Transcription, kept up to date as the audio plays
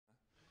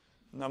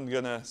I'm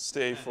gonna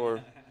stay for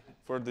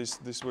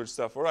this weird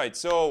stuff. All right.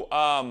 So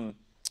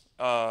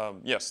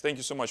yes, thank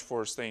you so much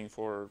for staying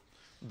for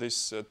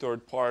this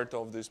third part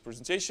of this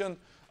presentation.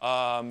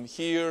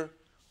 Here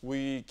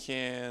we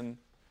can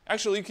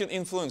actually you can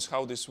influence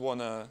how this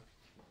gonna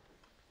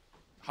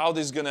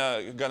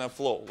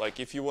flow. Like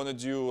if you want to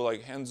do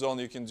like hands-on,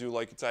 you can do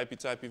like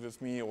typey with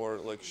me, or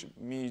like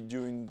me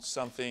doing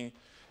something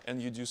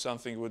and you do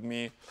something with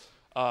me.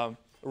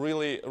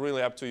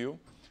 Really up to you.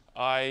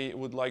 I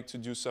would like to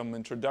do some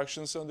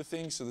introductions on the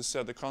things to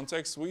set the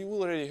context. We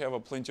will already have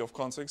plenty of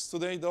context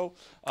today, though,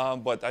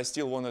 but I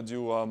still want to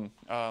do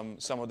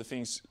some of the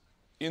things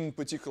in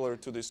particular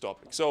to this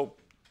topic. So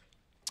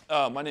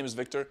my name is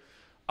Victor.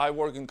 I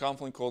work in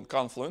Confluent called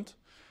Confluent.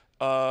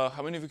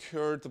 How many of you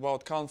heard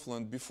about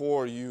Confluent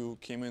before you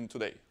came in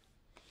today?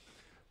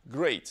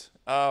 Great.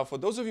 For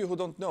those of you who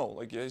don't know,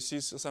 like I see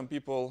some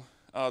people,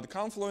 the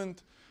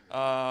Confluent,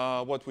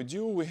 what we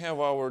do, we have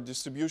our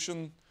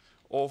distribution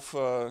of,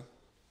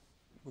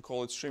 we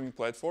call it streaming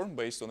platform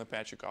based on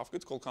Apache Kafka.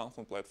 It's called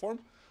Confluent Platform.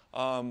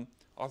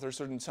 After a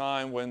certain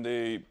time when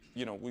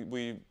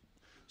we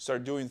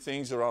start doing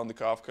things around the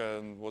Kafka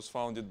and was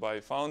founded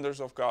by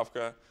founders of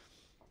Kafka,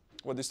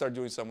 when they start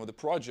doing some of the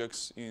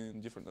projects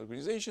in different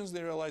organizations,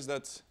 they realize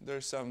that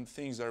there's some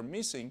things that are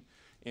missing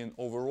in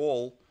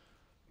overall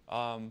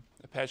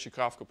Apache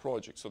Kafka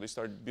project. So they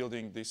start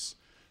building these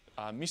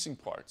missing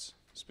parts,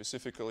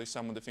 specifically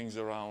some of the things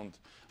around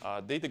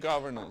data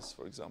governance,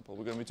 for example.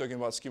 We're going to be talking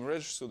about schema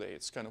registers today.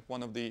 It's kind of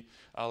one of the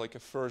like a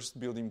first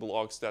building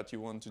blocks that you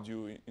want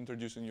to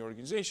introduce in your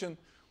organization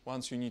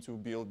once you need to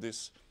build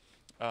this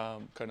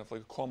kind of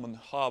like a common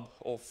hub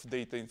of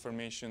data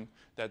information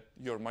that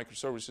your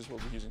microservices will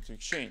be using to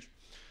exchange.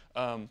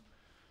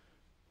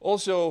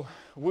 Also,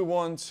 we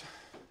want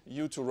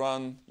you to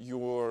run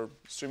your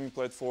streaming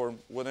platform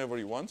whenever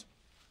you want,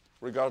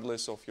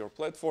 regardless of your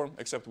platform,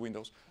 except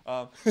Windows.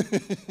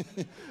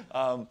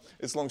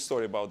 It's a long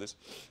story about this.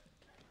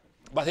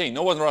 But hey,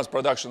 no one runs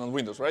production on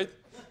Windows, right?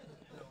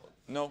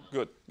 No?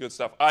 Good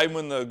stuff. I'm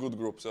in a good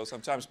group, so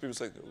sometimes people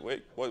say,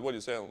 wait, what do you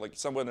say? Like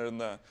somewhere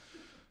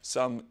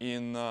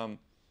in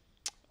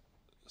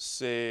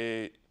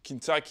say,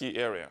 Kentucky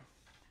area.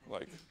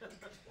 Like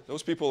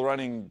those people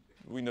running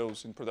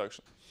Windows in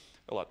production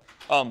a lot.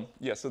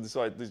 Yeah, so that's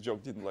why this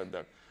joke didn't land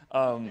there.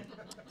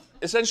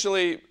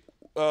 Essentially,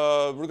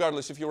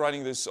 regardless if you're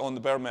running this on the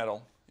bare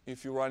metal,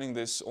 if you're running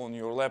this on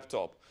your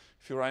laptop,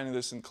 if you're running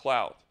this in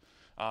cloud,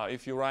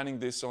 if you're running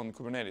this on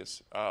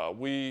Kubernetes,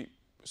 we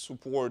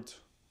support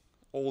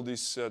all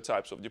these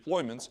types of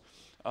deployments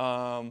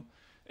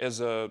as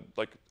a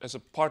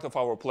part of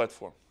our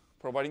platform,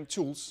 providing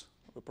tools,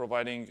 we're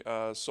providing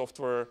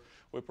software,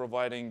 we're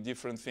providing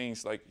different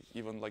things like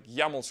even like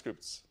YAML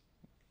scripts.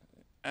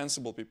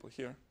 Ansible people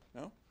here,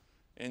 no?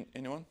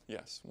 Anyone?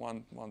 Yes,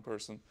 one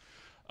person.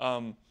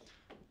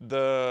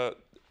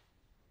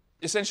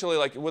 Essentially,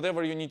 like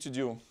whatever you need to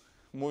do,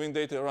 moving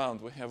data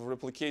around, we have a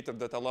replicator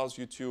that allows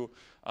you to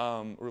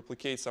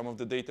replicate some of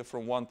the data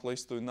from one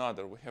place to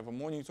another. We have a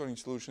monitoring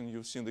solution.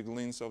 You've seen the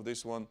glimpse of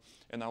this one,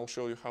 and I'll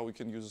show you how we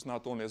can use this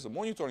not only as a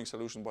monitoring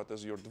solution, but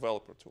as your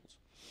developer tools.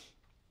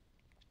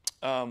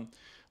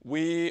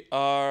 We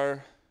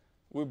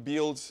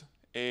built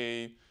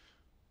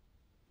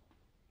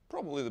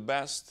probably the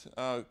best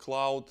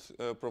cloud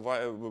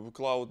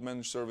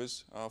managed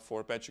service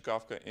for Apache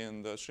Kafka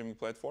in the streaming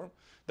platform.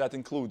 That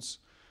includes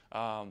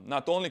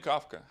not only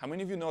Kafka. How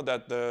many of you know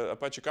that the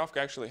Apache Kafka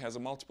actually has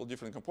multiple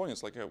different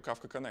components, like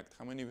Kafka Connect?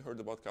 How many of you heard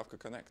about Kafka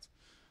Connect?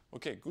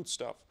 Okay, good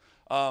stuff.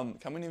 How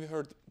many of you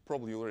heard,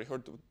 probably you already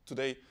heard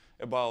today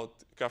about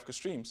Kafka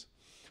Streams?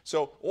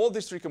 So all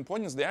these three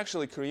components, they're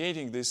actually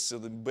creating this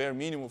the bare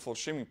minimum for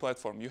streaming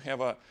platform. You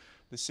have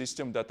the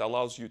system that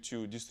allows you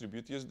to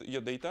distribute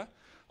your data.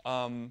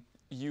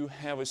 You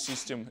have a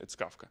system, it's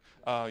Kafka.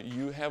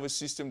 You have a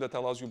system that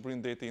allows you to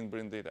bring data in,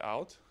 bring data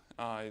out.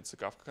 It's a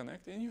Kafka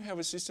Connect. And you have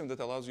a system that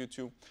allows you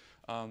to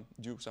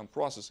do some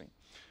processing.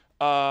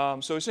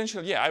 So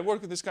essentially, yeah, I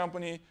work at this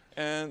company,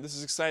 and this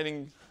is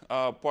exciting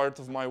part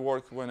of my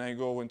work when I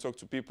go and talk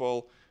to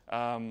people.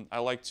 I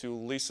like to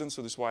listen,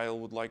 so this is why I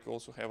would like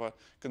also have a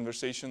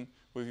conversation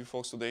with you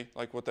folks today,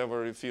 like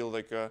whatever you feel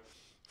like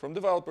from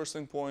developer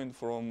standpoint,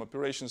 from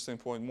operations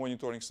standpoint,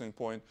 monitoring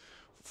standpoint,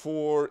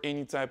 for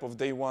any type of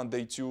day one,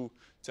 day two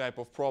type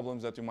of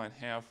problems that you might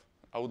have.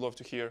 I would love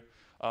to hear.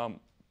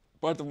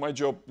 Part of my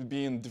job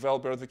being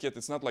developer advocate,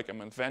 it's not like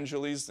I'm an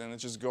evangelist and I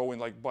just go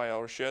and like buy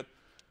our shit.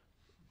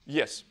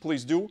 Yes,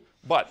 please do,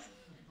 but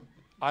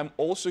I'm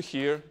also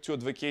here to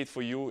advocate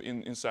for you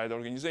inside the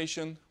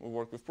organization. We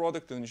work with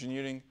product and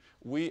engineering.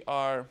 We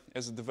are,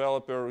 as a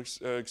developer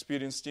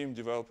experience team,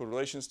 developer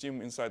relations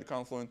team inside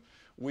Confluent,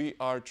 we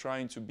are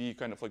trying to be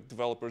kind of like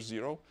developer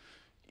zero.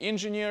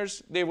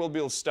 Engineers, they will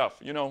build stuff.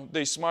 You know,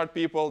 they're smart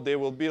people, they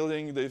will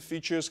building the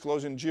features,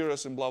 closing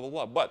JIRAs and blah, blah,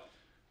 blah. But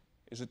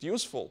is it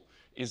useful?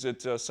 Is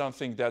it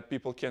something that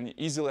people can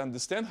easily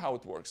understand how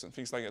it works and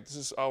things like that? This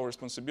is our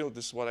responsibility.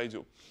 This is what I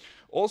do.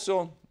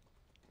 Also,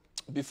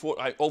 before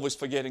I always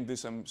forgetting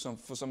this,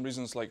 for some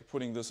reasons like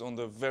putting this on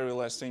the very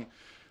last thing.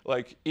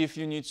 like if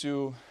you need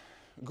to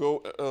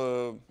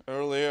go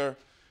earlier,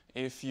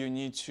 if you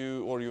need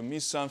to, or you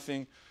miss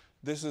something,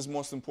 this is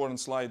most important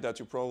slide that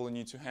you probably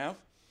need to have.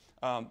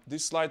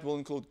 This slide will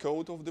include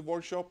code of the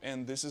workshop,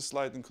 and this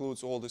slide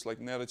includes all this like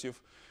narrative,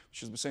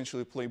 which is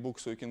essentially a playbook,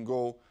 so you can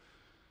go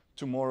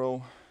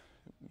tomorrow,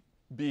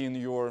 be in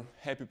your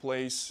happy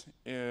place,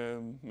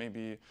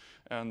 maybe,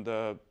 and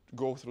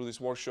go through this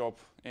workshop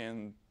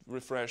and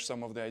refresh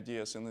some of the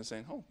ideas and then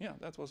saying, oh yeah,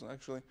 that was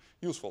actually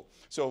useful.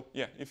 So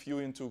yeah, if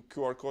you're into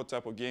QR code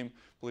type of game,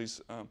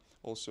 please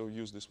also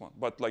use this one.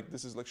 But like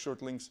this is like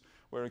short links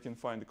where you can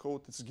find the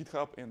code. This is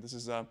GitHub, and this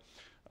is a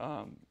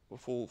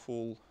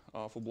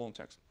full-blown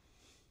text.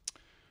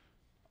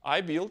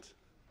 I built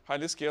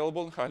highly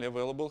scalable, highly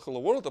available Hello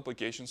World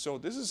application. So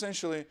this is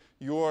essentially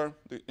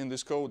in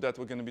this code that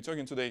we're going to be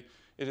talking today,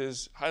 it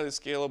is highly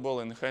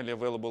scalable and highly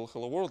available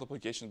Hello World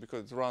application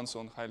because it runs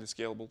on highly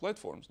scalable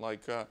platforms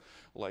like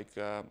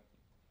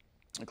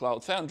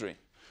Cloud Foundry.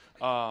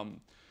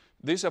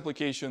 This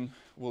application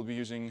will be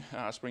using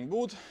Spring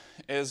Boot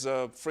as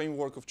a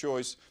framework of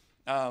choice.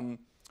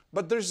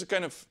 But there's a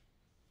kind of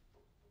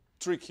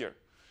trick here.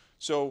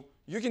 So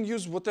you can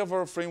use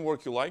whatever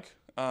framework you like.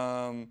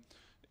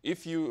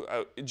 If you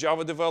a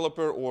Java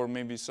developer or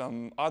maybe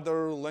some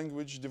other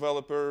language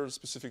developer,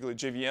 specifically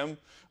JVM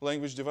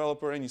language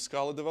developer, any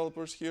Scala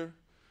developers here?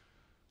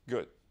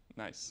 Good,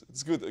 nice.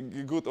 It's good, a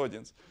good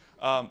audience.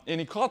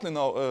 Any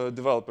Kotlin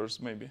developers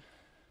maybe?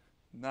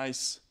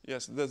 Nice,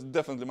 yes, that's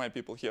definitely my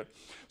people here.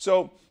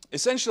 So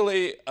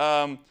essentially,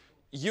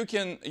 you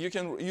can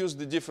use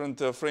the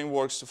different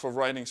frameworks for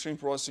writing stream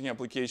processing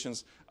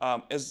applications.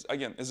 As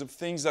the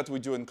things that we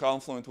do in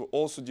Confluent, we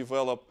also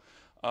develop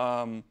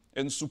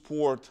and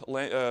support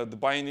the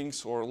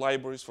bindings or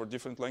libraries for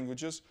different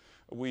languages.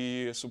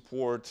 We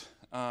support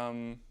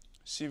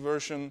C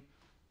version,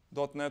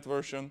 .NET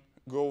version,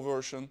 Go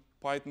version,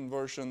 Python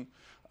version.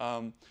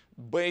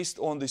 Based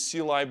on the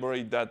C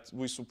library that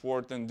we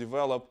support and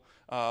develop,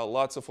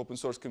 lots of open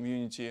source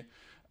community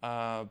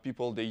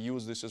people, they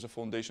use this as a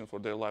foundation for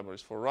their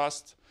libraries, for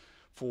Rust,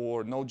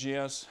 for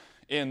Node.js,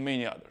 and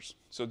many others.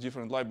 So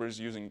different libraries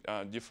using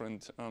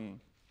different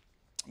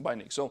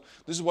binding. So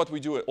this is what we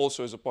do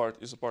also as a part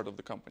of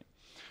the company.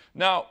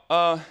 Now,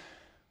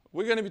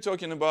 we're going to be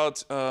talking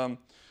about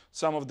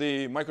some of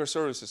the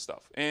microservices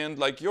stuff. And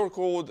like your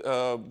code,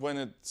 when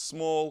it's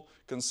small,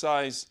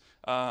 concise,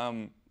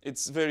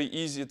 it's very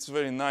easy, it's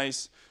very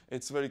nice,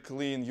 it's very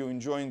clean. You're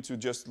enjoying to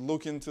just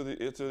look into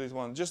this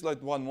one, just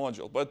like one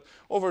module. But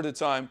over the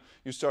time,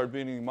 you start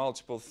building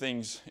multiple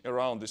things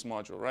around this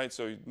module, right?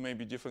 So it may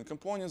be different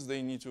components.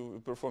 They need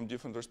to perform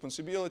different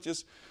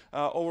responsibilities.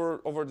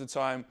 Over the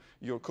time,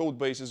 your code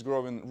base is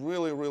growing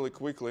really, really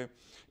quickly.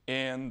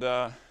 And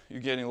you're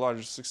getting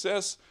larger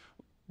success,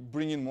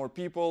 bringing more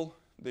people.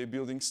 They're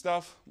building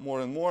stuff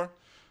more and more.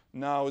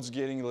 Now it's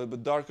getting a little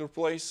bit darker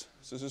place.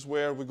 So this is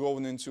where we're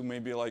going into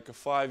maybe like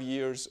 5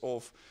 years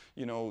of,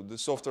 the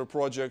software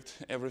project.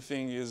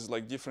 Everything is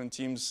like different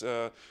teams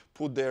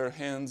put their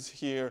hands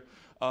here.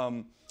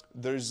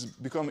 There's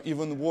become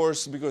even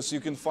worse because you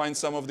can find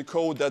some of the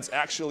code that's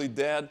actually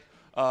dead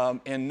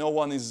and no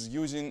one is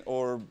using,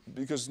 or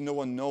because no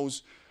one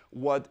knows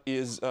what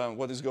is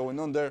going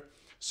on there.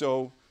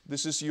 So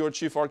this is your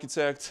chief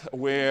architect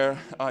where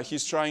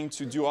he's trying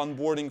to do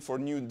onboarding for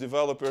new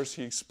developers.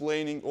 He's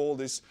explaining all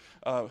this.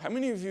 How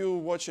many of you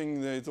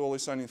watching the It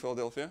Always Sunny in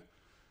Philadelphia?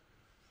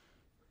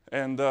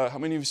 And how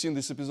many of you seen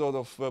this episode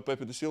of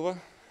Pepe de Silva?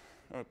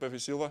 Pepe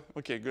Silva?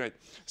 Okay, great.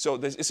 So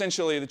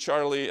essentially the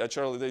Charlie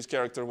Day's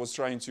character was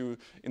trying to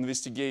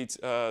investigate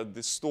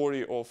the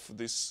story of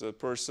this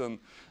person,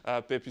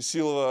 Pepe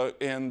Silva,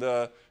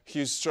 and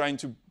he's trying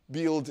to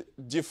build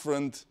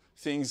different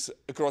things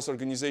across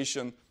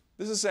organization.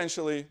 This is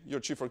essentially your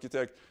chief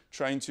architect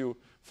trying to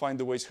find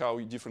the ways how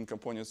different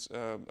components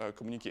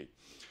communicate.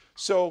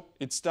 So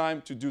it's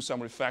time to do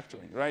some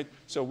refactoring, right?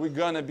 So we're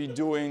gonna be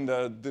doing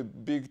the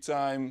big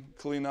time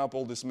clean up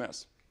all this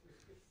mess.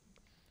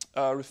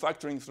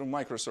 Refactoring through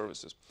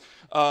microservices.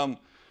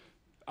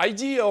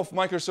 Idea of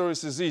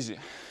microservices is easy.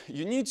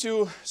 You need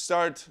to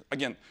start,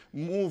 again,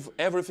 move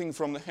everything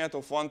from the head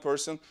of one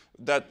person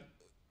that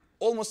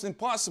almost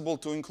impossible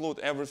to include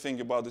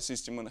everything about the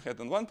system in the head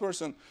of one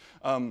person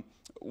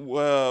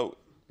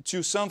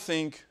to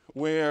something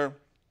where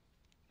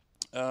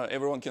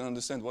everyone can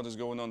understand what is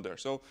going on there.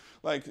 So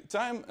like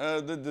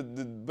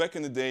back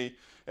in the day,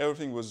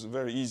 everything was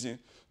very easy.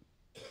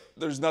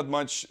 There's not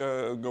much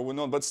going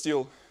on, but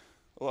still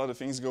a lot of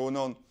things going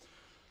on.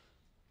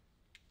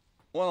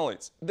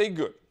 Monoliths, they're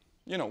good.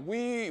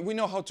 We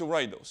know how to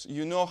write those.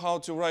 You know how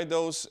to write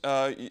those.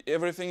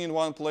 Everything in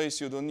one place.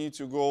 You don't need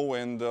to go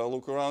and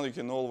look around. You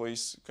can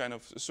always kind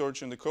of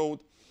search in the code.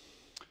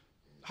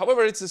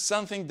 However, it's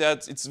something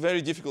that it's very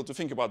difficult to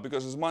think about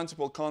because there's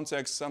multiple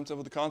contexts. Some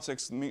of the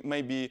contexts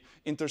maybe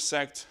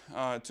intersect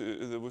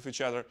with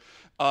each other.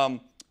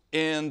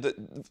 And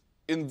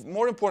and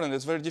more important,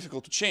 it's very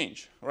difficult to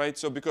change, right?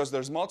 So because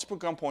there's multiple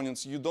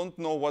components, you don't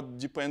know what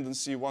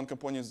dependency one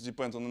component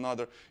depends on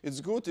another. It's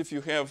good if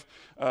you have,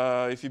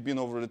 if you've been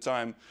over the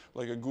time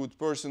like a good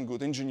person,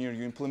 good engineer,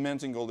 you're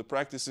implementing all the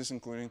practices,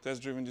 including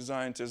test-driven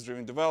design,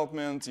 test-driven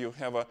development. You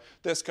have a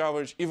test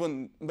coverage,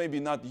 even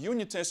maybe not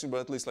unit testing, but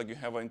at least like you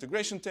have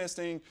integration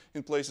testing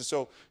in places.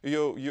 So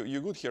you're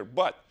good here.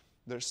 But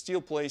there's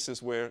still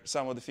places where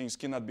some of the things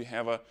cannot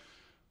have a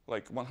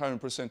like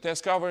 100%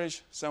 test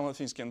coverage. Some of the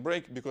things can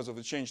break because of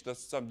the change that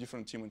some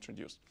different team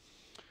introduced.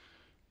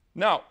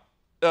 Now,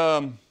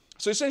 so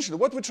essentially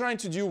what we're trying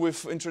to do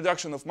with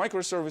introduction of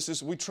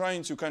microservices, we're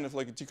trying to kind of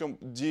like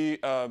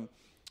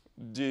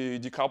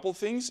decouple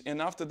things.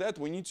 And after that,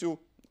 we need to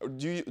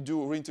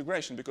do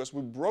reintegration because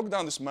we broke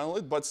down this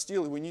monolith, but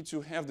still we need to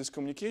have this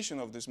communication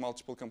of these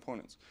multiple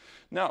components.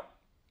 Now,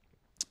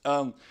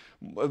 there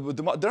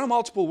are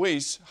multiple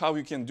ways how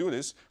you can do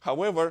this.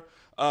 However,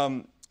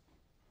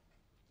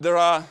 there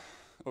are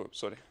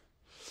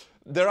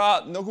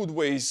no good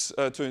ways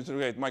to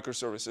integrate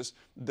microservices.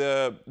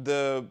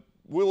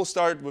 We will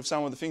start with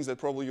some of the things that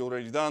probably you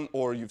already done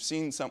or you've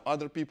seen some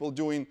other people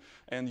doing,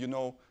 and you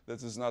know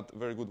that is not a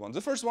very good one.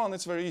 The first one,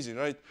 it's very easy,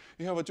 right?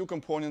 You have two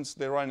components,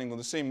 they're running on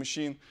the same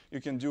machine.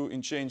 You can do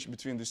in change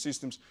between the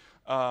systems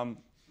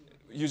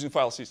using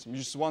file system.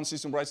 Just one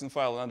system writes in the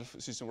file, another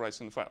system writes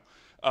in the file.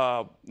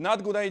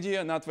 Not good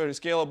idea, not very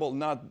scalable,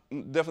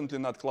 definitely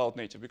not cloud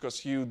native,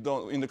 because you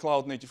don't, in the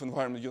cloud native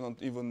environment, you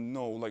don't even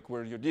know like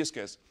where your disk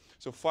is.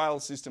 So file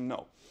system,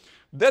 no.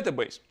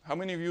 Database. How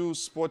many of you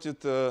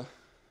spotted a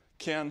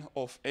can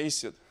of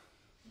acid?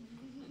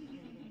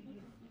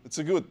 It's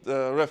a good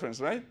reference,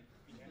 right?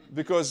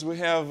 Because we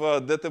have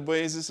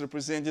databases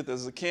represented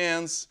as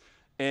cans,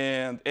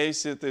 and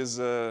acid is,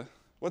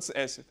 what's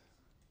acid?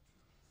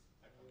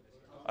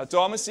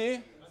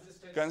 Atomacy,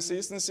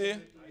 consistency,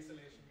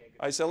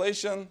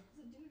 isolation,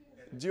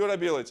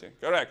 durability.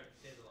 Correct.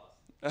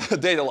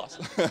 Data loss.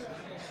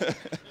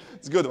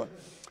 It's a good one.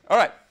 All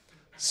right.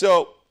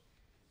 So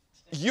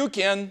you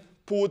can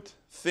put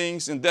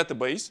things in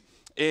database,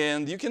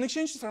 and you can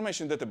exchange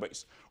information in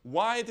database.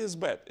 Why it is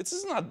bad? It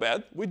is not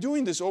bad. We're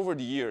doing this over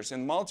the years,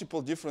 and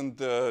multiple different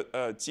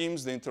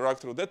teams they interact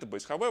through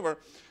database. However,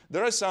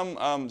 there are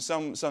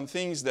some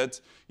things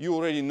that you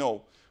already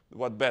know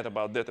what bad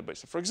about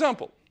database. For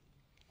example,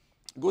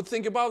 good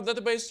thing about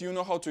database, you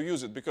know how to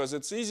use it because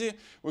it's easy.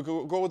 We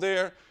go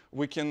there,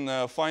 we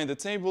can find the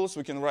tables,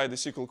 we can write the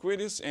SQL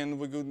queries, and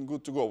we're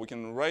good to go. We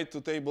can write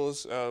to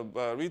tables,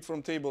 read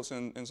from tables,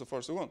 and so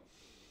forth and so on.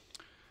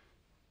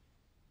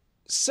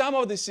 Some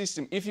of the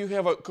system, if you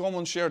have a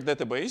common shared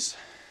database,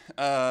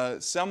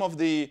 some of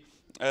the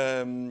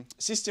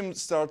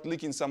systems start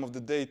leaking some of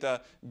the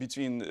data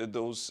between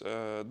those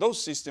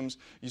systems.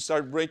 You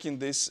start breaking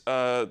this,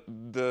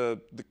 the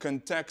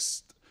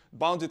context,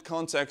 bounded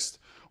context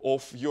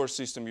of your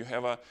system. You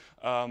have a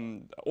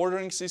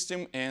ordering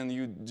system, and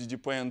you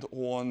depend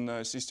on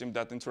a system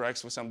that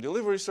interacts with some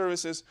delivery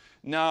services.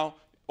 Now,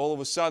 all of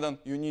a sudden,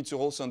 you need to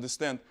also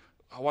understand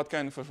what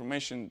kind of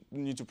information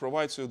you need to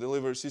provide so the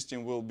delivery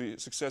system will be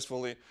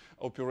successfully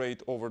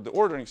operate over the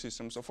ordering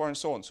system, so far and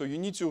so on. So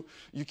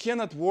you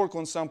cannot work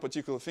on some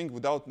particular thing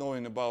without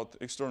knowing about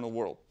external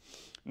world.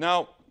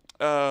 Now,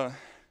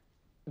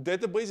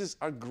 databases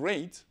are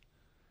great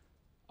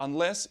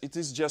unless it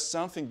is just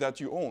something that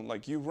you own.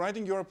 Like you're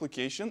writing your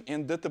application,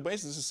 and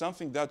database, this is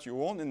something that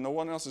you own and no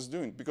one else is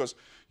doing, because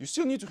you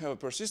still need to have a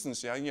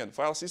persistency. Again,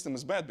 file system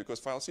is bad because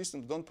file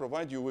systems don't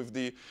provide you with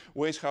the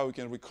ways how you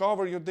can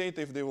recover your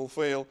data if they will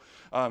fail,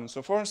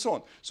 so far and so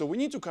on. So we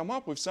need to come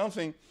up with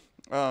something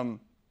to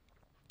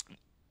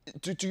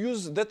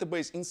use the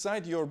database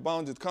inside your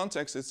bounded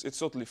context. It's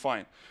totally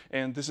fine.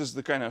 And this is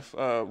the kind of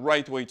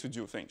right way to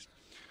do things.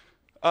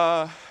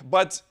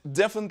 But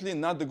definitely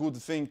not the good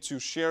thing to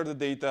share the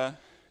data,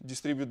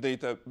 distribute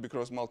data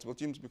across multiple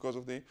teams because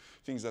of the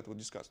things that we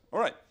discussed. All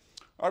right,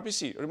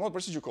 RPC, remote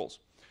procedure calls.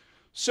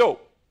 So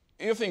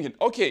you're thinking,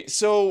 okay,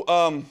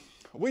 so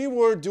we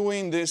were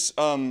doing this,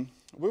 the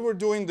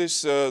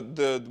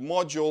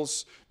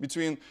modules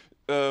between,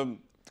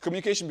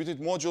 communication between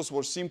modules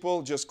was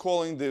simple, just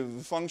calling the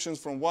functions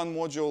from one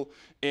module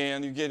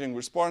and you're getting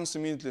response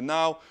immediately.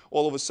 Now,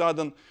 all of a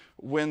sudden,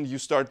 when you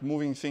start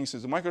moving things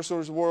into the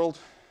microservice world,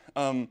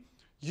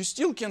 you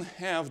still can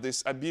have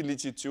this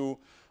ability to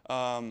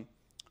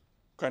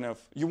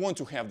you want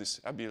to have this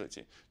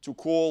ability to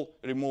call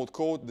remote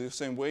code the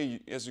same way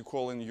as you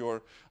call in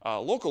your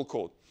local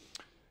code.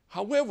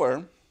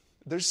 However,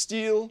 they're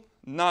still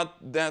not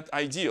that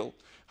ideal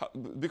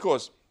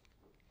because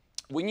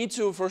we need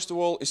to, first of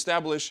all,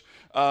 establish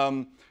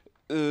the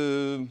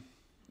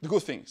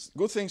good things.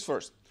 Good things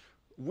first.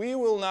 We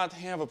will not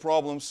have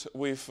problems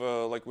with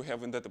like we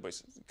have in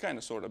databases, kind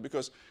of, sort of,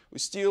 because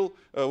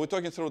we're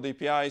talking through the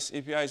APIs.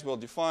 APIs well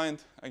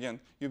defined. Again,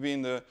 you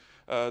being the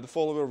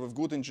follower of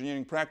good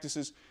engineering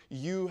practices,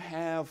 you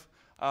have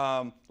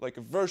like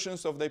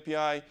versions of the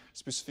API,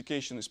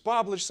 specification is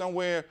published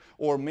somewhere,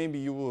 or maybe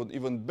you would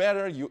even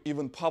better, you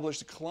even publish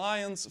the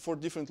clients for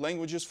different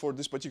languages for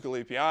this particular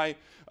API.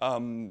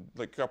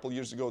 Like a couple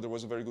years ago, there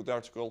was a very good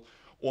article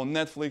on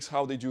Netflix,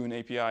 how they do in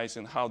APIs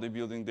and how they're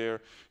building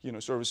their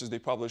services. They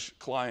publish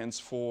clients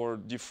for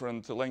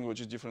different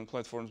languages, different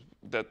platforms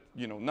that,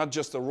 not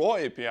just a raw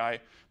API,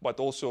 but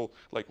also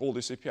like all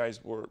these APIs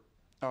were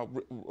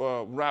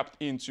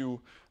wrapped into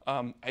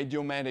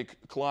idiomatic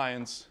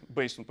clients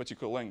based on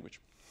particular language.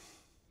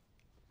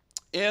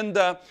 And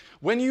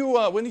when you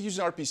use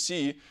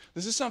RPC,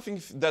 this is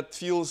something that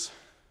feels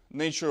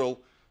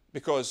natural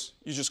because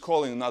you just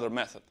call in another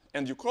method.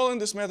 And you call in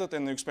this method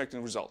and you're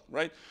expecting a result,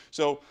 right?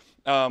 So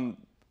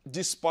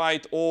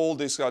despite all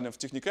these kind of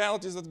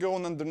technicalities that go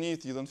on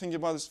underneath, you don't think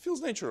about it, it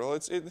feels natural,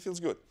 it feels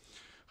good.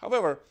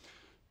 However,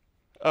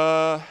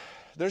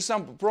 there's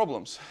some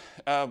problems.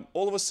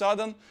 All of a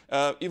sudden,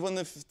 even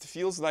if it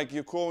feels like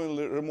you call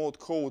in remote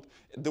code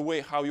the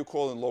way how you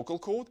call in local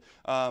code,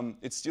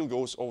 it still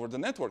goes over the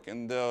network.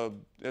 And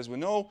as we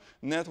know,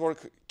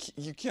 network,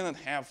 you cannot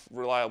have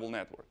reliable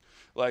network.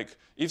 Like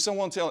if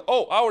someone tells,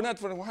 oh, our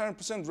network is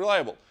 100%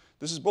 reliable,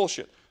 this is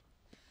bullshit.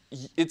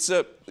 It's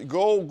a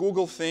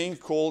Google thing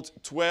called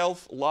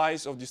 12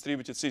 lies of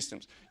distributed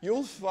systems.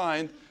 You'll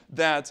find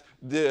that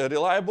the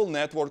reliable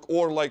network,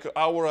 or like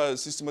our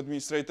system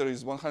administrator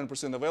is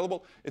 100%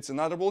 available, it's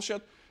another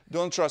bullshit.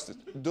 Don't trust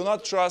it. Do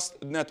not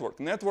trust network.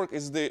 Network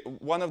is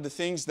one of the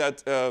things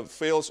that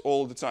fails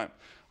all the time.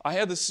 I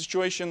had this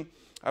situation,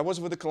 I was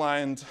with a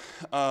client,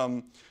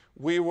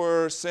 we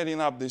were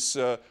setting up this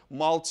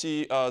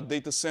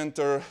multi-data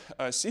center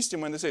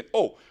system, and they said,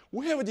 oh,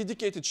 we have a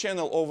dedicated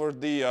channel over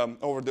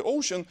the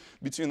ocean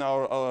between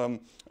our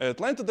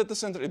Atlanta data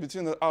center and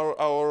between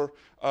our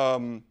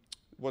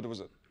what was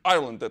it?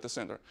 Ireland data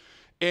center.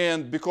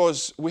 And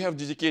because we have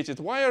dedicated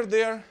wire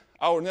there,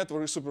 our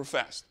network is super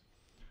fast.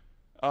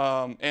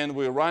 And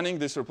we're running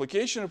this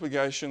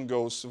replication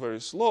goes very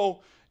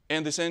slow,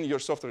 and they say your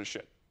software is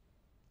shit.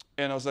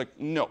 And I was like,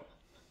 no.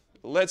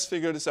 Let's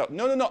figure this out.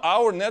 No,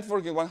 our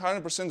network is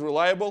 100%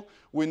 reliable.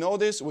 We know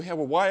this. We have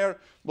a wire,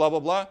 blah, blah,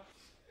 blah.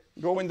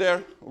 Go in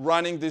there,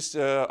 running this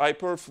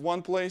iPerf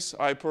one place,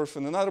 iPerf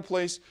in another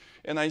place,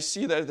 and I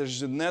see that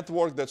there's a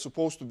network that's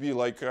supposed to be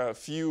like a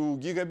few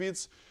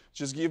gigabits.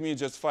 Just give me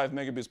just 5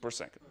 megabits per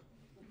second.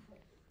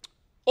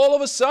 All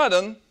of a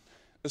sudden,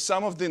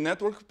 some of the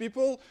network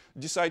people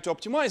decide to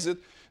optimize it.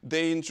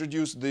 They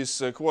introduce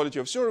this quality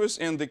of service,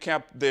 and they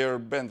cap their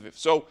bandwidth.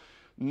 So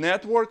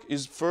network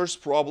is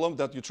first problem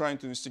that you're trying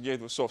to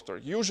investigate with software.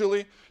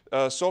 Usually,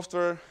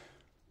 software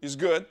is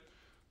good.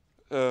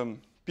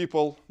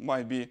 People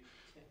might be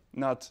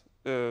not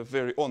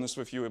very honest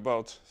with you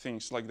about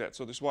things like that.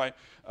 So that's why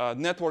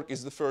network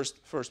is the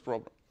first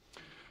problem.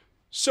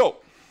 So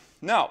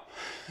now,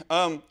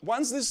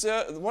 once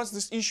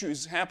this issue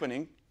is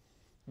happening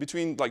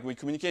between, like we're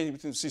communicating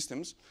between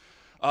systems,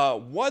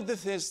 what the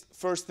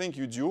first thing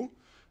you do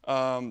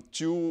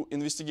to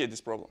investigate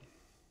this problem?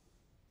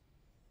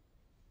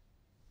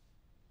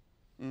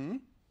 Mm-hmm.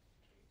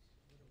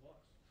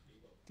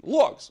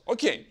 Logs.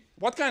 Okay.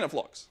 What kind of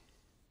logs?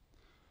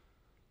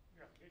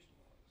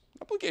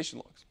 Application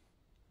logs.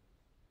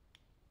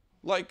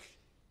 Like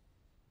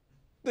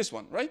this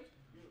one, right?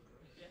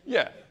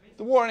 Yeah.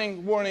 The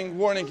warning, warning,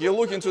 warning. You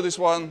look into this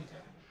one,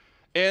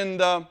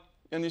 and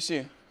you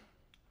see,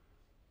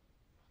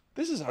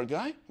 this is our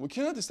guy. We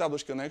cannot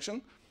establish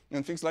connection,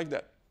 and things like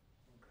that.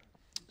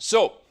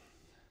 So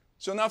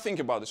now think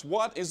about this.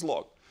 What is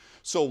log?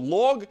 So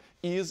log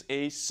is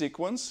a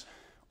sequence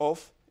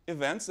of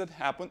events that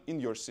happen in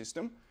your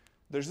system.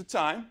 There's a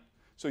time,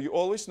 so you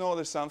always know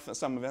that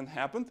some event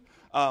happened.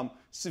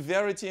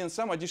 Severity and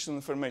some additional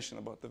information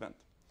about the event.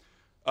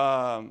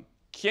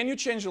 Can you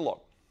change the log?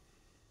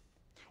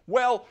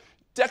 Well,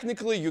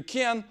 technically you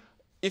can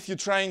if you're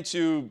trying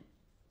to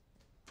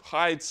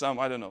hide some,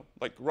 I don't know,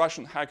 like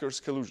Russian hackers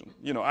collusion.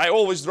 I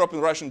always drop in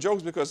Russian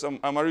jokes because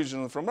I'm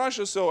originally from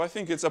Russia, so I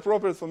think it's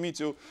appropriate for me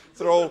to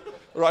throw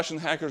Russian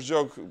hackers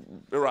joke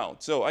around.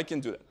 So I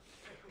can do that.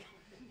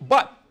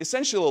 But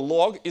essentially, a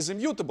log is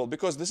immutable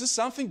because this is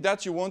something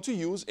that you want to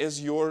use as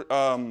your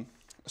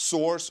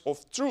source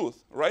of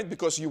truth, right?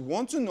 Because you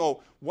want to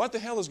know what the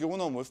hell is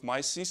going on with my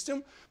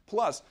system.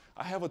 Plus,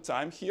 I have a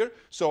time here,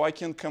 so I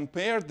can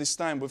compare this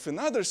time with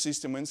another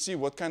system and see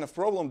what kind of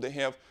problem they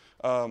have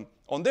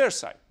on their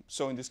side.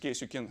 So in this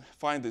case, you can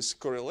find this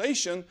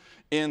correlation,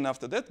 and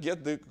after that,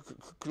 get the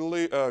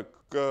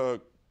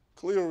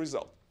clear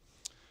result.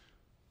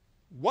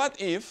 What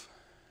if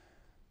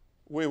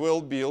we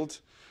will build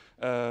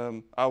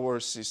our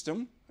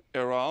system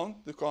around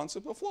the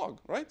concept of log,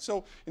 right?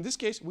 So in this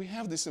case, we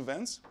have these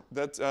events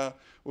that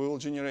we will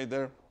generate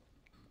there.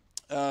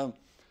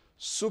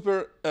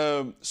 Super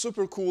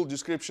cool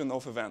description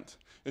of event.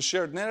 A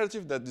shared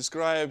narrative that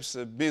describes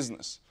a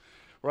business,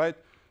 right?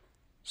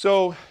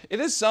 So it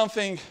is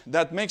something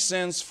that makes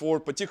sense for a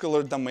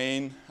particular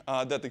domain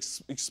that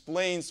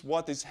explains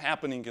what is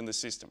happening in the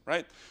system,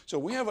 right? So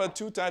we have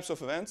two types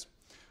of events.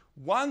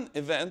 One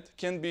event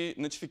can be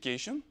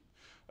notification.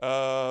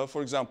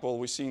 For example,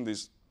 we're seeing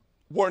these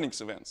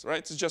warnings events, right?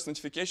 It's just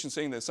notification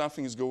saying that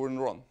something is going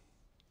wrong.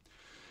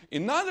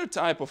 Another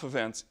type of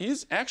events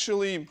is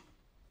actually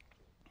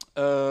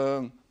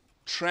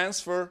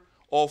transfer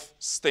of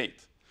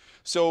state.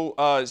 So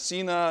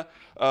Sina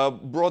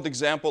brought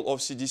example of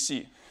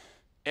CDC.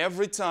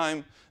 Every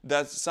time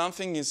that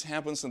something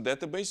happens in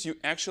database, you're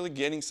actually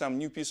getting some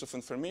new piece of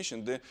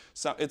information.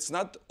 It's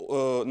not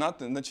a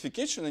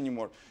notification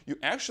anymore. You're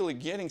actually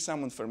getting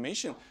some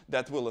information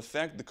that will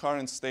affect the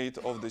current state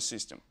of the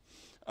system.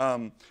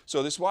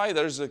 So that's why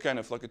there's a kind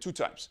of like two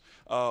types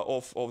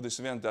of this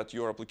event that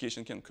your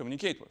application can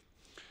communicate with.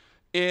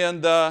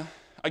 And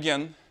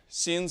again,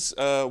 since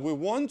we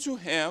want to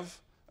have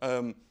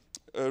a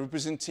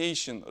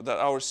representation that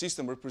our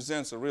system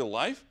represents a real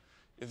life,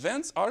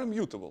 events are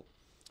immutable.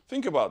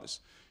 Think about this.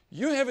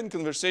 You're having a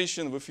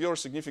conversation with your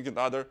significant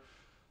other,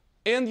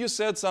 and you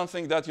said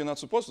something that you're not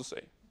supposed to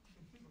say.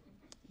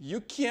 You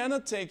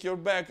cannot take your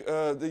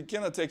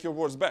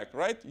words back,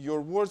 right? Your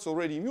words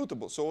already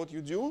immutable. So what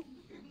you do?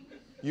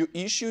 You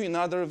issue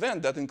another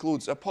event that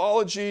includes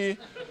apology.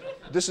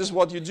 This is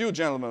what you do,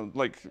 gentlemen.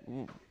 Like,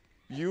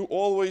 you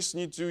always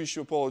need to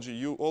issue apology.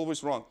 You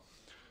always wrong.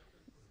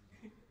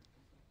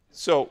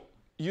 So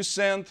you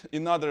send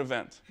another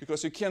event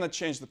because you cannot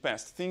change the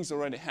past. Things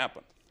already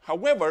happened.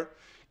 However,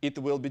 it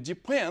will be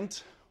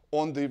depend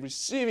on the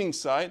receiving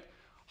side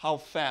how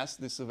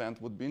fast this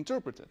event would be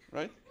interpreted,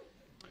 right?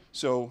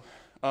 So,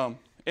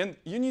 and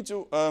you need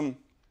to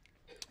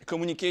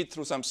communicate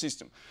through some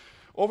system.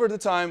 Over the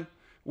time,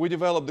 we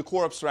developed the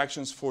core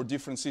abstractions for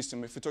different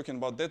systems. If we're talking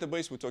about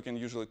database, we're talking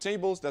usually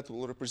tables that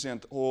will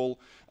represent all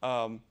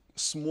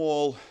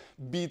small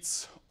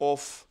bits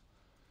of,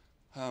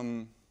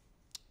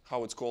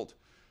 how it's called,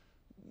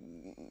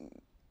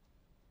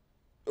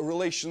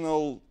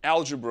 relational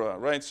algebra,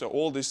 right? So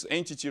all these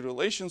entity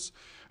relations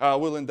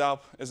will end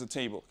up as a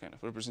table, kind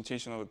of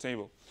representation of a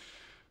table.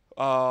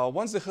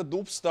 Once the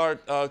Hadoop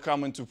start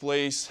come into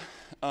place,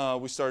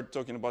 we start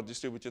talking about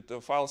distributed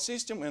file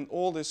system, and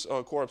all these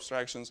core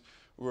abstractions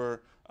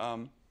were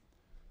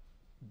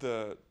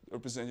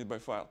represented by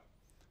file.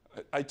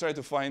 I tried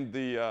to find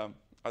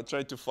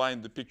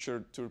the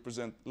picture to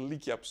represent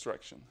leaky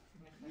abstraction.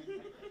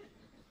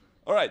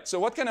 All right, so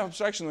what kind of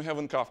abstraction we have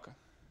in Kafka?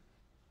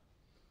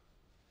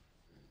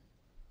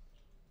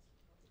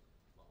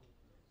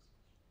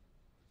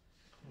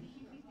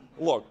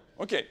 Log.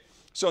 Okay.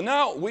 So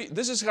now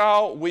this is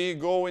how we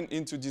go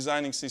into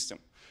designing system,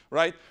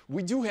 right?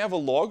 We do have a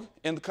log,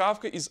 and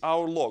Kafka is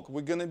our log.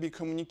 We're going to be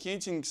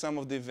communicating some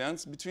of the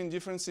events between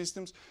different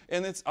systems,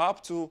 and it's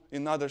up to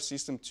another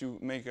system to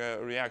make a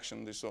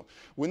reaction. So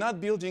we're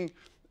not building.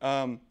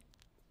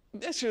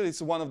 Actually,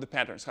 it's one of the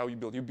patterns how you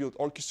build. You build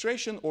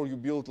orchestration, or you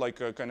build like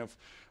a kind of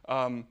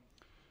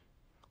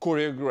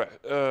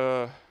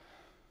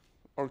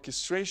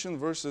orchestration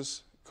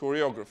versus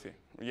choreography.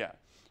 Yeah.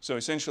 So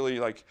essentially,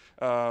 like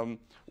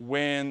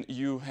when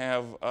you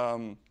have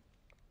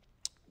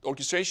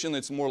orchestration,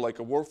 it's more like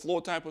a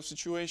workflow type of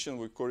situation.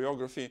 With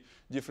choreography,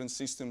 different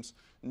systems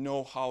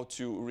know how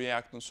to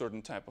react on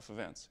certain type of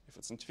events. If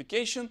it's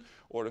notification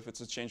or if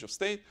it's a change of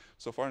state,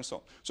 so far and so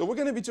on. So we're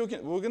going to be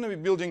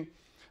building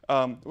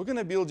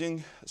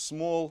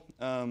small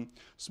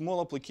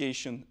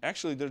application.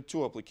 Actually, there are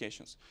two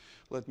applications.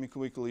 Let me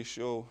quickly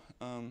show.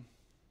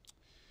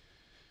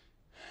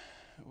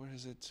 Where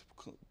is it?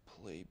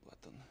 Play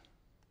button.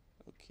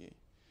 Okay.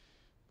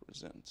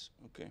 Present.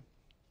 Okay.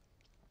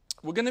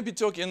 We're going to be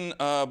talking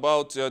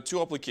about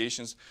two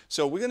applications.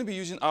 So we're going to be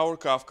using our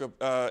Kafka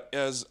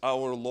as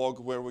our log,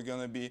 where we're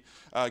going to be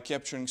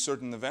capturing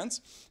certain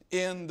events,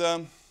 and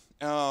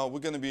we're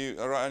going to be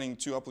running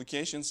two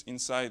applications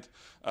inside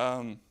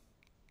Cloud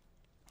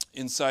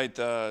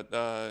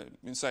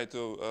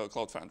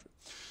Foundry.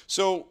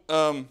 So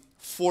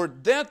for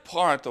that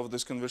part of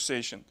this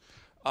conversation,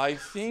 I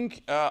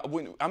think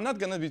I'm not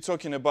going to be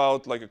talking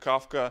about like a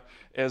Kafka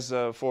as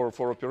for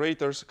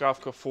operators,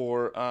 Kafka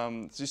for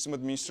system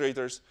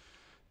administrators.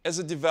 As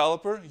a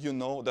developer, you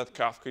know that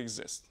Kafka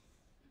exists.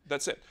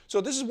 That's it.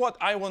 So this is what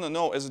I want to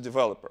know as a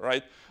developer,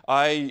 right?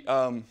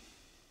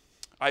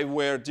 I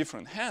wear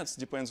different hats,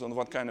 depends on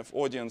what kind of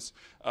audience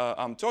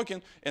I'm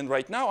talking. And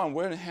right now I'm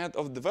wearing a hat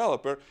of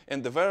developer,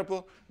 and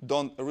developer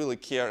don't really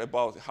care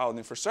about how the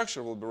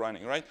infrastructure will be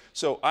running, right?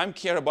 So I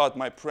care about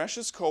my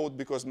precious code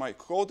because my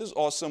code is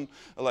awesome.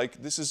 Like,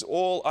 this is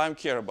all I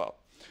care about.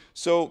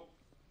 So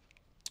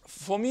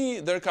for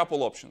me, there are a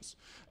couple options.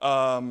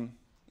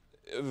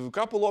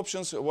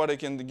 What I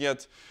can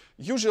get.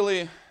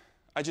 Usually,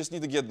 I just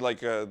need to get like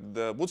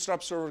the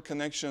Bootstrap server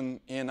connection,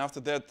 and after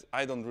that,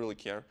 I don't really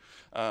care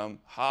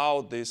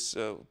how these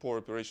poor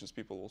operations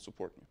people will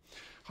support me.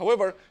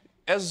 However,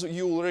 as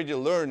you already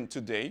learned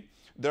today,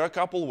 there are a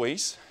couple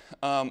ways,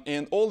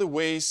 and all the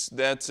ways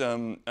that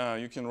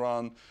you can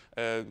run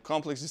a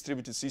complex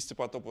distributed system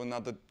on top of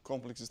another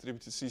complex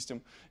distributed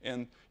system,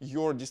 and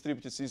your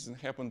distributed system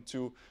happen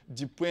to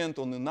depend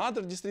on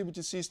another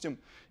distributed system,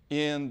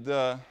 and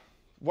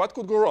what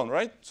could go wrong,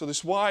 right? So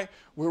that's why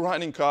we're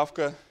running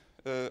Kafka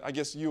I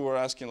guess you were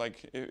asking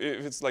like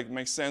if it's like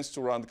makes sense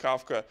to run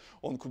Kafka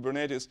on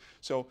Kubernetes.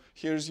 So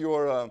here's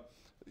your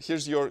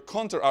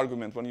counter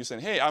argument when you say,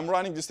 hey, I'm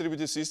running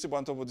distributed system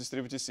on top of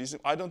distributed system.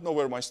 I don't know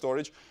where my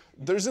storage.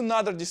 There's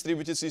another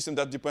distributed system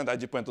that I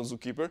depend on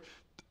Zookeeper.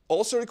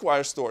 Also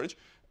requires storage.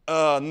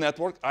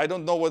 Network, I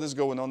don't know what is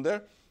going on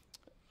there.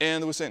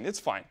 And we're saying, it's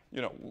fine.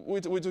 You know, we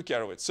do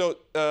care of it. So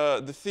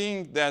the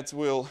thing that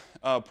will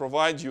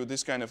provide you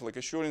this kind of like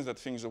assurance that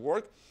things will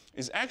work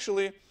is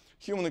actually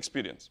human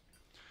experience.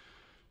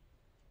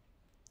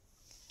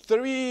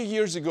 3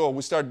 years ago,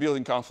 we started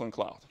building Confluent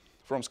Cloud.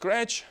 From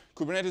scratch,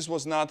 Kubernetes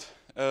was not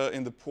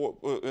in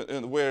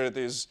where it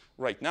is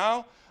right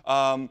now.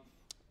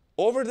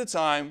 Over the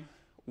time,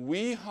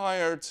 we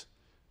hired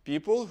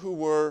people who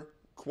were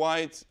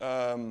quite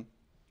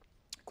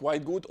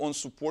good on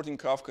supporting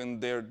Kafka in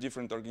their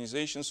different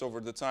organizations. Over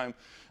the time,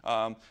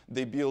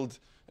 they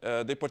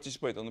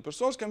participate on the open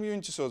source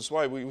community, so that's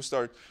why we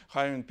start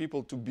hiring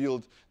people to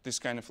build this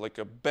kind of like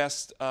a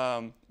best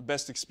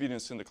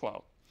experience in the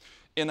cloud.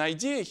 An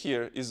idea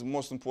here is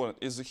most important,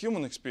 is the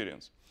human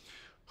experience.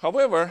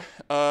 However,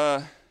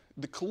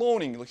 the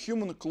cloning, the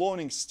human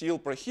cloning is still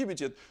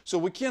prohibited, so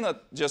we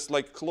cannot just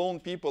like clone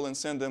people and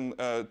send them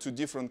to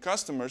different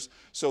customers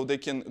so they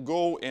can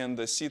go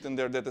and sit in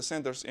their data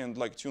centers and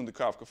like tune the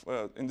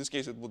Kafka. In this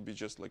case, it would be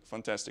just like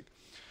fantastic.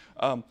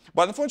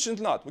 But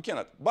unfortunately not, we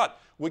cannot. But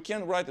we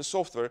can write a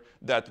software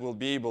that will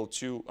be able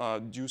to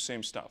do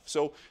same stuff.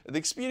 So the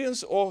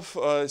experience of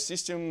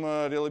system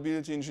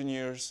reliability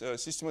engineers,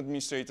 system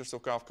administrators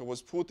of Kafka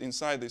was put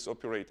inside this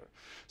operator.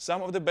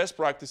 Some of the best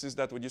practices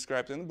that we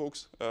described in the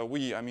books,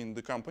 I mean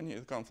the company,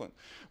 the Confluent,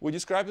 we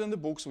described in the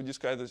books, we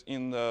described it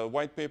in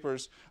white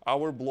papers,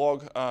 our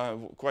blog,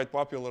 quite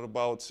popular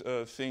about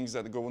things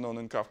that are going on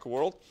in Kafka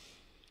world.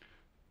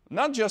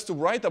 Not just to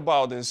write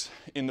about this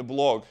in the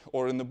blog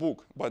or in the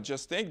book, but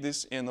just take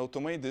this and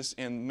automate this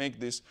and make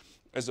this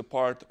as a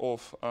part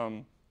of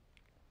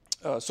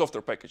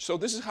software package. So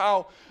this is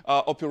how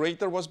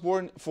Operator was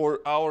born for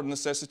our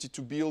necessity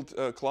to build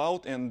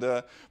cloud and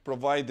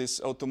provide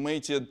this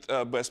automated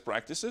best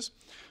practices.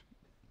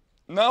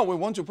 Now we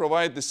want to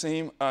provide the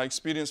same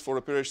experience for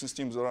operations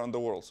teams around the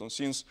world. So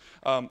since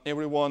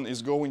everyone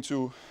is going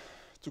to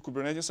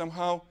Kubernetes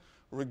somehow,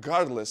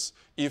 regardless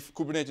if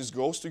Kubernetes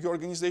goes to your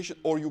organization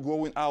or you're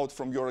going out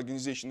from your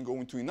organization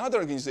going to another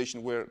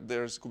organization where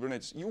there's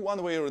Kubernetes, you one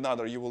way or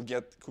another you will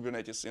get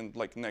Kubernetes in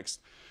like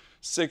next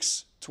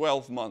 6,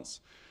 12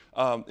 months.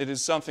 It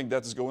is something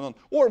that is going on.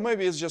 Or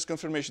maybe it's just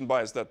confirmation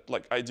bias that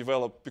like I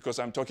develop because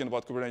I'm talking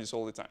about Kubernetes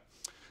all the time.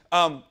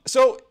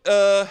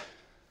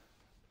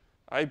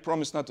 I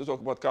promised not to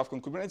talk about Kafka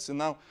on Kubernetes, and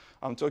now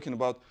I'm talking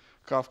about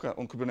Kafka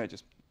on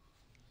Kubernetes.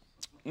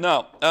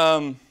 Now,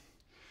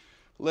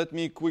 let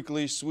me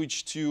quickly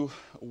switch to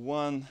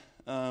one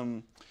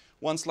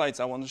slide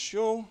I want to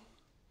show.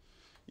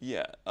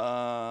 Yeah,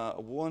 I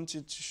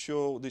wanted to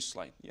show this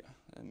slide. Yeah,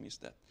 I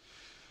missed that.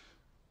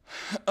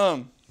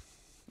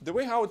 The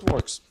way how it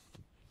works.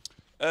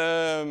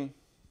 When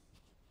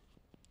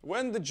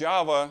the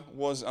Java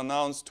was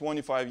announced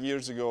 25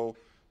 years ago,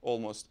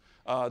 almost,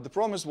 the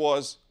promise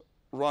was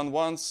run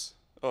once,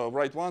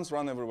 write once,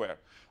 run everywhere.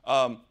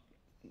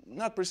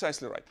 Not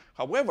precisely right.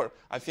 However,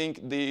 I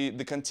think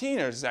the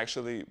containers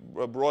actually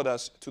brought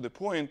us to the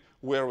point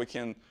where we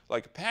can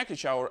like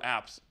package our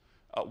apps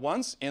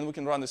once and we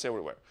can run this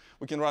everywhere.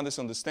 We can run this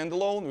on the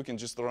standalone, we can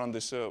just run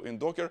this in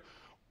Docker,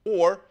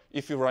 or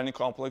if you're running a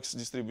complex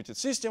distributed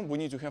system, we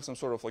need to have some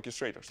sort of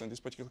orchestrator. So in this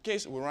particular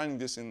case, we're running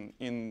this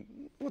in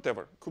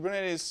whatever,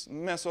 Kubernetes,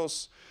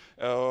 Mesos,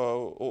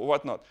 or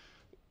whatnot.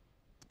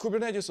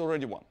 Kubernetes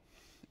already won.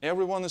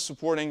 Everyone is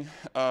supporting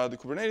the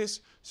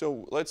Kubernetes,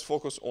 so let's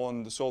focus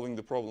on solving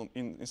the problem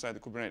inside the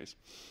Kubernetes.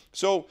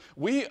 So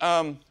we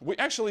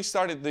actually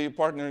started the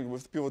partnering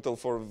with Pivotal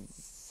for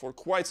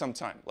quite some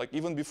time. Like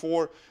even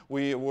before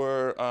we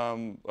were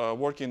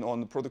working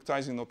on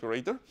productizing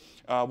Operator,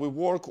 we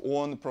work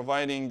on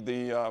providing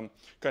the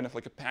kind of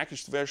like a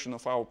packaged version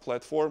of our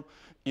platform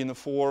in the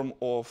form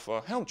of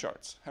Helm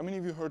charts. How many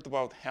of you heard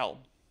about Helm?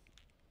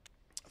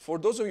 For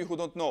those of you who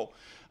don't know,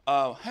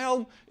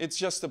 Helm, it's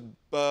just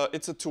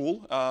it's a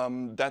tool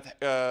that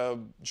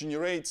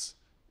generates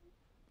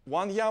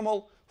one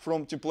YAML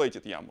from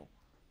templated YAML.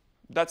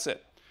 That's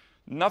it.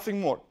 Nothing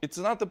more. It's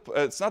not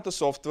a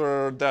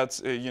software that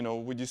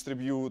we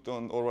distribute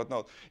or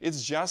whatnot.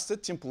 It's just a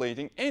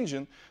templating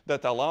engine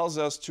that allows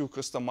us to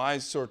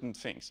customize certain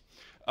things.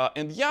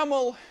 And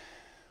YAML,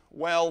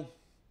 well,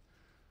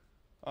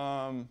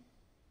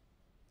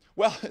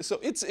 so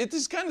it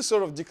is kind of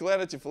sort of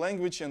declarative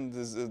language, and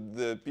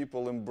the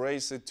people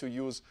embrace it to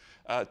use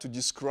to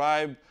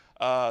describe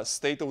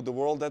state of the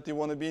world that they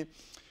want to be.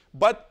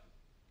 But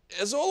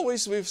as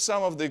always, with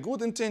some of the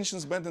good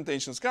intentions, bad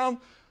intentions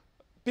come,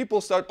 people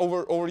start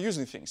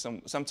overusing things.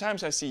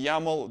 Sometimes I see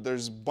YAML,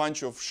 there's a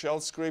bunch of shell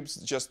scripts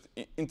just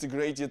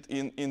integrated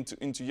into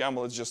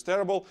YAML. It's just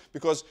terrible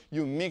because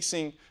you're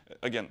mixing,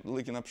 again,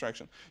 leaking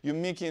abstraction. You're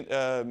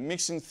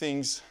mixing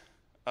things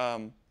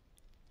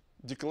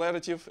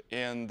declarative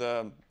and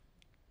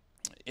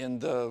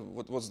and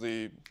what was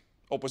the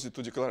opposite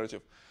to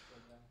declarative?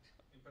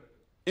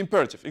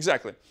 Imperative,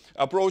 exactly.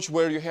 Approach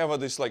where you have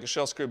this like a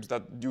shell scripts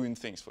that doing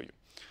things for you.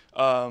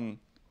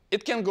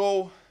 It can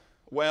go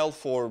well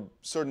for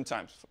certain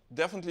times.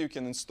 Definitely you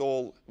can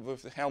install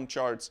with the Helm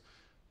charts.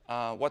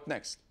 What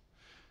next?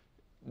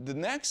 The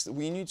next,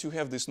 we need to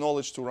have this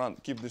knowledge to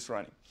keep this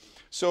running.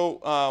 So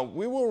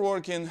we were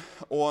working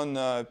on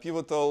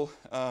Pivotal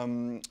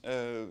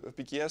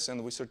PKS,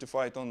 and we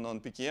certified on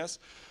PKS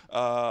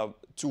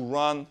to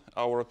run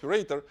our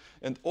operator.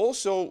 And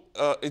also,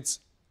 it's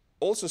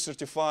also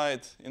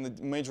certified in the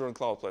major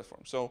cloud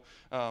platform. So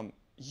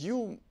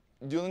you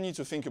don't need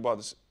to think about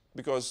this,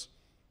 because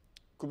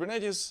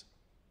Kubernetes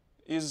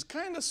is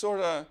kind of sort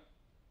of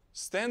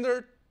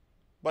standard,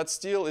 but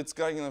still it's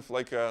kind of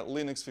like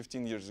Linux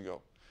 15 years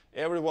ago.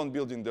 Everyone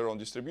building their own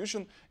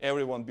distribution,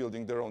 everyone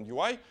building their own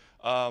UI.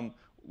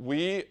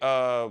 We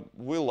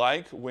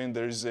like when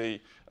there is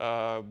a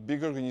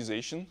big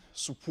organization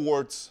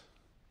supports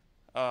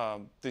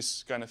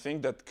this kind of thing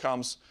that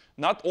comes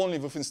not only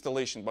with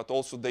installation, but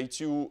also day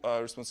two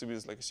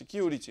responsibilities like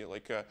security,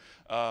 like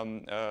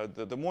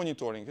the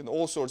monitoring and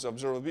all sorts of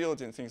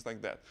observability and things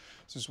like that.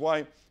 This is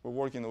why we're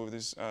working with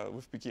this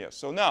with PKS.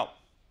 So now,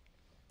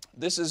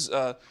 this is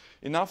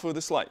enough with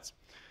the slides.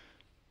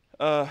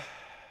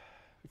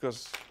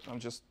 Because I'm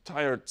just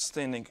tired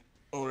standing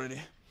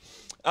already.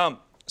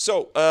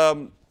 So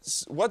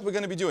what we're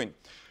going to be doing.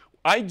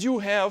 I do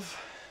have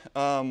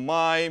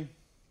my,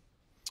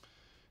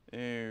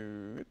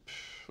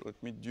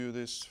 let me do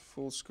this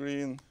full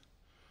screen,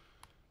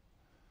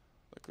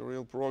 like a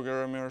real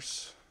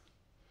programmers.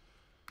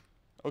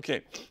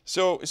 OK,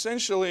 so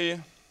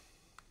essentially,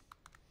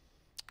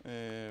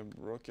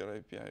 broker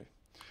API.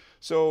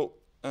 So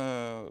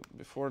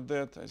before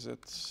that, I said,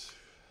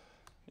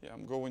 yeah,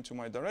 I'm going to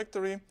my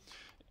directory,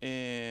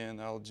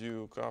 and I'll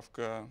do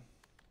Kafka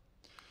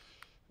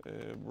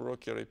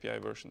broker API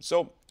version.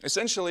 So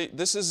essentially,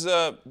 this is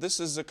a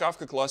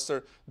Kafka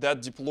cluster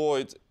that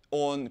deployed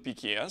on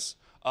PKS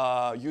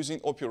using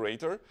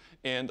operator.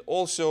 And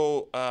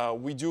also,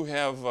 we do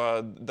have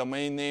a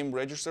domain name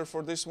register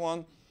for this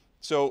one.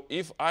 So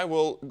if I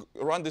will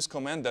run this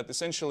command that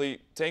essentially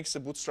takes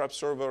a bootstrap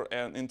server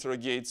and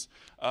interrogates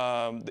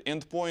the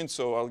endpoint,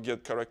 so I'll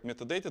get correct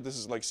metadata. This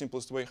is like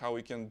simplest way how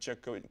we can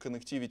check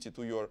connectivity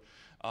to your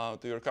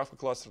Kafka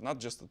cluster, not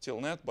just a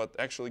telnet, but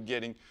actually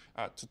getting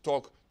to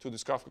talk to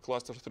this Kafka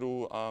cluster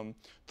through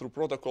through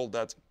protocol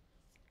that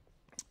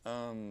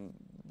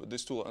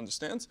this tool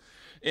understands.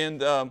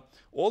 And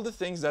all the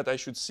things that I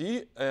should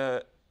see,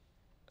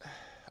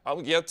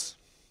 I'll get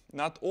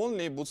not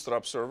only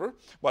bootstrap server,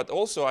 but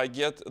also I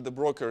get the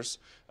brokers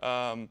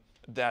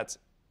that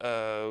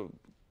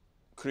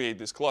create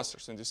these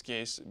clusters. In this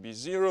case,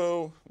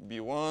 B0,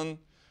 B1,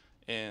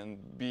 and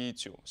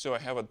B2. So I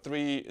have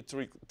three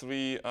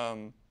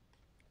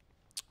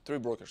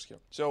brokers here.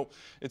 So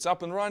it's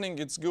up and running,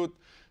 it's good.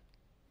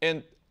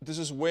 And this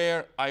is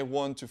where I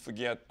want to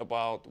forget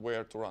about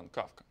where to run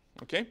Kafka.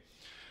 OK?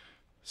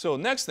 So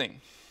next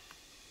thing.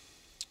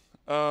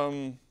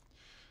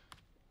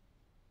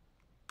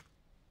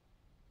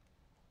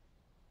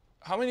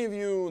 How many of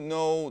you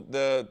know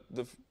the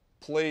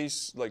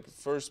place, like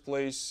first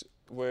place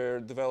where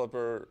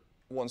developer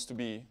wants to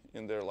be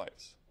in their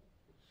lives?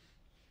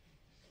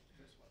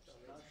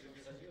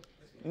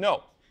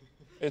 No,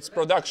 it's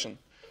production.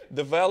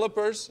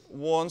 Developers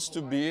want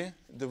to be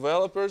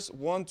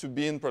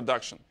in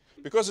production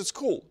because it's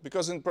cool.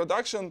 Because in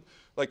production,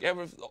 like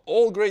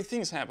all great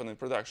things happen in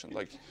production.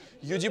 Like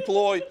you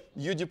deploy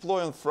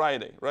on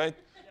Friday, right?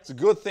 It's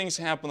good things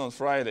happen on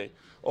Friday.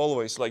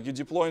 Always, like you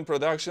deploy in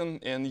production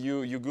and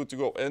you're good to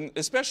go. And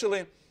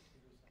especially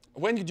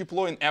when you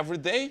deploy in every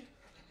day,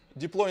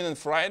 deploying on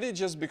Friday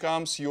just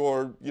becomes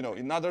your,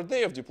 another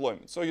day of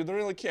deployment. So you don't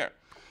really care.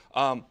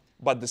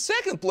 But the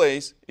second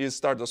place is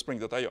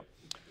start.spring.io.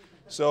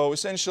 So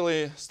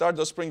essentially,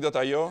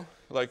 start.spring.io,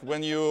 like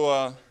when you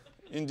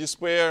in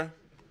despair,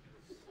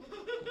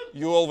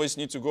 you always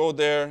need to go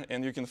there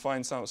and you can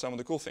find some of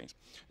the cool things.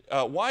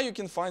 Why you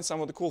can find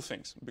some of the cool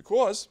things?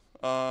 Because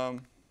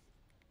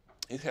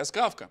it has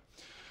Kafka.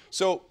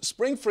 So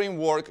Spring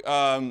Framework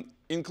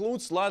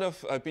includes a lot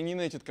of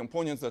opinionated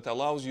components that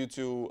allows you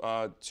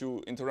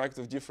to interact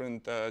with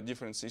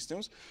different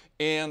systems,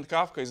 and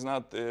Kafka is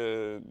not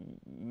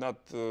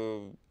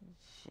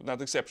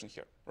exception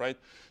here, right?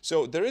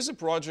 So there is a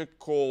project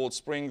called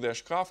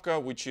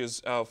Spring-Kafka, which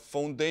is a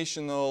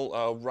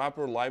foundational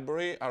wrapper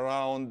library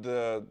around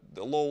the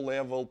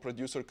low-level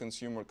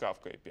producer-consumer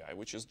Kafka API,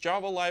 which is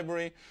Java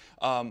library.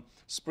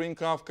 Spring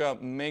Kafka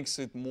makes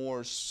it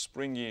more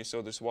springy,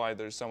 so that's why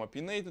there's some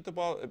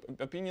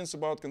opinions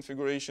about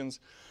configurations.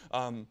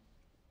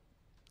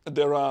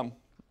 There are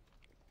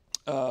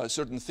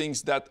certain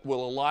things that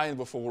will align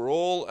with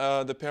overall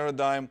the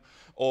paradigm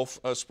of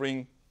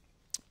Spring.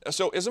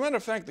 So as a matter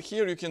of fact,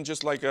 here you can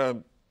just like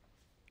go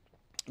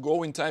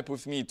and type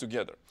with me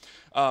together.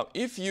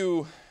 If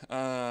you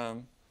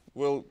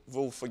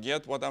will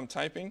forget what I'm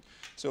typing,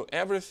 so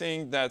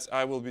everything that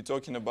I will be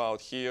talking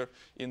about here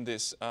in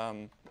this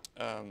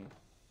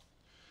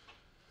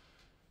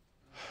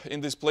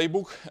in this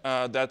playbook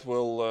that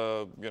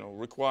will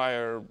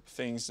require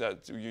things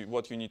that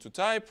what you need to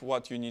type,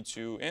 what you need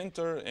to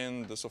enter,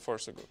 and so far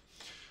so good.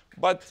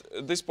 But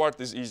this part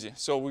is easy.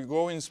 So we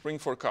go in Spring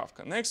for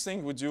Kafka. Next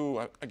thing we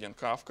do, again,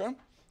 Kafka.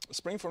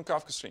 Spring for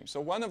Kafka Stream.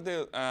 So one of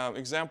the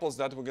examples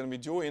that we're going to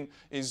be doing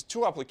is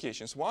two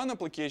applications. One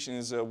application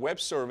is a web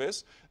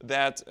service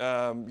that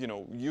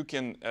you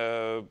can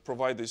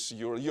provide this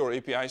your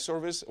API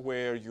service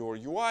where your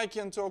UI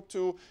can talk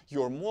to,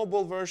 your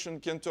mobile version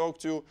can talk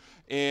to,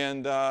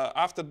 and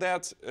after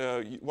that,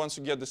 once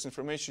you get this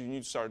information, you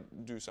need to start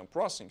do some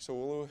processing. So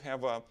we'll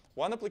have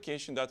one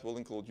application that will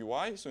include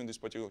UI. So in this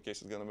particular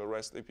case, it's going to be a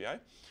REST API.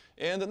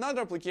 And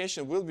another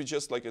application will be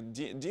just like a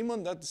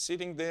daemon that's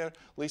sitting there,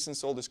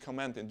 listens all this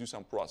command and do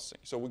some processing.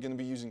 So we're going to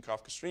be using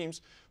Kafka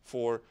Streams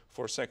for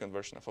second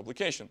version of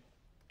application.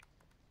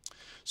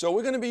 So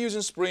we're going to be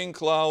using Spring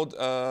Cloud,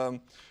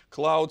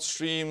 Cloud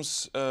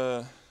Streams,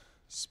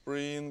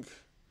 Spring.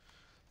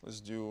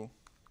 Let's do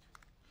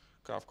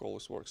Kafka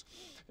always works.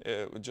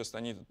 I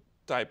need to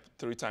type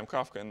 3x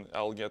Kafka and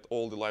I'll get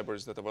all the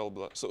libraries that are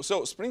available.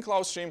 So Spring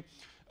Cloud Stream,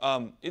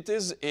 it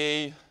is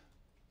a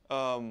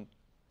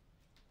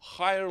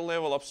higher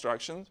level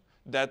abstraction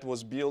that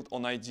was built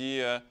on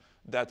idea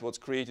that was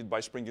created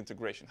by Spring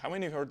Integration. How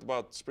many heard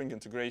about Spring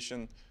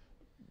Integration?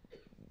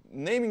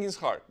 Naming is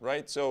hard,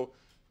 right? So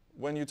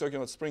when you're talking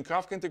about Spring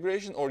Kafka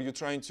integration or you're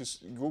trying to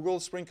Google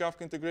Spring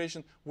Kafka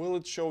integration, will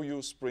it show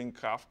you Spring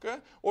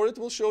Kafka or it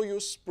will show you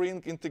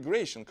Spring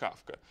Integration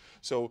Kafka?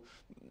 So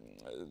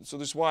this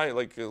is why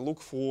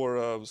look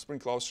for Spring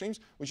Cloud Streams,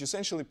 which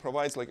essentially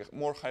provides like a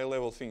more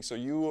high-level thing. So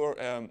you are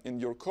in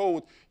your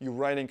code, you're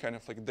writing kind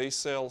of like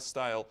DayCell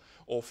style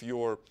of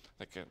your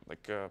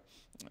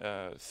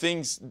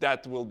things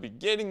that will be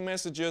getting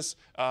messages,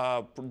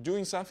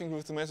 doing something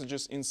with the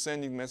messages, and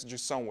sending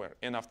messages somewhere.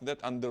 And after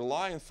that,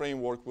 underlying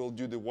framework will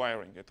do the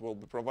wiring. It will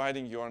be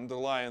providing your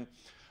underlying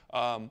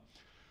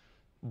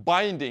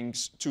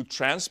bindings to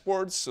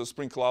transports. So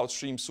Spring Cloud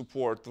Stream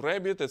support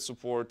Rabbit, it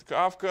support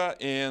Kafka,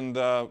 and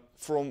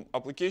from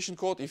application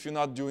code, if you're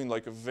not doing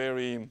like a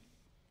very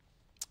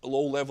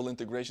low-level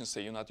integration,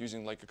 say you're not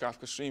using like a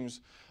Kafka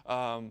Streams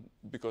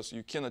because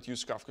you cannot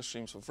use Kafka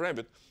Streams with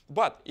Rabbit,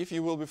 but if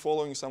you will be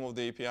following some of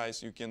the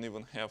APIs, you can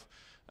even have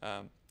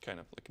kind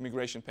of like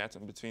migration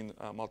pattern between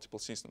multiple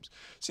systems.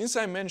 Since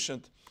I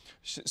mentioned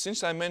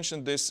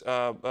this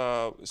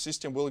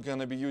system, we're going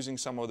to be using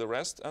some of the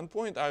REST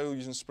endpoint. I will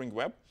use Spring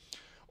Web.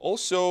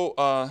 Also,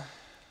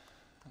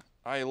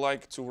 I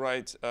like to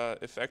write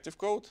effective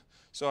code.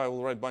 So I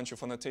will write a bunch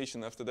of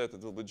annotation. After that,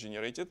 it will be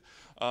generated.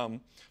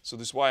 So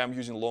this is why I'm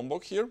using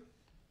Lombok here.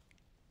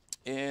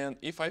 And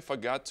if I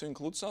forgot to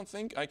include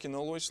something, I can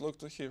always look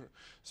to here.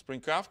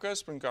 Spring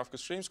Kafka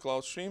Streams,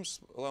 Cloud Streams,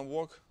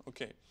 Lombok.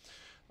 OK.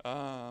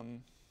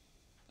 I'm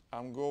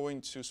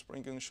going to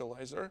Spring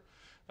Initializer.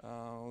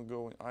 I'll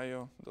go in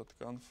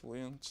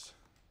io.confluent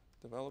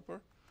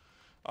developer.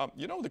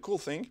 The cool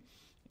thing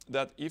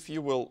that if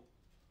you will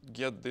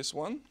get this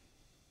one,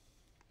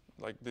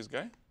 like this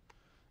guy,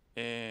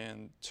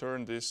 and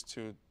turn this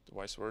to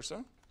vice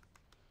versa,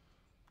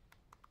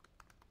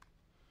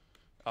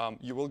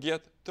 you will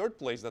get third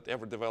place that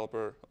every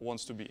developer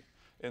wants to be.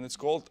 And it's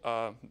called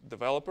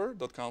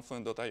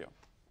developer.confluent.io.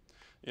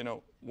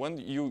 When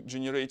you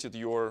generated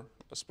your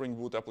Spring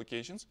Boot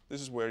applications,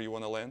 this is where you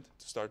want to land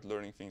to start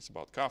learning things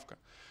about Kafka.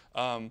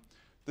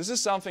 This is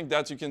something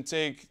that you can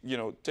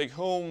take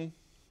home,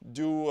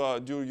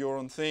 do your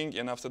own thing,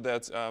 and after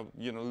that,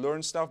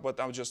 learn stuff. But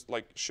I'll just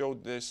like show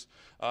this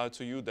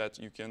to you that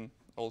you can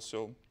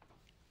also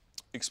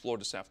explore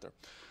this after.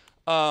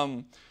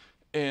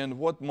 And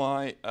what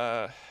my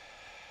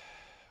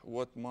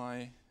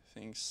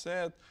thing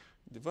said,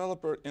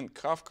 developer in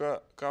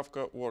Kafka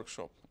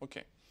workshop.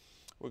 Okay.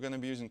 We're going to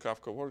be using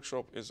Kafka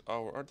Workshop is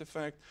our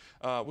artifact.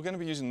 We're going to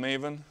be using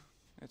Maven.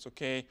 It's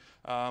OK.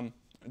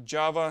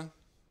 Java.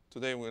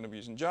 Today we're going to be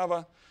using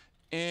Java.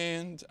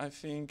 And I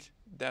think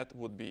that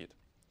would be it.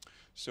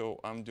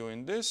 So I'm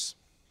doing this.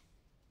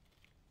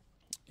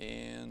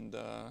 And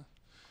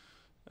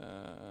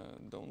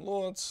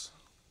downloads.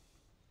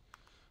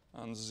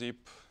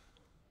 Unzip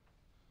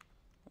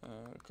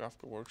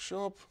Kafka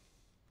Workshop.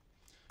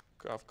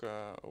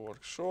 Kafka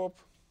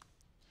Workshop.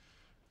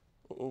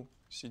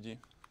 CD.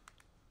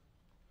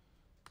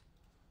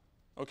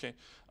 OK.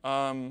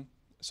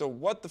 So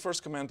what the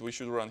first command we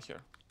should run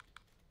here?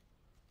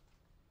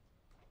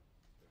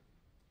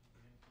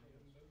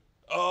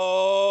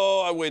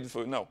 Oh, I waited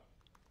for it. No.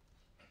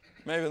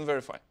 Maven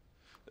verify.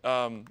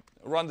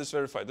 Run this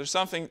verify. There's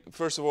something,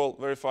 first of all,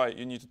 verify,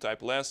 you need to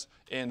type less.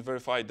 And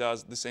verify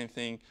does the same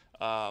thing.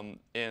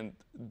 And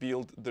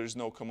build, there's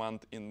no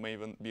command in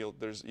Maven build.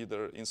 There's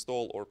either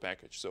install or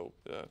package. So,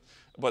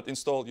 but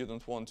install, you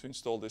don't want to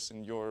install this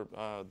in your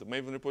the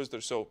Maven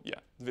repository. So yeah,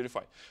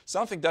 verify.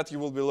 Something that you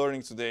will be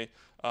learning today.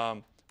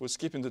 We're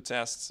skipping the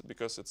tests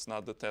because it's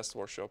not the test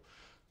workshop.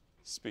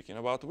 Speaking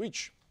about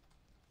which.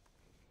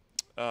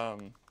 How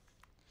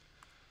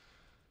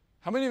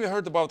many of you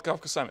heard about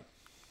Kafka Summit?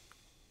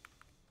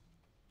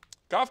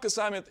 Kafka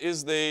Summit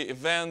is the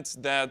event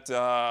that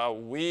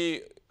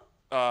we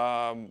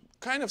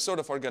kind of sort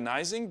of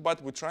organizing,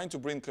 but we're trying to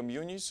bring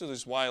community. So this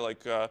is why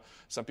like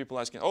some people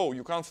asking, oh,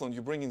 you Confluent,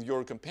 you bring in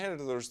your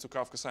competitors to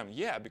Kafka Summit.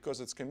 Yeah, because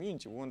it's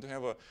community. We want to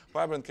have a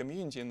vibrant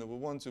community, and we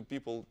want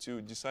people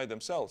to decide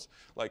themselves,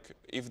 like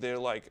if they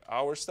like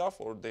our stuff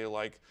or they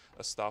like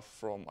stuff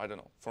from, I don't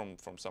know, from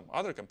some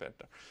other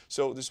competitor.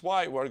 So this is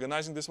why we're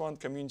organizing this one,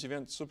 community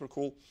event, super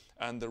cool.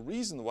 And the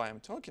reason why I'm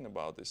talking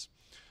about this,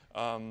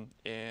 let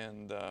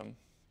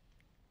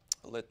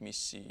me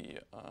see.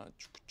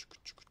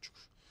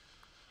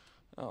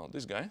 Oh,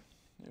 this guy.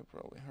 You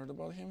probably heard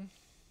about him.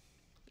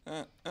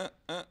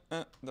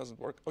 Doesn't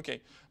work.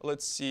 OK,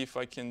 let's see if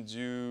I can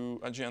do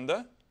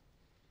agenda.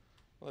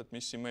 Let me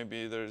see.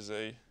 Maybe there's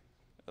a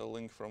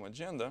link from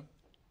agenda.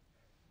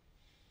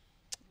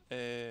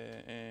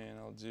 And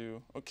I'll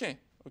do, OK,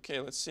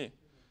 let's see.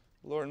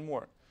 Learn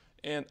more.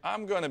 And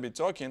I'm going to be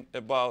talking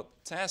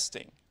about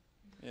testing.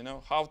 You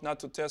know, how not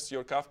to test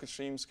your Kafka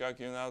streams,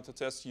 how to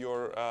test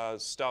your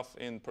stuff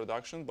in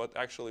production, but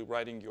actually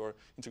writing your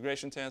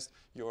integration test,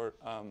 your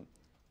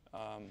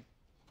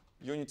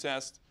unit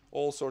test,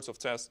 all sorts of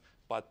tests.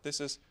 But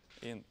this is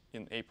in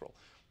April.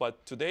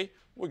 But today,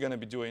 we're going to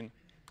be doing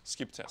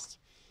skip tests.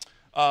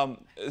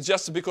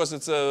 Just because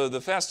it's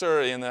the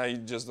faster, and I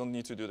just don't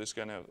need to do this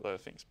kind of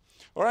things.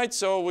 All right,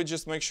 so we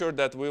just make sure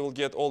that we will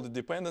get all the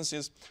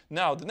dependencies.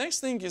 Now, the next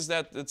thing is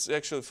that it's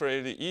actually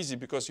fairly easy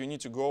because you need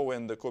to go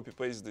and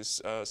copy-paste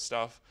this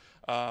stuff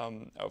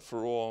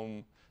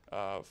from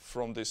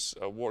this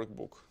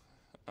workbook,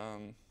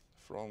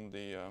 from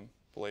the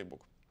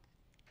playbook.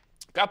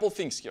 Couple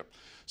things here.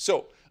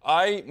 So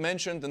I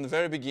mentioned in the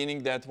very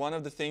beginning that one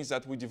of the things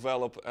that we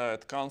develop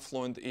at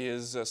Confluent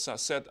is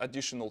set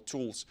additional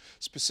tools.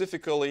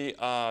 Specifically,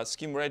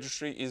 Scheme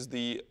Registry is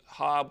the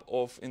hub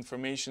of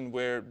information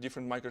where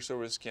different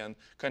microservices can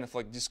kind of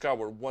like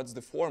discover what's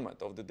the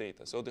format of the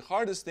data. So the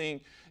hardest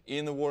thing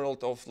in the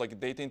world of like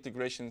data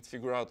integration is to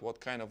figure out what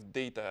kind of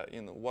data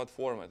in what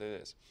format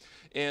it is.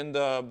 And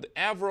the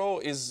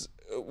Avro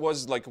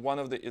was like one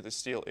of the, it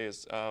still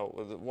is,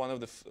 one of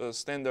the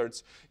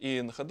standards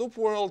in Hadoop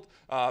world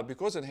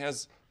because it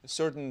has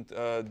certain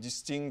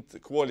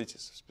distinct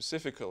qualities.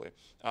 Specifically,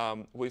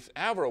 with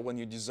Avro, when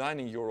you're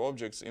designing your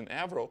objects in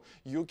Avro,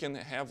 you can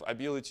have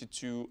ability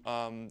to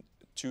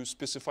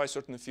specify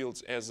certain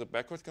fields as a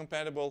backward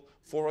compatible,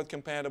 forward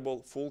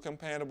compatible, full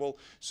compatible,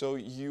 so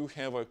you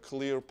have a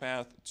clear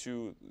path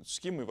to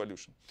scheme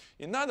evolution.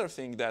 Another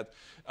thing that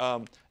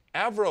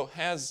Avro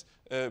has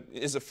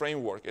is a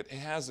framework. It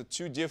has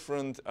two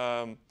different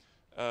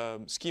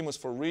schemas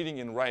for reading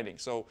and writing.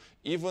 So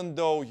even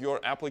though your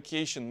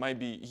application might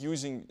be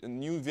using a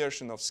new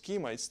version of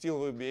schema, it still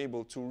will be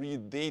able to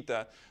read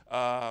data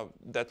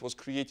that was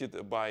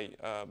created by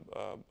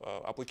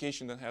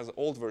application that has an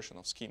old version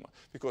of schema.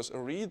 Because a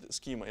read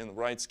schema and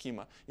write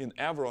schema in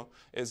Avro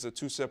is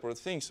two separate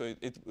things. So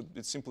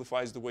it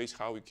simplifies the ways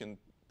how we can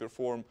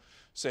perform,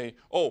 say,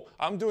 oh,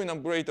 I'm doing an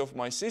upgrade of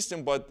my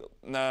system, but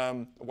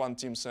one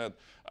team said,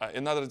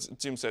 another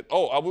team said,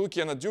 oh, we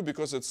cannot do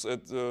because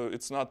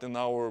it's not in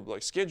our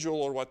like schedule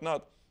or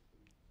whatnot.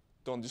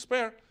 Don't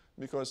despair,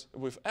 because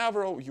with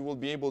Avro, you will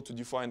be able to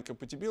define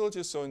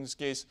compatibility. So in this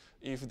case,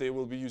 if they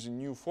will be using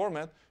new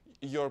format,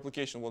 your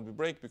application won't be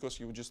break because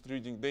you're just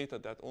reading data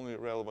that only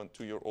relevant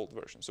to your old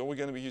version. So we're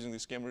going to be using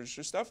this scheme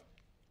registry stuff.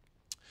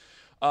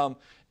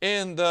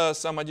 And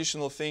some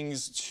additional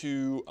things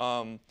to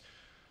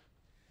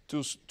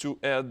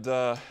add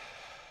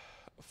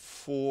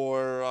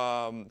for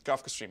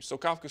Kafka streams. So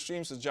Kafka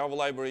streams is a Java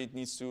library. It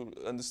needs to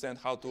understand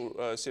how to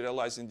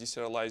serialize and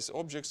deserialize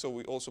objects. So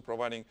we're also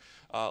providing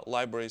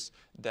libraries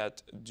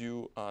that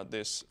do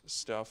this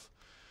stuff.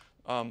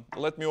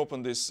 Let me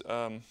open this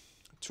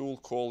tool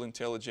called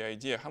IntelliJ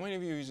IDEA. How many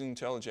of you are using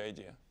IntelliJ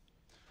IDEA?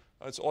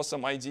 It's an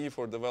awesome IDE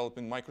for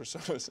developing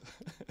microservices.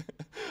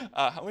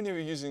 How many of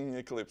you are using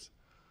Eclipse?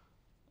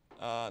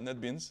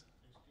 NetBeans?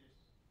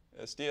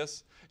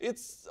 STS?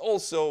 It's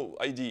also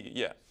IDE,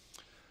 yeah.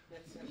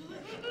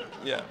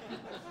 Yeah.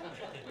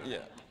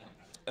 Yeah.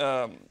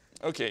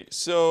 OK,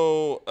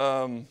 so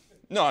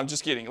no, I'm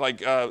just kidding.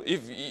 Like,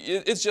 if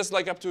it's just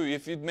like up to you.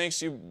 If it makes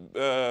you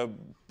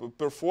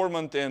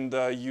performant and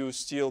you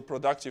still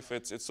productive,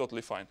 it's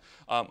totally fine.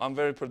 I'm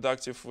very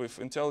productive with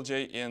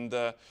IntelliJ, and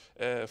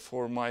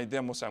for my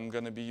demos, I'm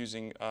going to be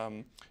using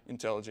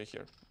IntelliJ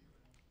here.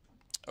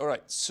 All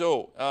right,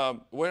 so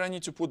where I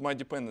need to put my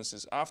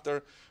dependencies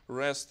after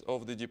rest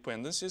of the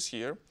dependencies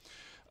here.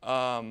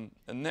 The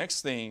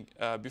next thing,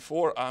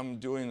 before I'm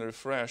doing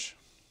refresh,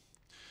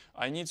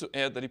 I need to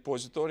add a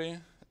repository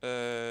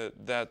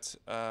that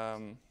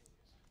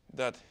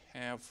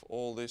have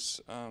all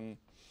these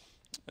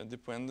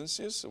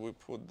dependencies. So we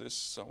put this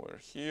somewhere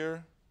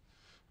here,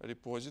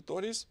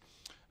 repositories.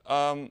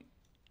 I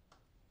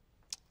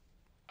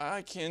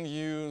can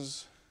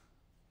use.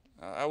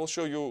 I will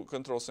show you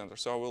control center.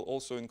 So I will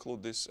also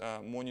include this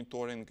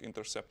monitoring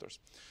interceptors.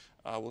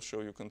 I will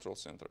show you control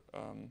center.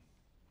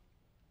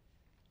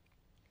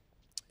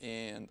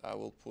 And I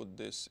will put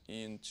this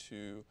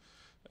into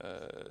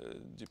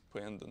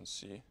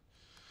dependency.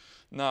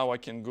 Now I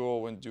can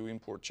go and do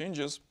import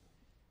changes.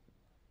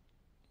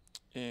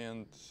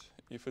 And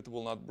if it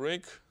will not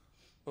break,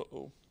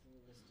 uh-oh.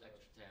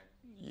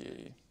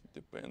 Yay,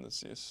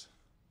 dependencies.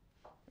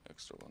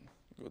 Extra one,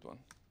 good one.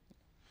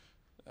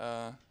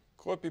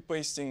 Copy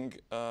pasting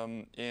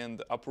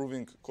and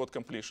approving code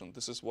completion.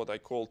 This is what I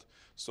called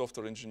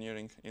software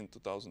engineering in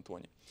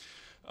 2020.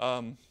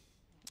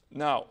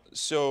 Now,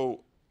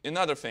 so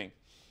another thing.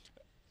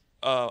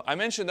 I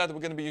mentioned that we're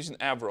going to be using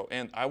Avro,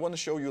 and I want to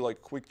show you like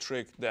a quick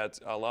trick that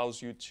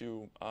allows you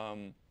to.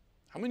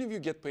 How many of you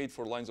get paid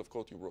for lines of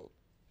code you wrote?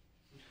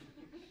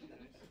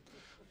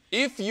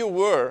 If you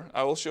were,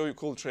 I will show you a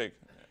cool trick.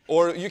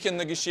 Or you can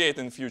negotiate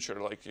in future.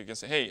 Like you can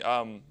say, hey,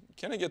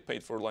 can I get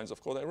paid for lines of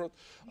code I wrote?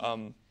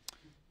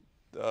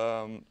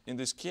 In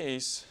this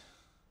case,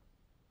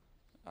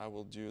 I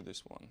will do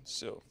this one.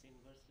 So.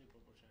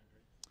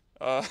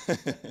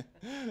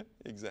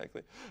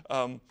 Exactly.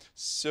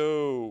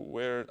 So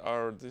where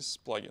are these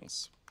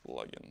plugins?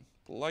 Plugin.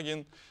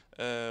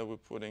 We're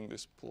putting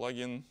this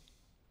plugins,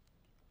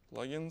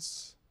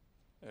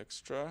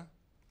 extra,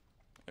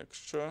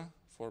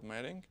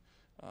 formatting.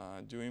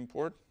 Do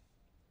import.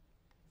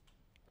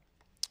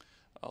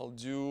 I'll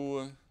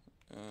do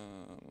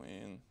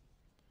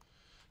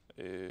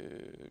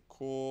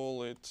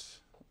call it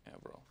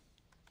Avro.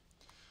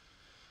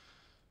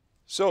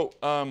 So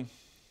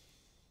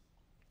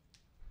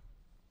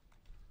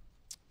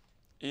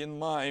in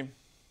my,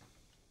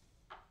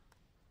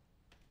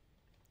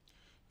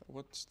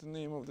 what's the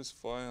name of this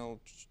file?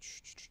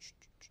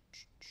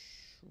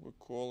 We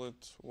call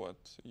it what?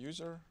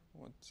 User?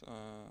 What?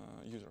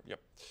 User,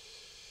 yep.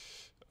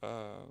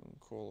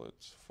 Call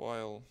it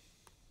file,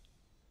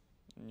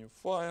 new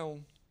file,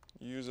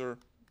 user,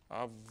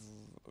 avsc,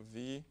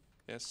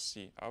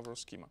 Avro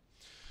schema.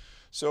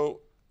 So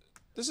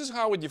this is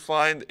how we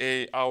defined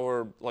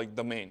our like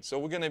domain. So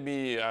we're going to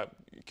be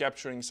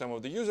capturing some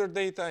of the user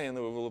data, and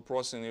we will be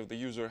processing if the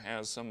user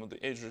has some of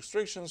the age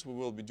restrictions. We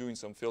will be doing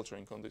some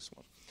filtering on this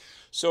one.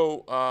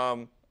 So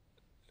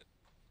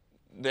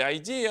the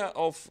idea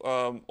of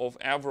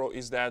Avro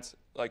is that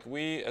like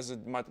we as a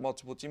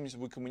multiple teams,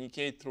 we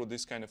communicate through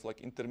this kind of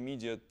like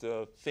intermediate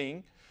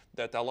thing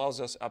that allows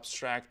us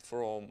abstract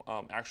from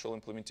actual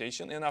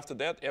implementation. And after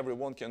that,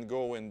 everyone can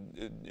go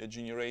and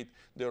generate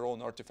their own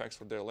artifacts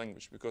for their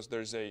language, because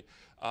there's a,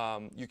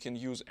 you can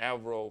use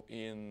Avro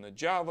in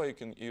Java, you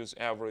can use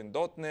Avro in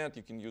 .NET,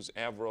 you can use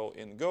Avro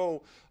in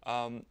Go,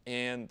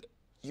 and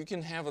you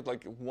can have it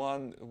like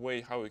one way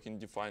how you can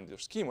define your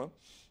schema.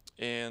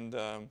 And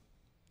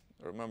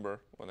remember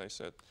what I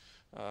said,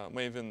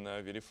 Maven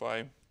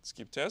verify,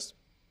 skip test.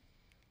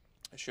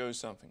 I show you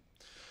something.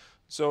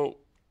 So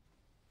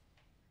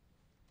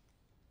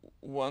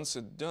once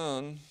it's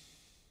done,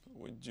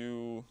 we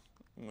do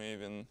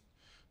Maven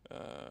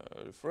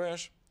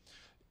refresh,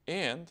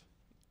 and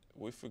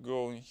if we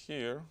go in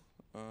here,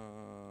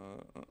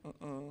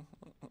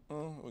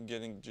 we're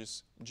getting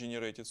just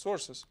generated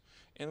sources,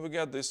 and we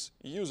got this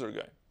user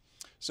guy.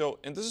 So,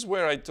 and this is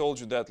where I told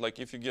you that, like,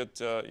 if you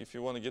get, if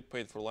you want to get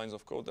paid for lines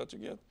of code that you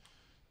get,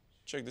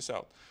 check this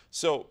out.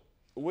 So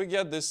we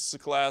get this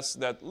class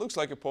that looks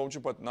like a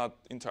POJ, but not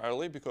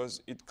entirely,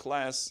 because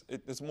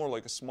it's more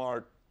like a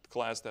smart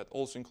class that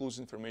also includes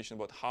information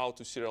about how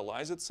to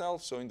serialize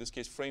itself. So in this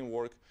case,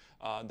 framework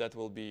that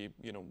will be,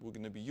 we're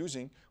going to be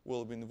using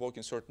will be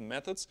invoking certain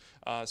methods.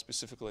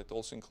 Specifically, it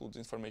also includes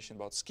information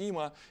about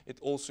schema. It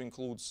also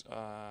includes,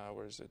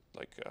 where is it,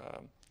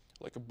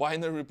 like a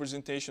binary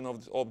representation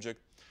of the object.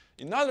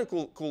 Another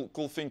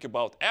cool thing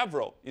about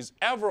Avro is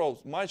Avro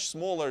is much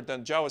smaller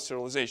than Java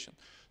serialization.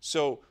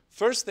 So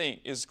first thing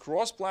is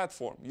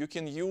cross-platform. You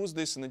can use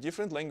this in the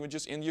different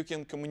languages, and you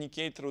can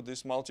communicate through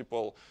these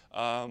multiple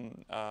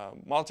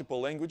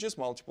languages,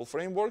 multiple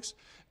frameworks.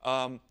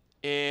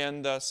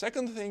 And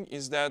second thing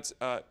is that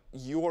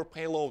your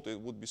payload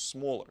would be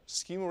smaller.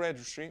 Schema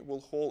registry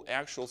will hold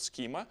actual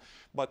schema,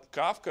 but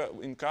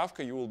in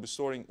Kafka you will be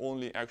storing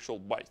only actual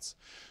bytes.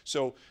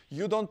 So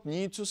you don't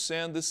need to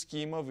send the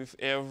schema with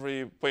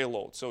every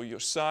payload. So your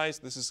size,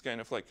 this is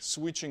kind of like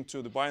switching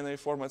to the binary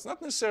formats.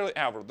 Not necessarily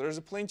Avro. There's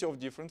plenty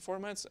of different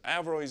formats.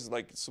 Avro is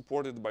like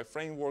supported by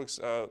frameworks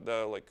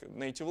like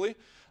natively.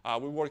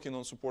 We're working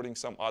on supporting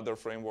some other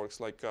frameworks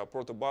like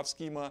protobuf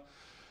schema,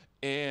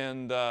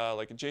 and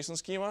like a JSON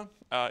schema.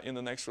 In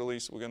the next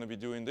release, we're going to be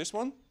doing this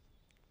one.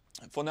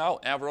 For now,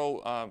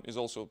 Avro is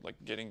also like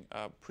getting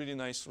pretty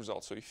nice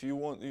results. So if you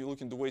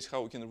look into ways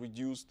how we can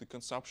reduce the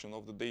consumption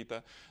of the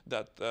data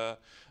that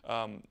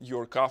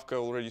your Kafka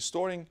already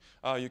storing,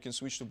 you can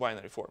switch to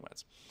binary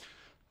formats.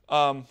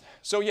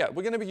 So yeah,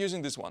 we're going to be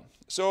using this one.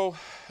 So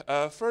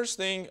first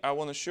thing I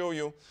want to show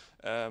you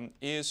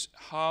is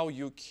how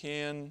you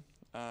can,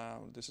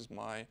 this is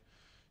my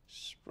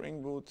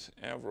Spring Boot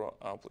Avro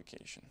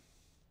application.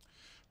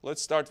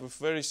 Let's start with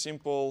very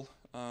simple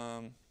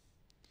Kafka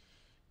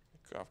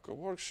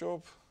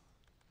workshop.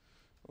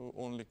 We'll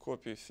only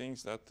copy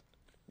things that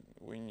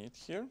we need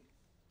here,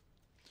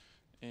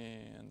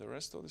 and the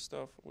rest of the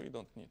stuff we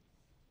don't need.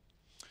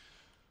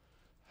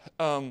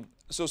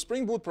 So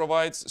Spring Boot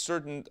provides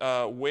certain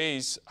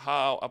ways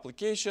how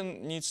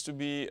application needs to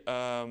be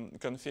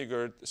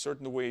configured,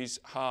 certain ways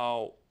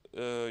how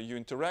you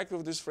interact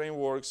with these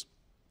frameworks.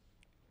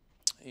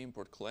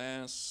 Import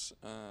class.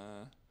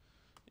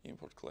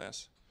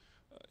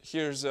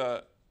 Here's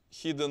a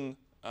hidden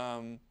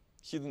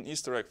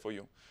Easter egg for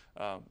you.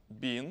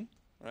 Bean,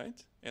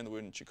 right? And we're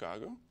in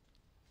Chicago.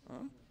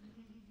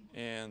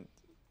 And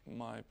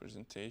my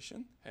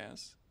presentation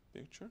has a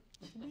picture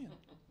of a bean.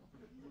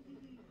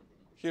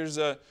 Here's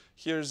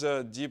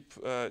a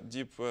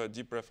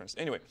deep reference.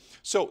 Anyway,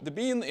 so the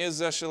bean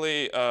is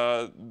actually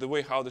the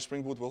way how the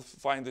Spring Boot will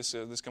find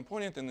this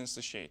component and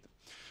instantiate it.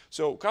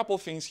 So a couple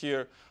things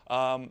here.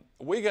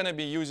 We're going to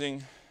be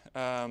using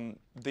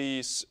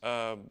these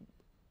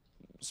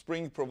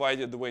Spring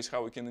provided the ways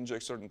how we can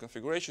inject certain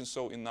configurations.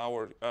 So in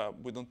our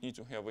we don't need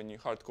to have any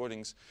hard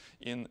codings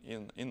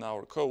in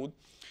our code.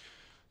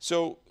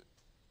 So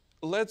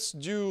let's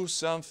do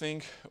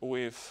something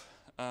with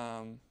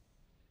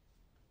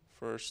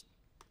first.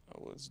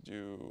 Let's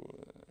do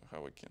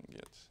how we can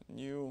get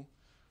new.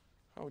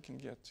 How we can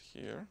get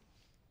here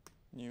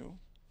new.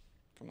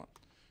 Come on,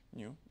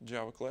 new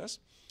Java class,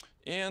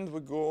 and we're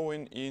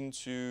going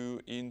into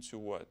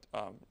what?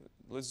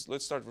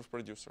 Let's start with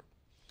producer.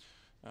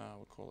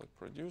 We call it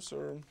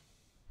producer.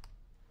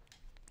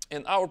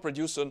 And our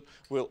producer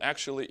will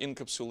actually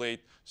encapsulate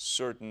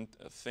certain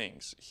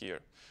things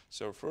here.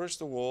 So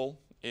first of all,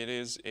 it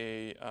is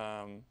a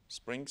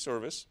Spring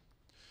service.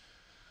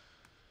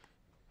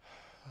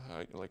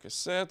 Like I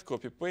said,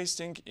 copy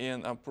pasting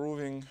and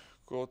approving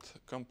code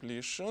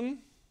completion.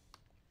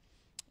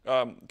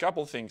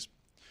 Couple things.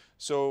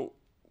 So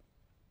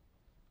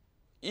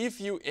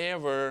if you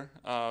ever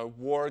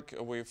work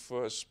with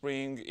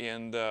Spring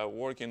and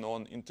working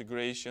on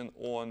integration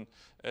on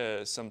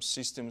some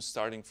systems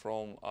starting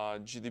from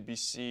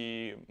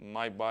JDBC,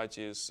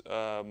 MyBuddies,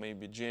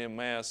 maybe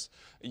JMS,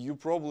 you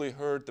probably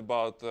heard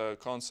about the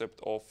concept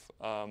of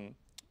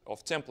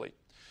template.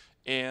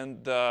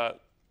 And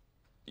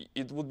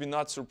it would be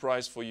not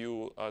surprise for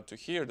you to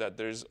hear that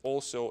there is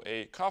also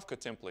a Kafka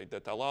template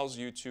that allows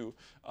you to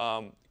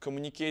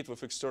communicate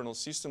with external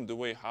system the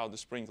way how the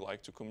Spring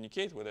like to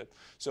communicate with it.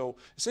 So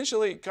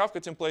essentially, Kafka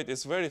template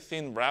is very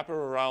thin wrapper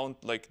around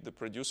like the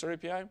producer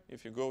API.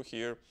 If you go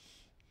here,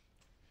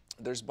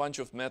 there's a bunch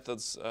of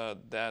methods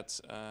that,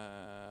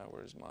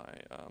 where's my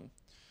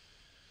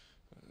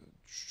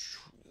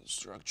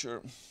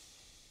structure?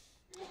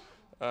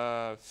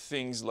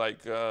 Things like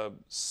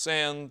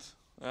send,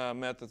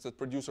 methods that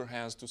producer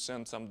has to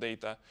send some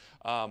data,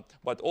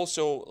 but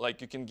also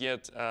like you can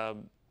get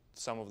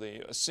some of the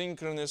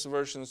asynchronous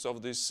versions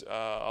of this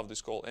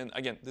call. And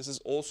again, this is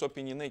also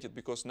opinionated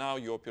because now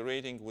you're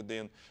operating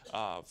within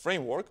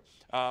framework,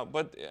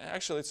 but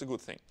actually it's a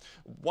good thing.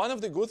 One of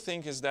the good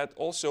things is that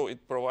also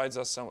it provides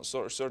us some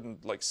certain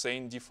like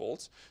sane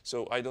defaults,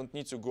 so I don't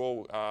need to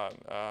go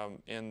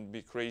and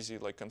be crazy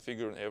like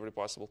configuring every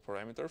possible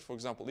parameter. For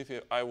example, if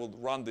I will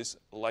run this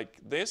like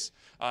this,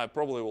 I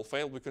probably will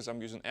fail because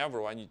I'm using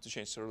Avro. I need to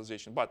change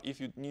serialization. But if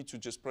you need to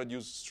just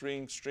produce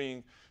string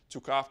to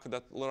Kafka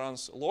that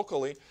runs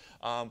locally,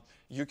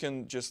 you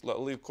can just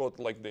leave code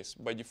like this.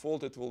 By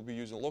default, it will be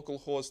using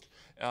localhost,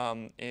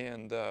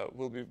 and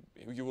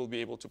you will be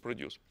able to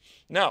produce.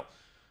 Now,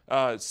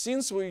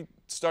 since we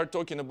start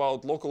talking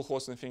about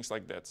localhost and things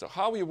like that, so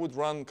how you would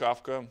run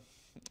Kafka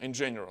in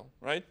general,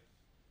 right?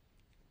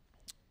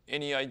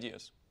 Any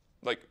ideas?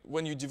 Like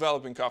when you're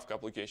developing Kafka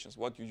applications,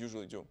 what you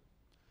usually do?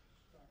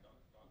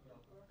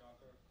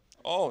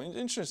 Oh,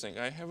 interesting.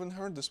 I haven't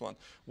heard this one.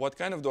 What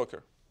kind of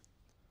Docker?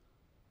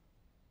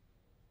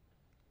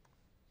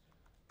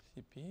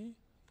 CP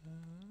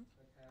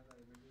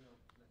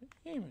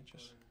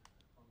images.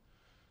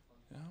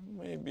 Yeah,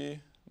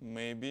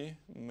 maybe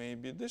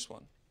this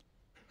one.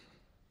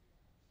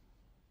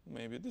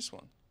 Maybe this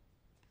one.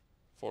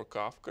 For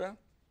Kafka,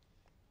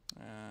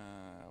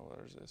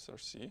 where's the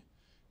SRC?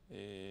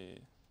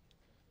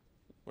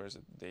 Where's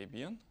it?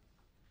 Debian.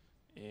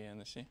 And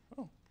let's see.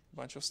 Oh, a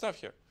bunch of stuff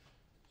here.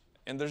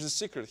 And there's a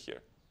secret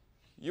here.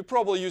 You're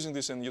probably using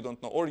this and you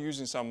don't know, or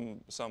using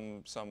some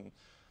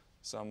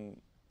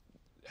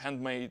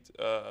handmade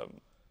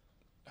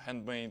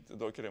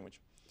Docker image.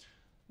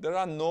 There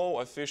are no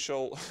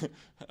official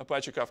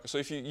Apache Kafka. So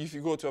if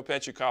you go to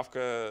Apache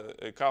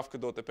Kafka,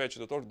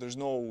 kafka.apache.org, there's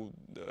no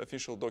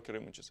official Docker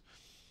images.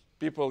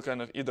 People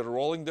kind of either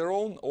rolling their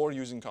own or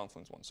using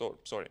Confluent one. So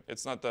sorry,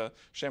 it's not a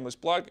shameless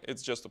plug.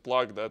 It's just a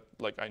plug that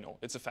like I know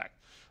it's a fact.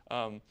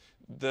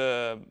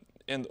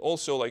 And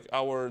also like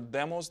our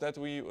demos that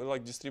we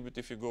like distribute.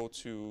 If you go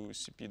to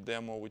CP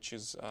demo, which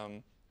is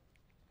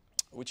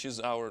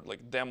our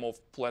like demo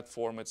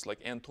platform, it's like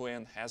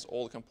end-to-end, has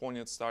all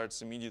components,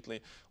 starts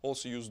immediately.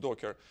 Also use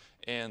Docker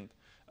and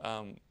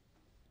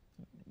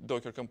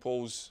Docker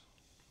Compose,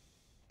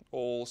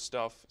 all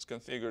stuff is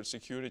configured,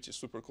 security,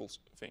 super cool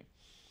thing.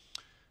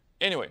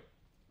 Anyway,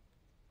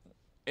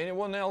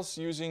 anyone else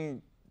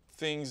using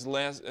things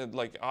less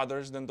like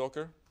others than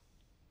Docker?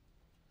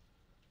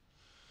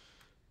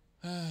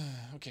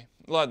 Okay,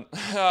 Laden.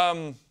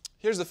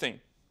 here's the thing.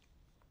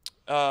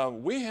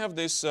 We have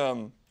this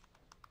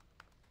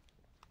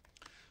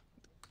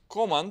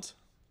command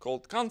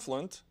called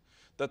Confluent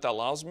that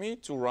allows me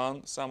to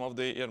run some of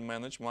the and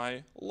manage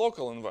my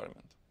local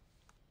environment.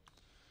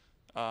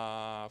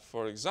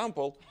 For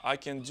example, I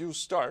can do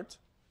start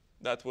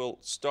that will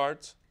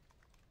start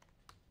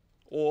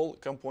all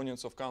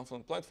components of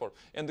Confluent platform.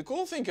 And the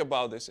cool thing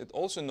about this, it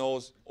also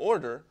knows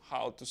order,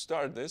 how to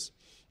start this.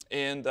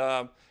 And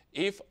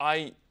if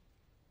I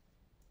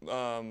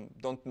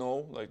don't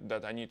know like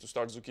that I need to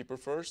start Zookeeper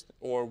first,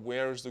 or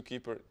where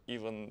Zookeeper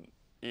even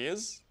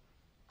is,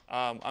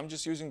 I'm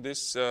just using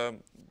this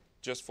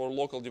just for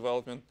local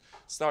development.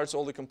 Starts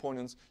all the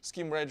components.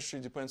 Scheme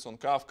registry depends on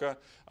Kafka,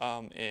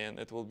 and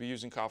it will be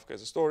using Kafka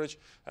as a storage.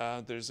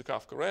 There's a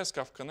Kafka REST,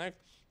 Kafka Connect.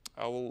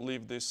 I will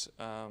leave this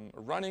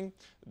running.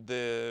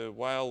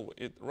 While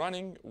it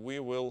running, we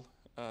will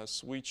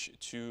switch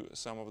to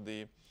some of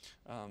the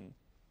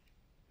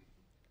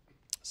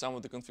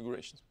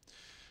configurations.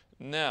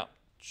 Now,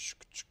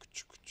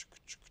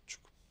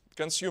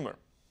 consumer.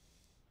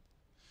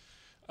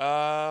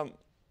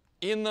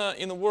 In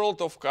the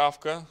world of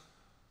Kafka,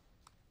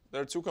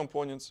 there are two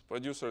components,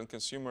 producer and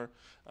consumer.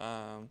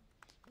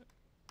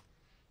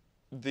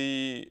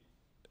 The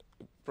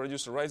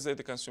producer writes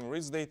data, consumer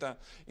reads data.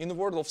 In the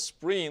world of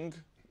Spring,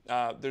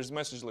 there's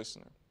message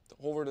listener.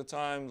 Over the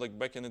time, like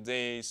back in the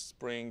days,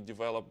 Spring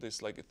developed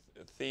this like a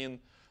thin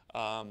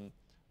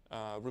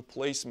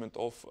replacement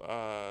of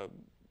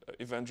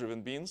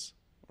event-driven beans,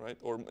 right?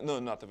 Or no,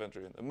 not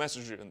event-driven,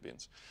 message-driven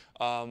beans.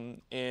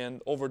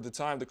 And over the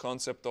time, the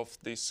concept of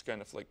this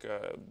kind of like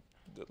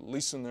the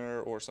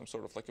listener or some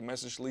sort of like a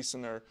message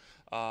listener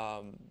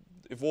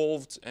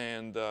evolved.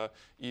 And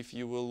if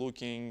you were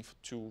looking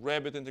to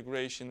Rabbit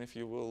integration, if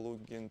you were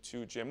looking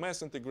to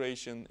GMS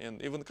integration,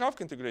 and even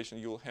Kafka integration,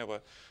 you'll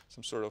have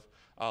some sort of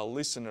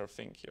listener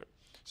thing here.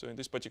 So in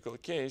this particular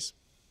case,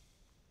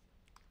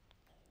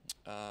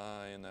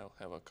 and I'll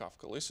have a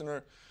Kafka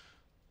listener.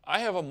 I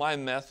have a my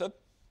method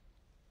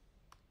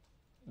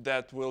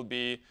that will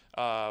be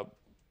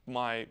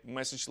my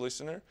message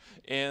listener,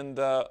 and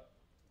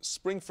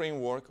Spring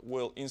Framework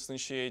will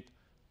instantiate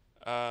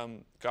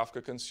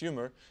Kafka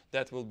consumer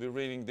that will be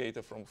reading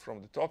data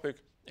from the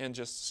topic and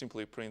just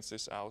simply prints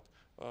this out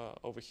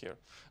over here.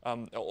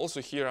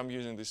 Also here I'm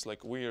using this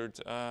like weird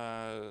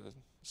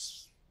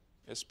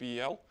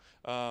SPL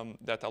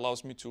that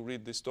allows me to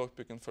read this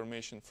topic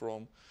information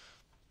from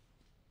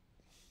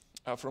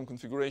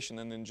configuration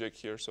and inject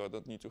here, so I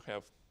don't need to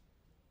have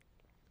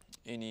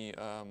any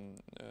how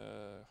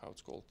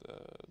it's called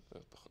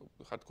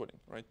hard coding,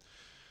 right?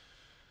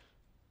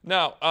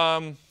 Now,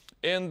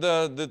 and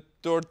the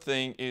third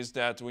thing is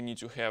that we need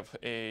to have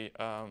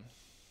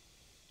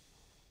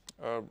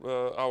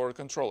our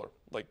controller,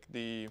 like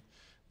the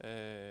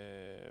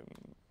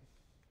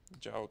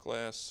Java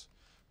class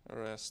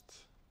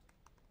REST.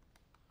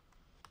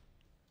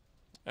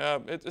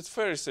 It's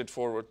very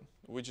straightforward.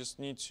 We just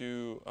need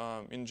to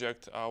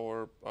inject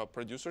our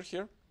producer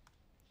here,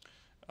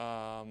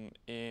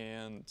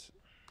 and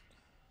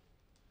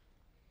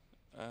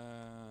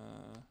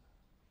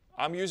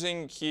I'm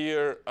using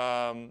here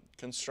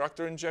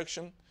constructor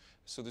injection.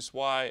 So this is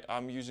why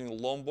I'm using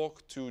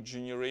Lombok to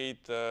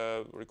generate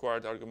the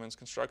required arguments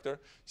constructor.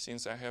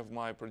 Since I have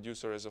my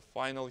producer as a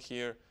final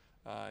here,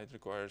 it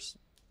requires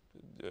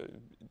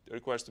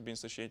to be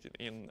instantiated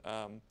in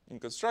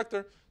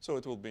constructor, so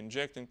it will be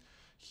injecting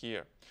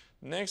here.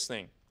 Next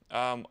thing,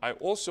 I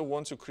also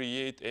want to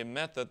create a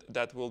method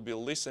that will be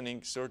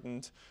listening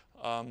certain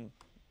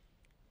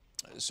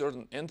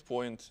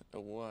endpoint.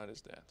 What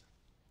is that?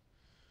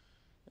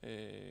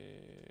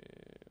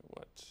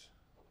 What?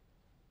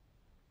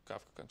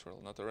 Kafka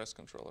controller, not a REST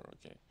controller.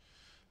 Okay.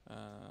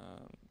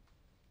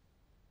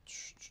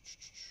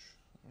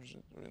 Where's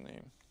it?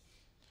 Rename.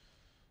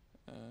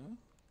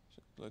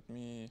 Let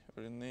me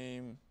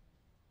rename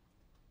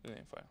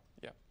file.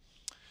 Yeah,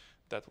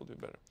 that would be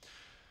better.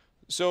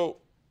 So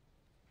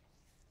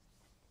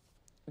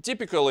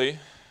typically,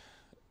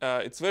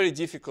 it's very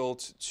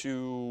difficult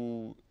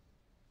to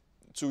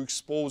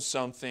expose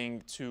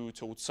something to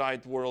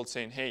outside world,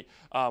 saying, hey,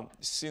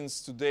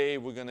 since today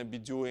we're going to be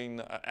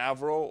doing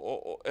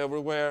Avro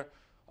everywhere,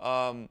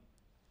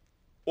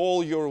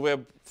 all your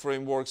web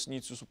frameworks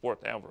need to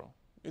support Avro.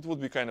 It would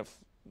be kind of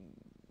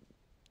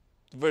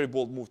a very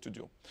bold move to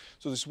do.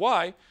 So this is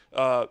why,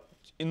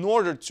 in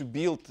order to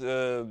build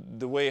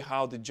the way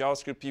how the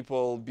JavaScript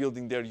people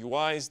building their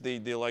UIs, they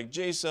like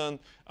JSON,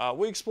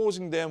 we're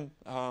exposing them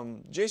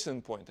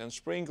JSON endpoint, and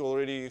Spring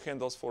already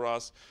handles for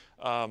us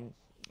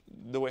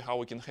the way how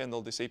we can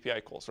handle these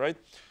API calls, right?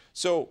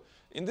 So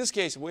in this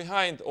case,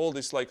 behind all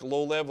these like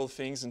low-level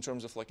things in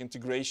terms of like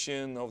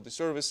integration of the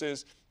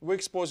services, we're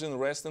exposing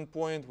REST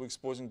endpoint, we're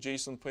exposing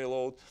JSON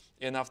payload,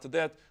 and after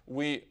that,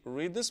 we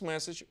read this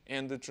message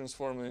and they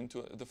transform it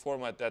into the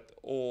format that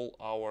all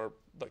our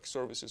like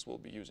services will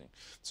be using.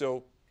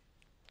 So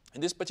in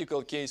this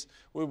particular case,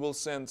 we will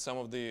send some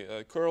of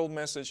the curl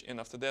message, and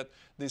after that,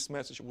 this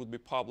message would be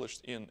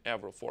published in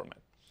Avro format.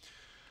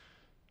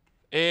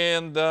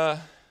 And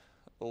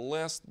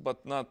last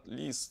but not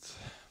least,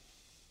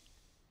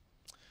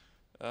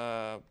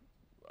 I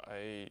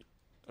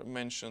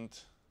mentioned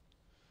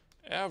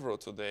Avro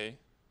today.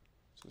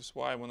 So that's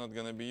why we're not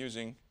going to be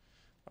using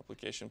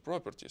application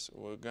properties.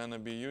 We're going to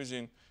be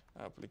using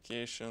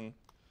application,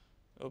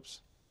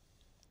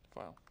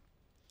 file.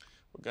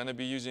 We're going to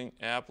be using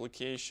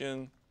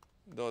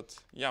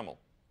application.yaml.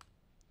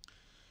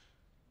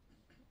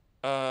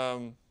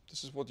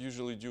 This is what you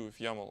usually do with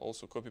YAML,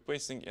 also copy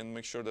pasting and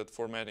make sure that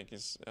formatting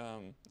is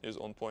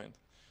on point,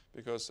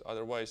 because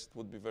otherwise it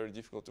would be very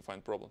difficult to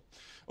find problem.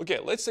 Okay,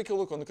 let's take a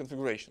look on the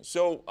configuration.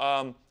 So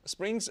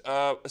Spring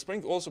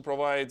also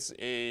provides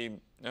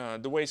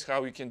the ways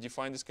how you can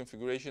define this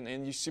configuration,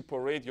 and you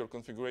separate your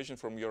configuration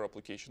from your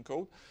application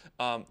code.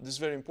 This is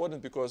very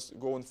important because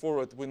going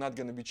forward, we're not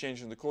going to be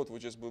changing the code, we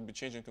just will be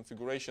changing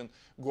configuration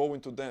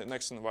going to the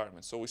next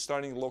environment. So we're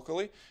starting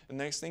locally. The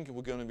next thing,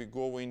 we're going to be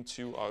going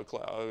to our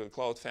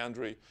Cloud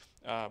Foundry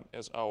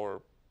as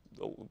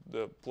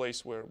the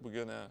place where we're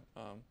going to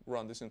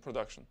run this in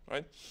production,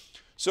 right?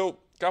 So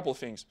couple of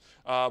things.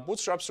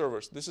 Bootstrap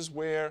servers, this is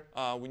where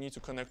we need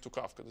to connect to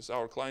Kafka. This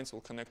our clients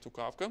will connect to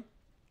Kafka.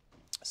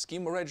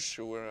 Schema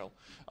registry URL.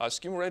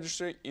 Schema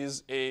registry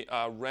is a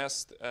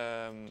REST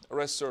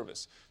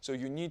service. So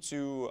you need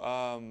to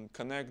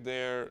connect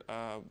there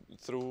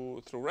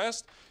through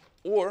REST,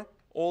 or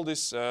all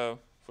this, for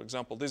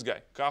example, this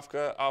guy,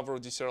 Kafka Avro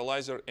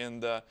deserializer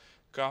and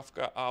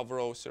Kafka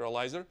Avro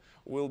serializer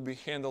will be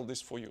handle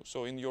this for you.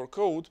 So in your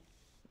code,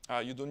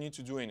 you don't need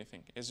to do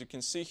anything. As you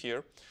can see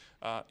here,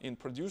 in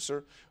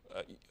producer,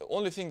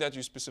 only thing that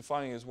you're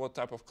specifying is what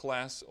type of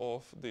class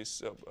of this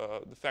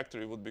the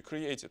factory would be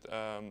created,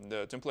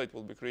 the template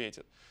will be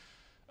created.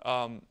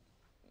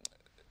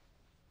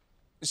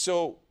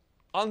 So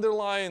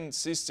underlying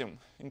system,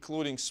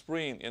 including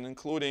Spring and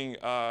including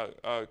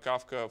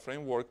Kafka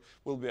framework,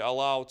 will be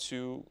allowed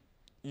to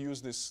use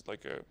this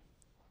like a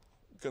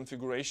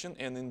configuration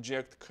and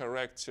inject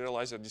correct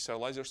serializer,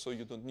 deserializer, so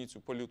you don't need to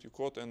pollute your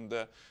code and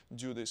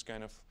do this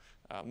kind of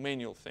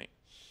manual thing.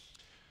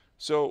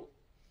 So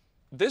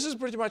this is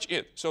pretty much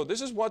it. So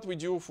this is what we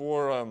do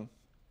for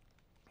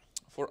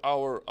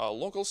our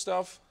local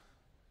stuff.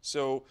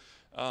 So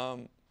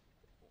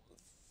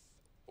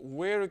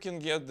where you can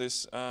get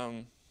this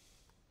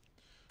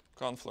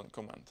Confluent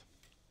command.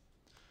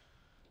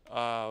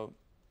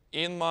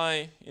 In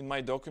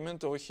my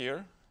document over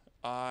here,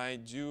 I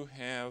do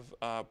have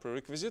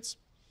prerequisites.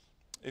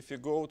 If you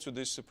go to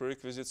these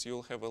prerequisites,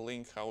 you'll have a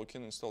link how you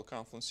can install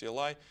Confluent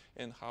CLI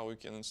and how you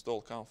can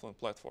install Confluent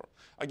platform.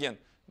 Again,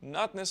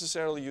 not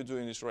necessarily you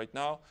doing this right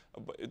now,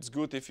 but it's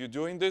good if you're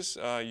doing this,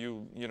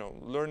 you know,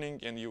 learning,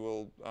 and you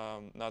will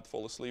not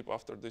fall asleep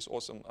after this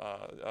awesome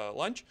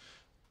lunch.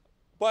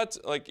 But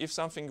like if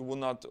something will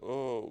not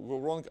go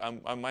wrong,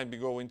 I might be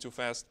going too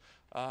fast.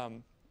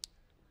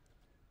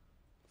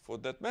 For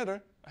that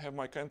matter, I have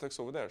my contacts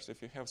over there. So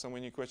if you have so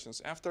many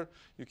questions after,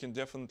 you can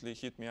definitely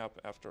hit me up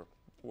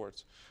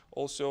afterwards.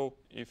 Also,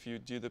 if you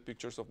did the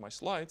pictures of my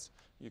slides,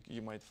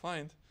 you might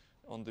find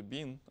on the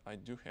bin, I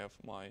do have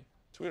my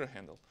Twitter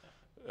handle,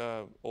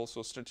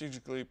 also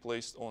strategically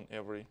placed on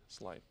every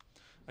slide.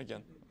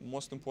 Again,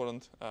 most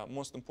important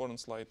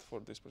slide for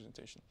this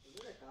presentation.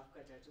 Is it a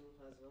Kafka tattoo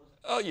as well?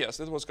 Oh yes,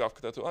 it was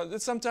Kafka tattoo.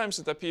 Sometimes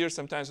it appears,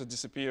 sometimes it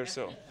disappears.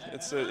 So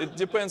it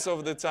depends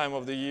on the time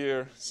of the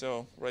year.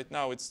 So right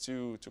now it's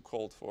too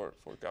cold for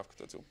Kafka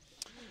tattoo.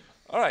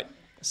 All right,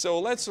 so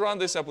let's run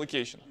this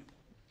application.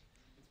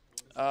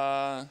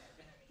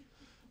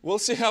 We'll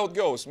see how it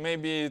goes.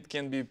 Maybe it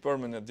can be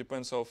permanent.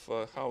 Depends of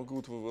how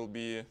good we will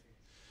be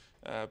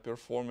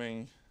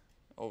performing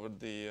over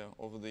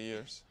the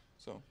years.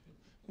 So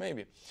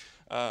maybe.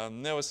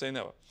 Never say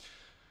never.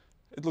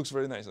 It looks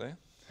very nice, eh?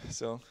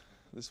 So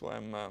this is why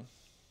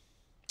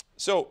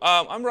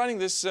I'm running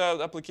this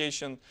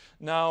application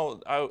now.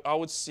 I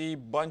would see a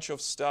bunch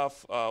of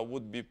stuff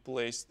would be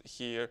placed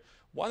here.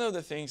 One of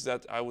the things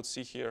that I would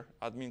see here,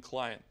 admin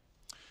client.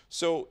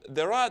 So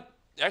there are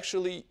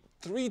actually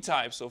 3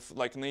 types of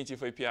like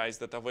native APIs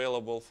that are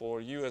available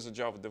for you as a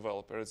Java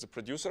developer. It's a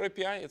producer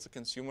API, it's a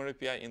consumer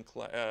API, and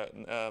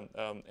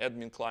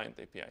admin client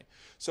API.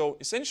 So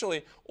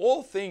essentially,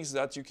 all things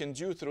that you can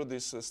do through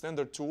these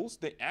standard tools,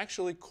 they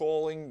actually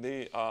calling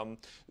the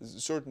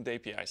certain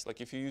APIs. Like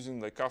if you're using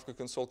the Kafka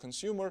console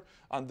consumer,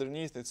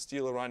 underneath it's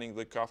still running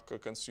the Kafka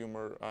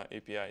consumer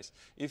APIs.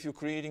 If you're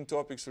creating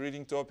topics,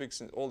 reading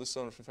topics, and all this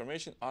sort of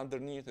information,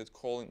 underneath it's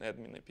calling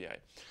admin API.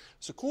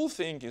 So cool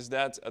thing is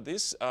that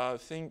this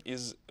thing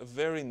is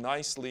very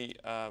nicely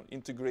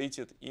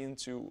integrated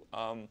into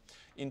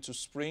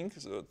Spring,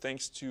 so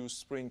thanks to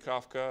Spring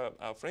Kafka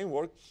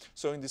framework.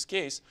 So in this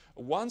case,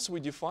 once we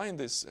define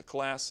this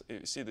class,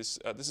 you see this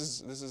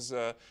this is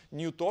a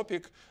new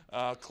topic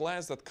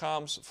class that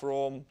comes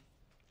from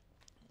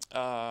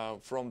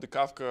the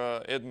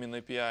Kafka admin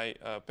API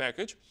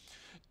package,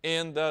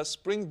 and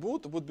Spring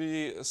Boot would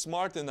be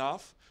smart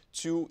enough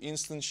to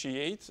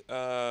instantiate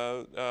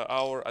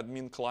our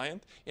admin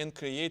client and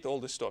create all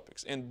these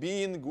topics. And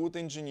being a good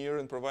engineer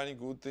and providing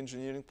good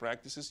engineering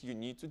practices, you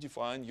need to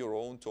define your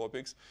own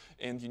topics,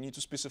 and you need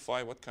to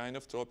specify what kind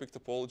of topic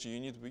topology you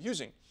need to be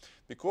using,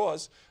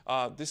 because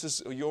this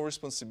is your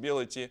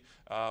responsibility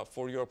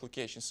for your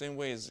application. Same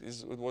way as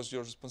it was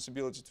your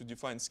responsibility to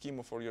define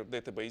schema for your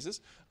databases,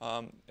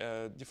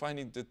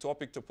 defining the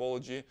topic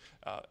topology,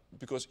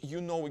 because you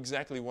know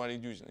exactly what you're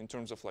using in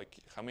terms of like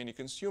how many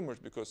consumers,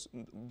 because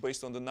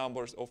based on the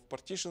numbers of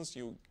partitions,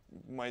 you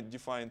might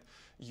define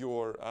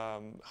your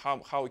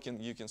how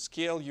you can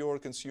scale your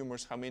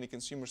consumers, how many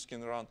consumers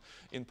can run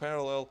in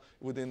parallel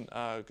within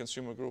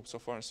consumer groups, so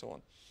far and so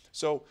on.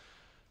 So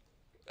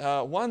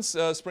once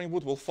Spring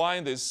Boot will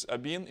find this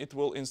bin, it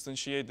will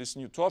instantiate this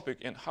new topic.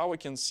 And how I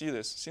can see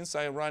this? Since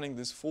I'm running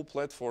this full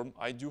platform,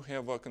 I do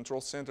have a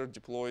control center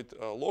deployed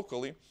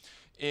locally.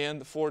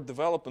 And for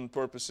development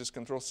purposes,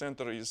 Control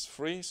Center is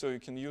free, so you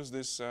can use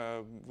this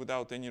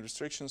without any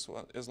restrictions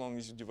as long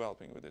as you're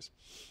developing with this.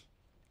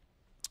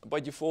 By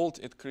default,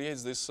 it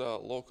creates this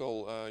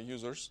local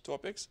users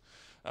topics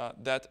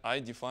that I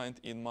defined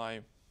in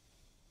my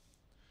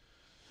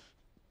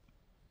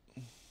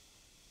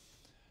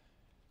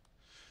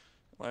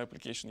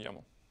application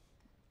YAML.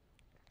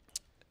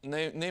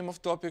 Name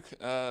of topic,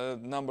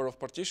 number of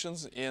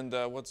partitions, and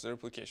what's the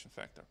replication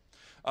factor.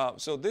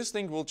 So this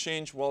thing will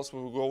change whilst we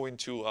will go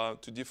into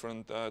to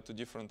different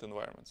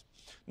environments.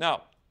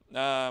 Now,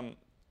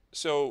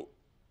 so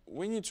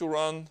we need to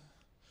run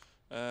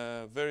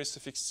very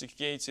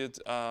sophisticated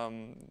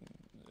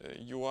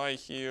UI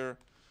here.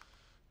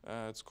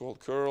 It's called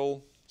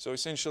curl. So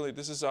essentially,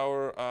 this is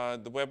our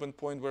the web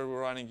endpoint where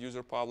we're running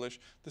user publish.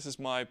 This is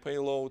my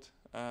payload.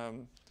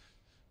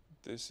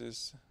 This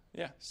is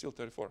still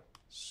 34.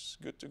 It's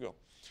good to go.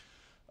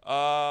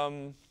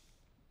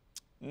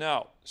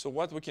 Now, so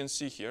what we can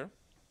see here,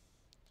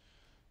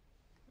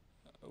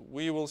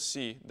 we will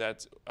see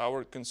that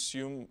we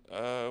consume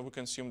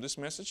this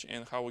message,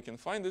 and how we can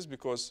find this,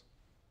 because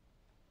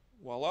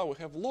voila, we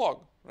have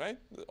log, right?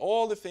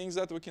 All the things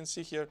that we can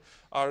see here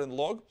are in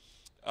log.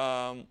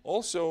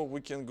 Also,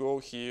 we can go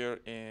here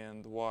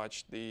and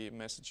watch the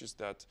messages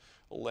that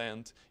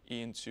land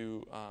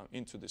into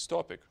this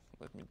topic.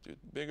 Let me do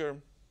it bigger.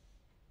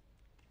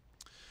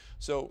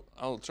 So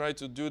I'll try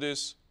to do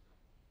this.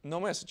 No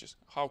messages.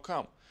 How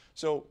come?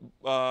 So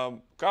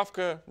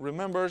Kafka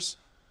remembers.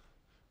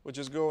 We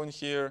just go in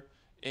here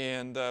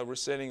and we're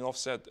setting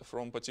offset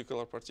from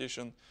particular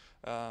partition.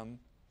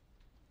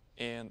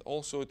 And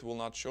also, it will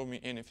not show me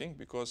anything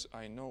because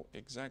I know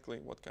exactly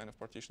what kind of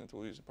partition it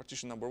will use.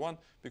 Partition number 1,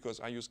 because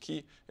I use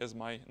key as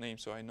my name,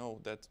 so I know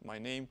that my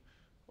name,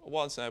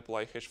 once I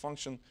apply hash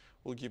function,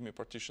 will give me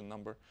partition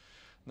number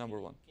 1.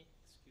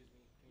 Excuse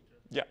me to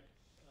interrupt. Yeah.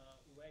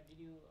 Where did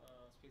you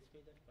specify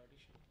that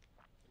partition?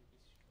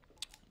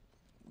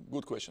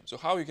 Good question. So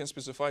how you can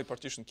specify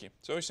partition key?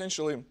 So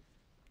essentially,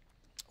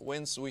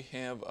 once we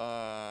have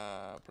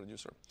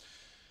producer,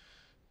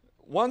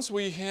 once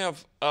we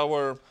have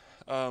our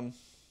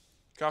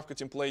Kafka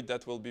template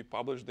that will be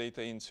published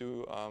data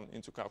into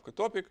Kafka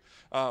topic,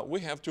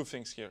 we have two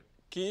things here: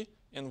 key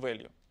and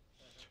value.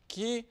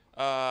 Key,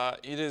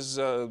 it is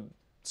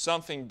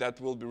something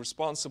that will be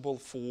responsible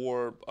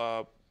for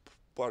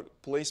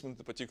placement of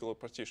the particular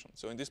partition.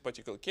 So in this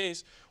particular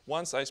case,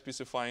 once I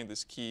specify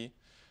this key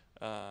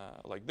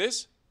like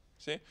this,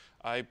 see,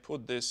 I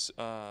put this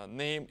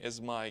name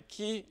as my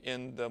key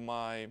and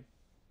my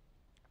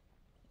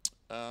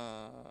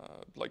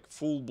like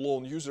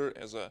full-blown user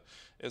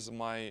as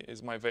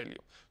my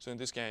value. So in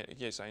this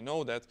case, I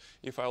know that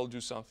if I'll do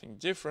something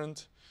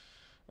different,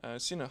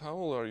 Sina, how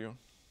old are you?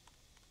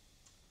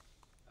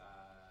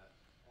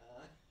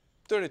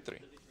 33.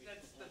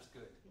 That's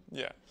good.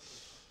 Yeah.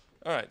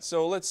 All right.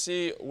 So let's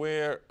see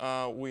where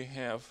we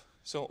have.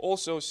 So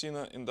also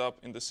Sina end up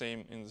in the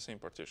same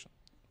partition.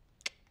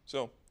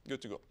 So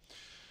good to go.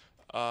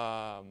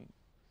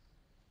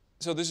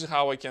 So this is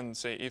how I can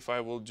say if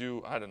I will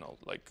do, I don't know,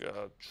 like,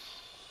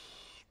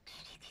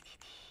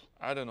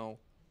 I don't know,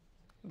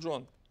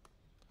 John,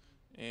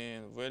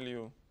 and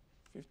value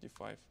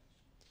 55.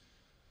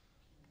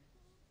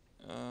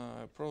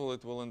 Probably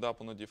it will end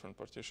up on a different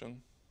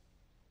partition.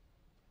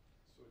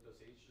 So it does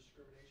age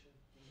discrimination?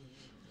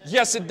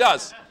 Yes, it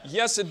does.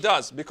 Yes, it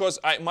does, because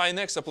my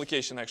next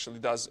application actually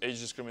does age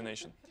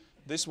discrimination.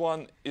 This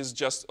one is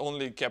just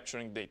only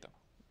capturing data.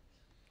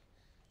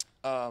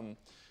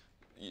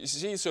 You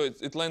see, so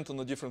it lands on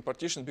a different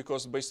partition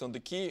because based on the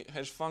key,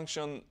 hash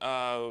function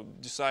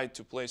decide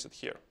to place it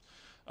here.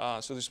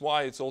 So this is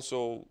why it's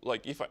also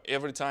like if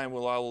every time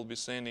I will be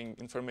sending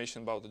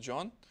information about the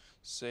John,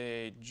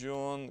 say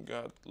John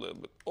got a little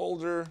bit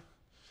older,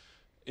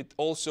 it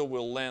also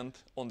will land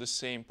on the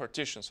same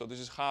partition. So this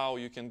is how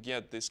you can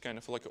get this kind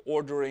of like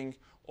ordering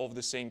of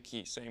the same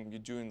key. Same, you're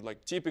doing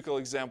like typical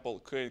example,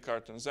 credit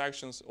card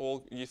transactions.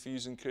 All, if you're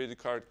using credit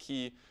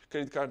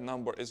card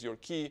number as your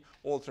key,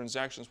 all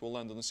transactions will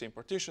land on the same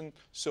partition,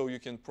 so you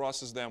can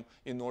process them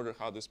in order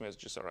how these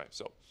messages arrive.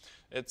 So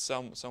it's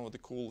some of the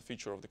cool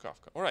feature of the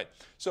Kafka. All right,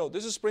 so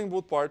this is Spring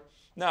Boot part.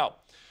 Now,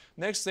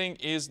 next thing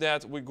is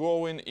that we're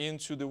going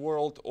into the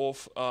world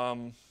of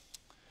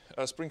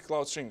Spring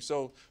Cloud Stream.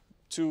 So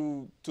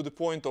to the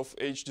point of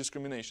age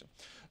discrimination.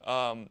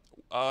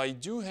 I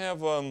do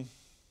have,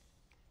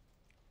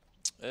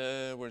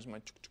 where's my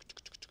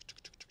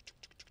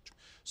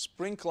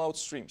Spring Cloud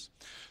Streams.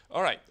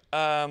 All right,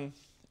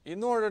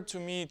 in order to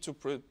me to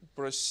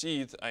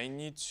proceed, I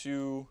need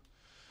to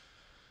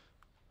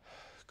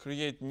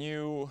create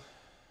new,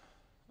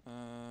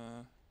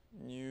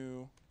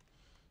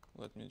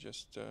 let me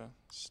just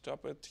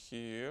stop it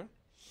here.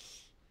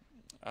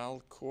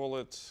 I'll call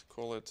it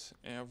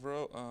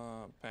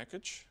Avro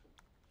package.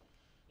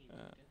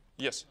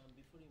 Yes.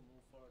 Before you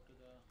move forward to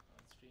the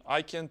stream.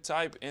 I can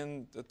type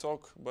in the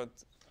talk, but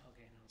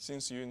Okay. No.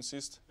 since you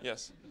insist,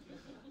 yes.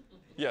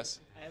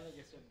 Yes. I have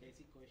just a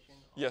basic question.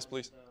 Yes,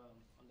 please.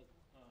 On the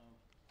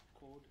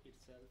code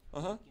itself.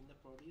 Uh-huh. In the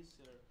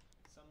producer,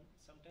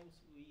 sometimes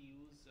we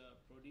use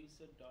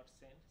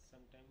producer.send.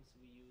 Sometimes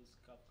we use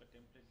Kafka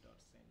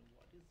template.send.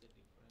 What is the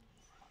difference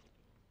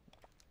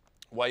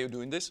between? Why are you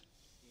doing this?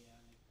 Yeah,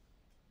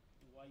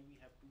 like why we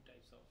have two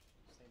types of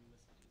send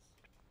messages?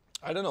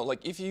 I don't know.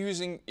 Like if you're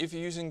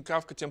using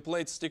Kafka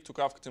template, stick to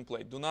Kafka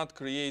template. Do not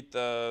create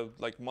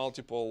like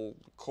multiple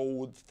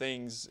code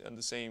things and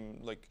the same.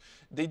 Like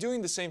they're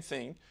doing the same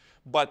thing,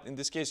 but in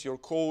this case, your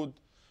code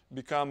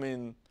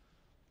becoming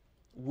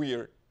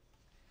weird,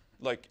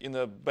 like in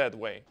a bad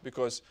way,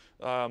 because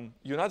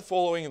you're not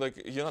following,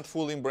 like you're not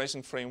fully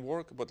embracing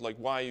framework. But like,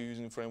 why are you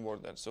using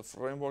framework then? So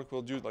framework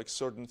will do like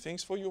certain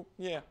things for you.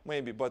 Yeah,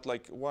 maybe, but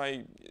like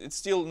why? It's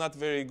still not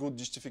very good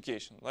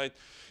justification, right?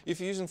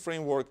 If you're using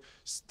framework,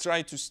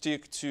 try to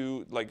stick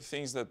to like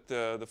things that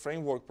the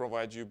framework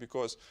provides you,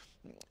 because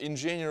in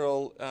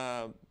general,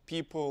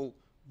 people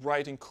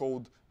writing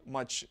code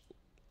much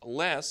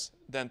less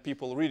than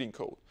people reading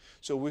code.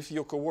 So with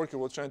your coworker,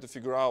 we're trying to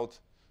figure out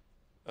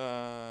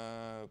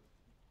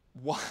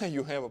why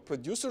you have a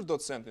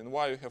producer.send and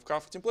why you have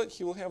Kafka template.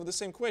 He will have the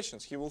same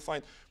questions. He will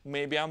find,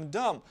 maybe I'm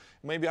dumb,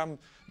 maybe I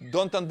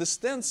don't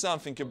understand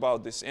something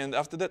about this. And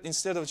after that,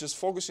 instead of just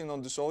focusing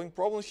on the solving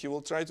problem, he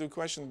will try to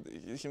question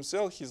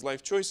himself, his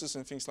life choices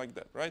and things like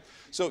that, right?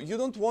 So you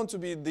don't want to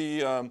be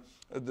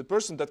the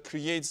person that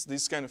creates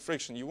this kind of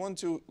friction. You want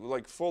to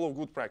like follow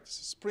good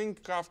practices. Spring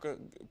Kafka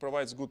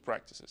provides good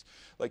practices.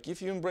 Like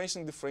if you're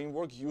embracing the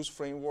framework, use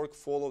framework,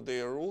 follow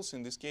their rules.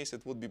 In this case,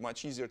 it would be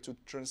much easier to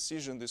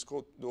transition this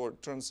code or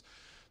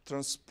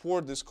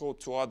transport this code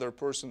to other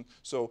person.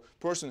 So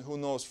person who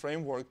knows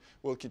framework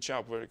will catch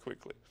up very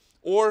quickly.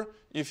 Or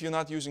if you're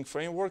not using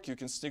framework, you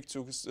can stick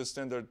to the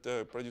standard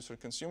producer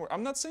consumer.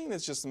 I'm not saying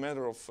it's just a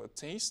matter of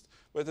taste,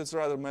 but it's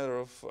rather a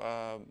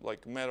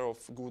matter of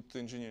good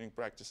engineering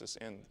practices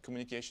and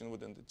communication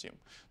within the team.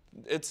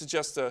 It's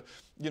just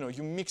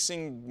you're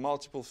mixing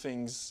multiple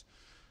things,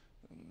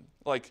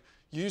 like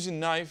using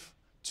knife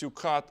to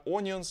cut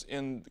onions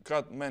and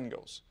cut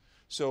mangoes.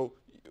 So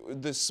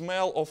the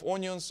smell of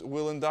onions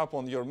will end up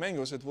on your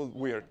mangoes. It will be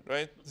weird,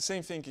 right? The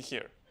same thing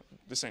here,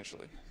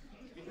 essentially.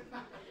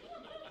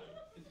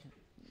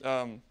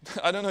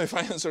 I don't know if I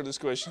answered this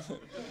question.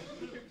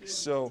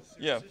 So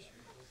yeah.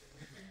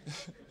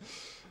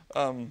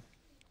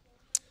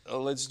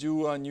 Let's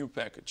do a new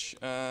package.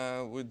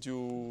 We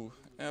do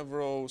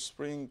Avro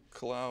Spring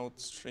Cloud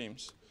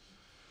Streams.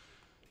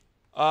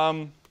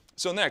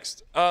 So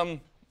next,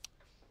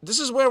 this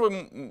is where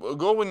we're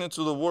going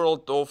into the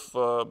world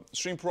of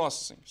stream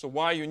processing. So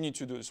why you need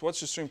to do this?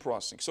 What's the stream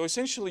processing? So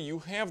essentially, you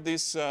have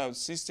this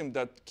system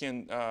that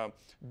can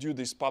do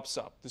this pops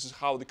up. This is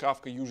how the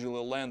Kafka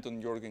usually land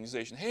on your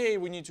organization. Hey,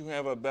 we need to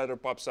have a better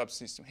pops up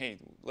system. Hey,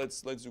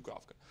 let's do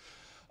Kafka.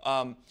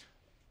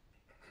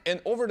 And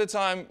over the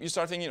time, you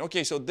start thinking,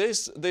 okay, so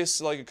this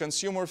like a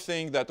consumer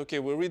thing that, okay,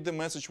 we read the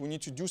message, we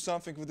need to do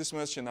something with this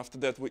message, and after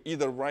that, we're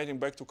either writing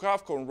back to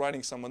Kafka or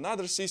writing some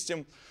another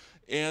system.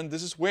 And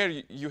this is where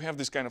you have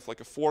this kind of like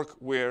a fork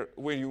where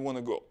you want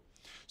to go.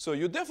 So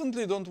you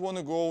definitely don't want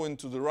to go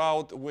into the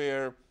route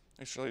where,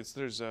 actually,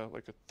 there's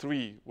like a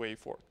three-way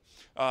fork.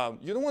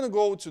 You don't want to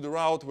go to the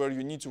route where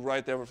you need to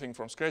write everything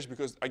from scratch,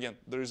 because, again,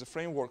 there is a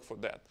framework for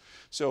that.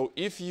 So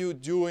if you're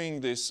doing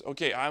this,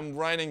 okay, I'm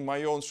writing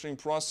my own stream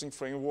processing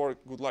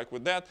framework, good luck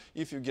with that,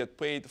 if you get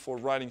paid for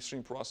writing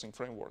stream processing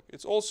framework.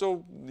 It's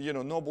also,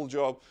 noble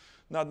job,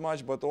 not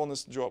much, but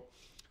honest job.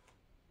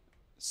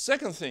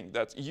 Second thing,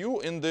 that you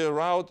in the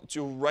route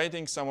to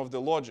writing some of the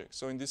logic.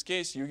 So in this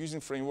case, you're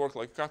using framework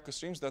like Kafka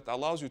Streams that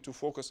allows you to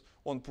focus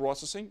on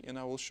processing, and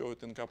I will show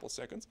it in a couple of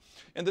seconds.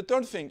 And the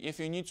third thing, if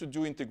you need to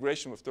do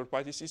integration with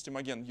third-party system,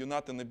 again, you're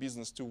not in the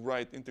business to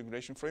write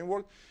integration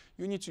framework,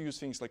 you need to use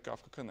things like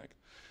Kafka Connect.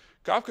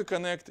 Kafka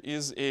Connect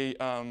is it's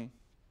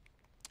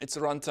a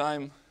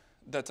runtime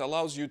that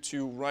allows you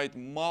to write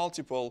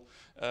multiple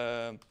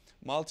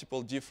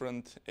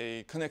different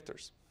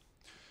connectors.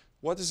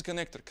 What is a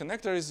connector?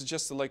 Connector is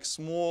just like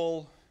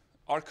small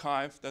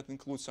archive that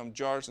includes some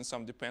jars and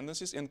some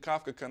dependencies, and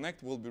Kafka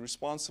Connect will be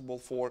responsible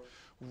for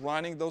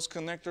running those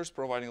connectors,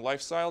 providing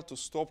lifestyle to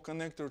stop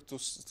connector, to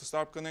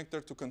start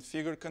connector, to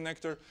configure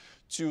connector,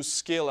 to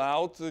scale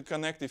out the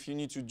connect if you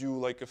need to do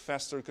like a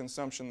faster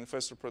consumption and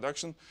faster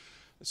production.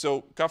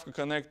 So Kafka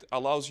Connect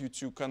allows you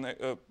to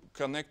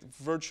connect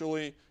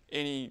virtually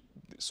any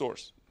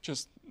source.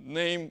 Just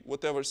name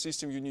whatever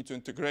system you need to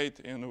integrate,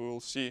 and we will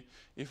see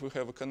if we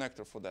have a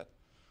connector for that.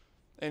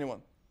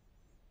 Anyone?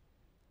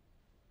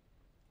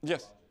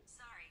 Yes?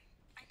 Sorry,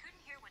 I couldn't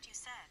hear what you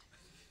said.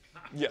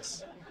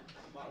 Yes.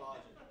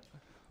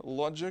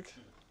 Logic?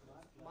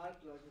 Mark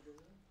logic, isn't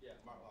it? Yeah,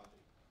 Mark logic.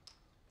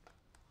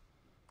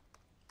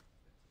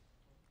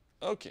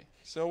 Okay,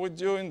 so we're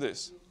doing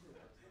this.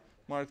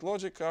 Mark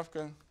logic,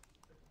 Kafka.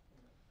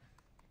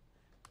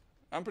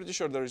 I'm pretty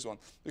sure there is one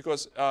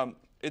because I'm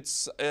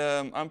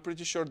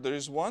pretty sure there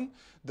is one.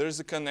 There is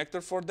a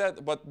connector for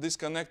that, but this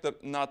connector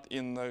not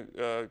in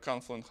the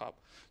Confluent Hub.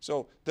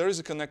 So there is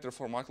a connector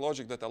for Mark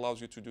logic that allows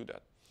you to do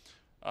that.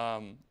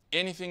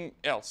 Anything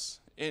else?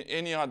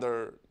 Any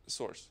other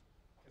source?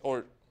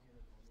 Or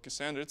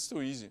Cassandra? It's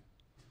too easy.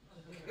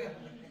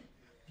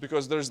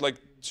 Because there's like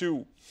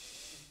two.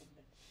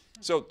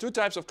 So two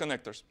types of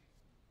connectors.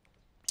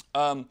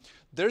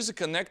 There's a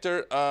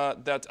connector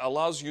that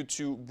allows you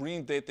to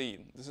bring data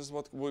in. This is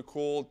what we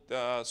call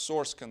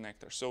source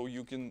connector. So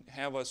you can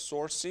have a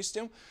source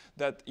system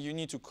that you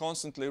need to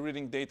constantly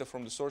reading data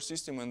from the source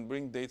system and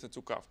bring data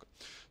to Kafka.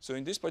 So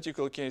in this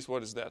particular case,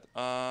 what is that?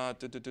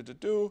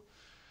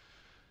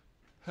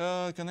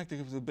 Connecting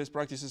with the best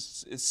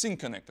practices is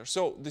sync connector.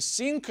 So the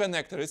sync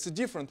connector, it's a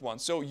different one.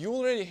 So you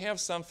already have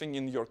something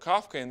in your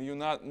Kafka, and you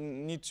not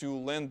need to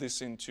land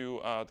this into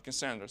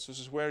Cassandra. So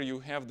this is where you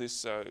have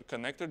this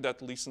connector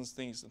that listens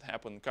things that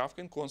happen in Kafka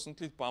and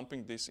constantly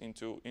pumping this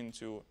into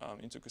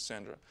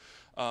Cassandra.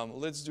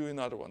 Let's do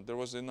another one. There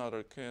was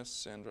another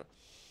Cassandra.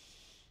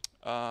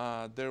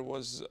 There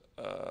was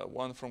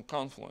one from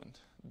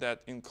Confluent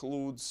that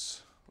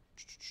includes.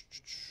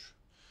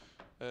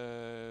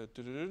 I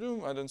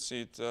don't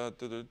see it.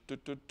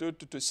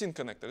 Sync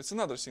connector. It's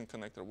another sync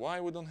connector. Why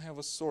we don't have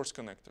a source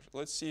connector?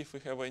 Let's see if we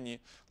have any,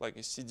 like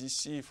a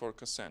CDC for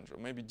Cassandra.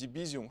 Maybe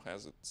Debezium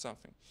has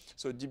something.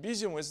 So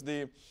Debezium is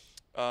the,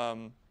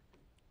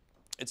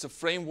 it's a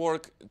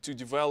framework to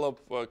develop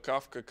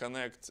Kafka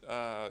Connect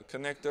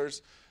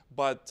connectors,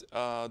 but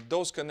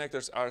those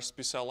connectors are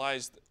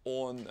specialized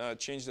on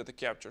change data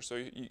capture.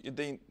 So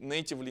they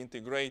natively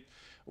integrate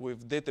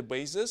with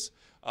databases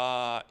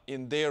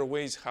in their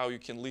ways how you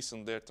can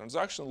listen their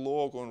transaction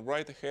log or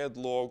write-ahead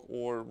log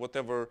or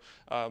whatever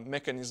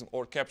mechanism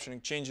or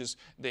capturing changes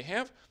they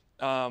have.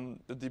 The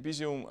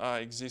Debezium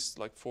exists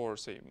like for,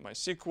 say,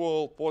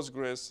 MySQL,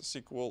 Postgres,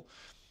 SQL.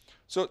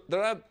 So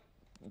there are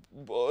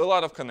a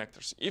lot of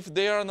connectors. If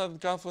they are not in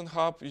Confluent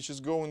Hub, you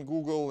just go in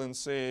Google and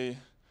say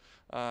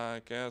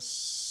Cassandra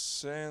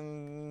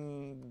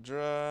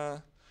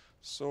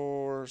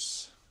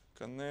source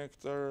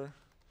connector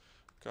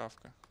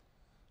Kafka.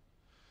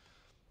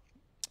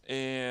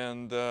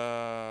 And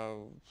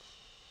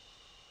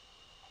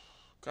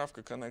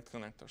Kafka Connect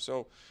connector.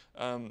 So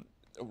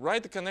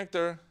write the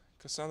connector,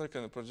 Cassandra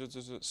can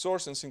produce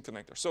source and sync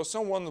connector. So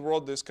someone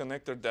wrote this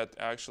connector that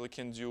actually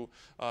can do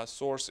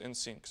source and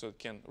sync. So it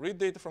can read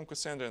data from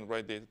Cassandra and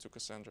write data to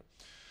Cassandra.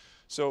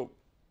 So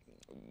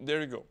there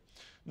you go.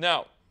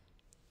 Now,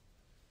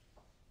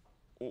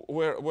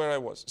 where I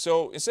was.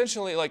 So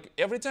essentially, like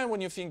every time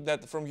when you think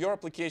that from your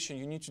application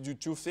you need to do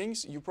two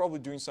things, you're probably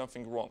doing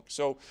something wrong.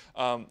 So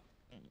a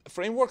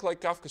framework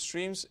like Kafka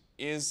Streams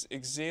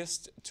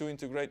exists to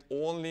integrate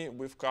only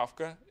with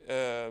Kafka,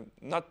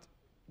 not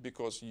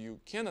because you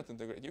cannot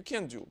integrate. You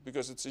can do,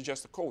 because it's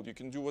just a code. You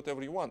can do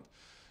whatever you want.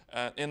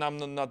 And I'm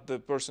not the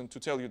person to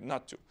tell you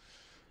not to.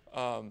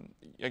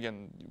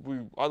 Again,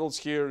 we adults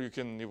here, you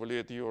can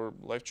evaluate your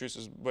life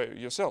choices by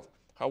yourself.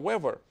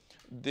 However,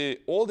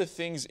 all the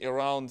things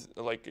around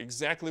like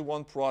exactly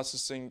one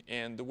processing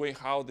and the way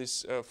how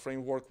this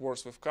framework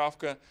works with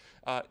Kafka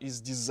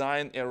is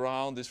designed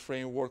around this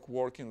framework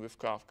working with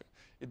Kafka.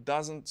 It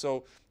doesn't,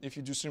 so if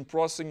you do stream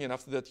processing and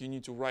after that you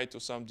need to write to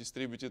some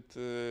distributed,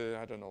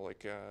 I don't know,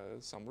 like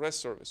some REST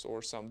service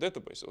or some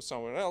database or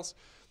somewhere else,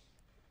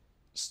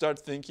 start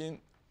thinking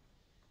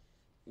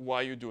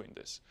why you're doing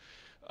this.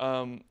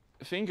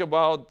 Think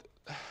about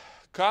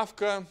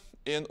Kafka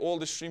and all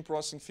the stream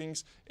processing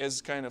things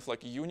as kind of like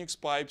Unix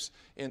pipes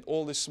and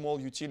all the small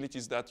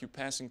utilities that you're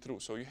passing through.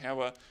 So you have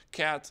a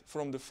cat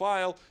from the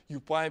file, you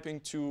piping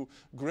to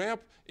grep,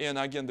 and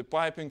again the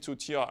piping to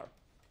tr.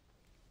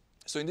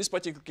 So in this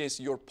particular case,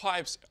 your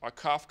pipes are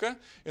Kafka,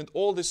 and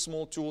all these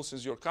small tools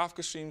is your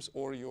Kafka streams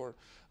or your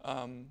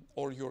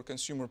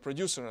consumer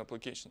producer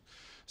application.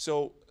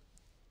 So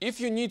if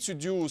you need to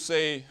do,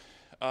 say,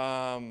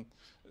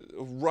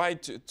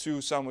 write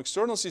to some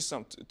external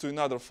system to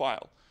another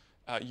file,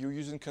 You're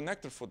using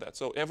connector for that.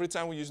 So every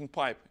time we're using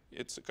pipe,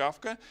 it's a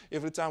Kafka.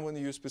 Every time when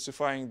you're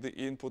specifying the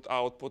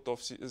input-output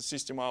of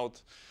system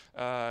out,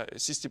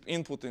 system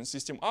input and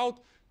system out,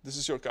 this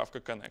is your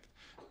Kafka connect.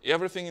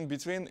 Everything in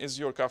between is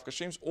your Kafka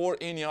streams or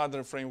any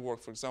other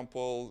framework. For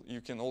example,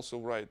 you can also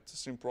write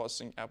stream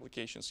processing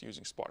applications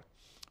using Spark.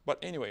 But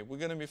anyway, we're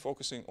going to be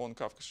focusing on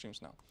Kafka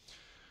streams now.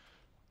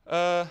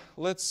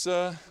 Let's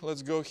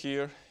go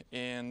here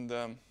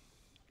and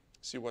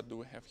see what do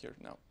we have here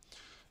now.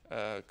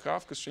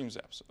 Kafka streams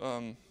apps.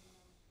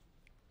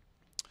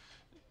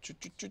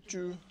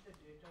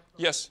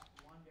 Yes.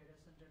 One data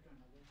center to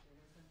another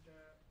data center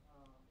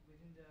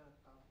within the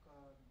Kafka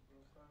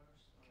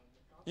brokers.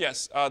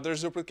 Yes,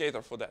 there's a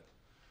replicator for that.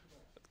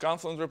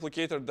 Confluent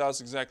replicator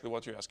does exactly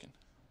what you're asking.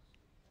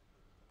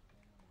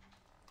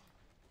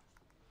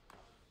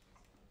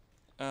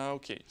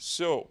 Okay,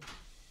 so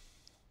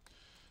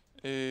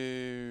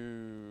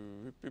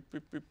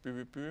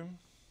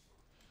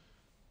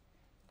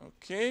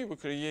okay, we're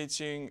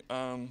creating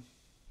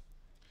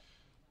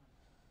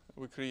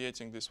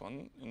this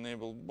one.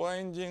 Enable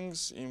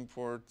bindings,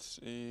 import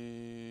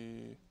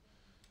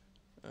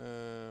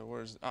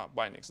where's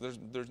bindings?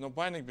 There's no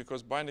binding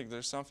because binding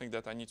there's something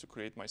that I need to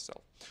create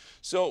myself.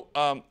 So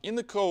in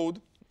the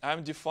code,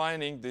 I'm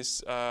defining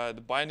this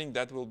the binding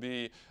that will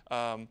be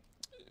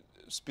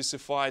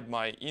specified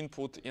my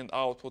input and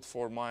output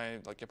for my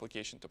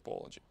application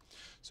topology.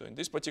 So in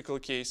this particular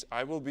case,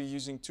 I will be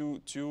using two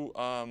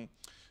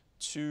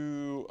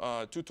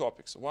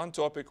topics. One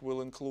topic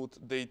will include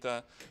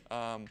data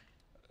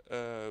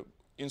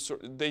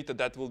data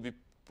that will be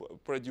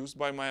produced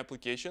by my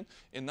application.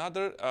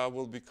 Another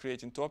will be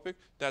creating topic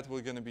that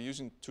we're going to be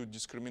using to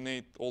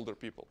discriminate older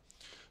people.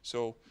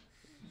 So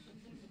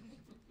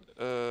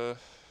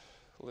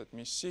let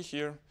me see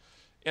here.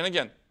 And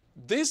again,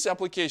 this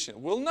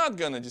application will not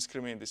going to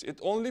discriminate this. It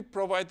only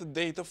provides the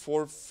data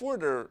for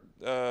further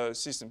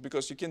systems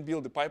because you can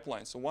build a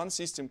pipeline. So one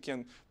system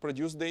can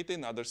produce data,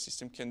 another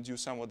system can do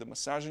some of the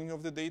massaging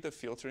of the data,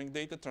 filtering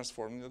data,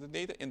 transforming of the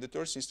data, and the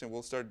third system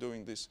will start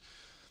doing this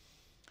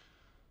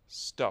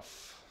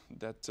stuff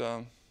that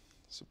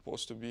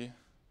supposed to be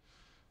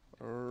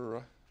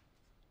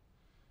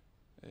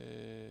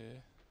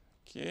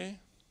okay.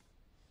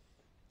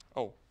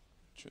 Oh,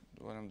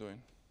 what I'm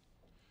doing.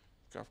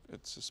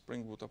 It's a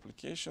Spring Boot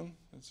application.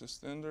 It's a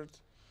standard.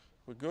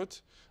 We're good.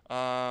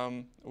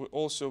 We'll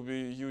also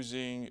be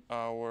using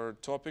our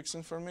topics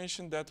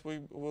information that we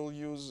will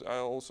use. I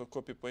also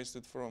copy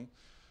pasted from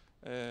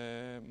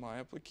my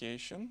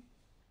application.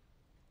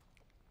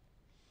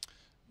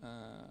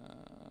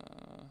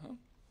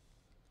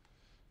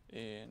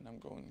 And I'm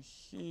going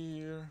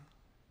here.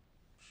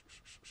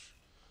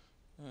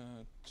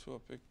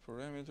 Topic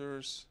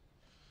parameters.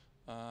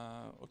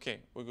 Okay,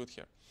 we're good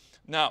here.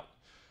 Now,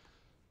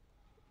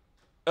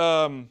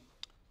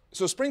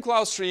 so Spring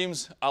Cloud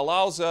Streams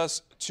allows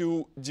us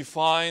to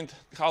define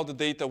how the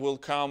data will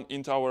come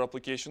into our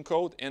application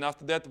code. And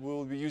after that, we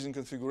will be using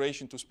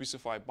configuration to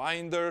specify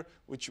binder,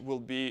 which will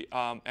be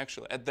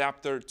actually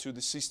adapter to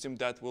the system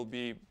that will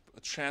be a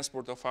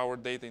transport of our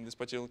data. In this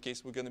particular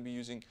case, we're going to be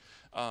using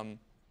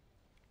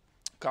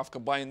Kafka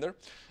binder.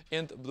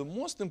 And the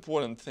most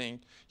important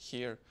thing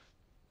here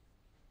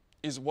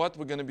is what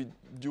we're going to be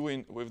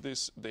doing with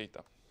this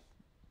data.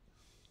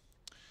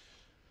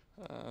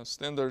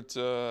 Standard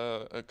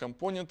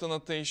component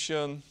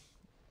annotation,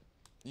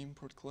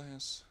 import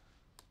class,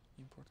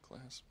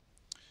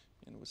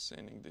 and we're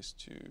sending this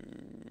to,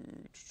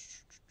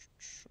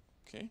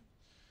 okay,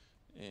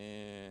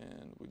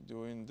 and we're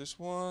doing this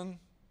one,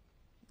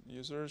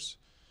 users,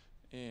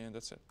 and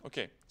that's it.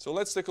 Okay, so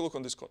let's take a look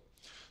on this code.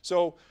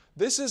 So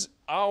this is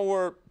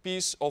our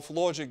piece of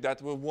logic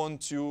that we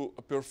want to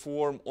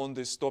perform on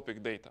this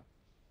topic data.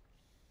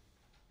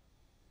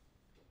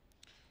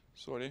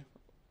 Sorry.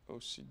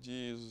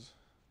 OCD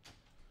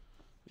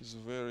is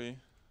very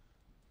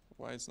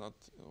why it's not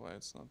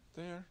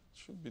there. It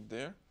should be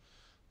there.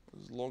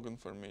 There's log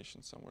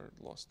information somewhere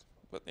lost.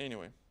 But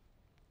anyway,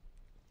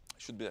 it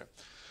should be there.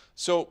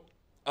 So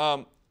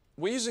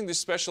we're using this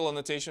special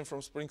annotation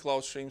from Spring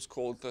Cloud Streams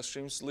called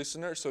Streams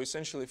Listener. So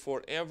essentially,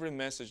 for every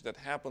message that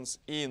happens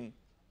in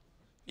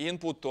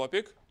input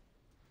topic,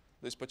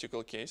 this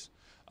particular case,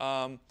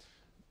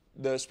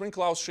 the Spring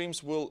Cloud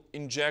Streams will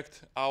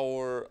inject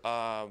our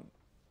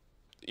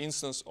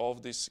instance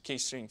of this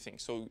K-stream thing.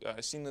 So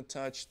Sina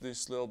touched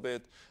this a little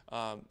bit.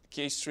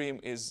 K-stream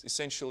is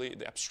essentially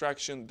the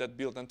abstraction that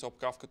built on top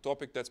Kafka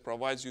topic that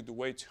provides you the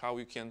way to how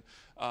you can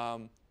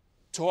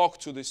talk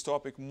to this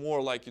topic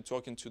more like you're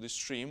talking to the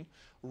stream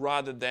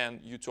rather than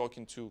you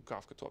talking to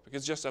Kafka topic.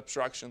 It's just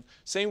abstraction.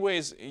 Same way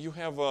as you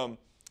have,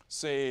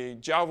 say,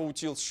 Java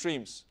util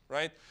streams,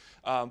 right?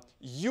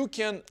 You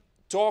can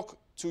talk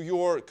to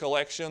your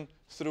collection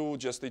through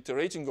just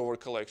iterating over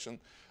collection,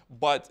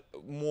 but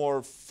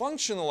more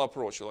functional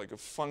approach, like a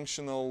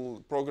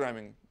functional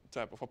programming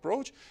type of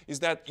approach, is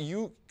that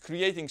you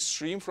creating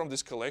stream from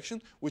this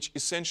collection, which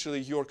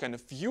essentially your kind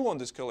of view on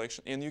this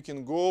collection, and you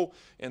can go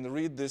and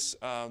read these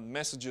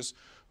messages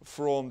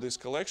from this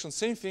collection.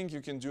 Same thing,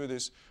 you can do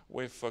this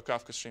with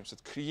Kafka Streams.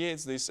 It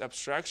creates this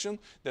abstraction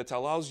that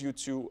allows you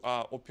to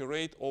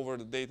operate over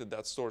the data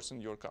that stores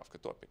in your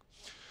Kafka topic.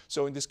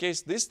 So in this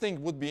case, this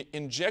thing would be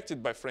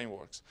injected by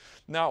frameworks.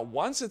 Now,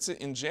 once it's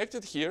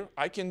injected here,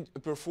 I can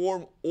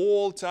perform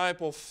all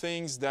type of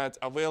things that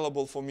are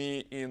available for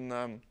me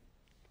in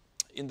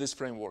this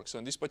framework. So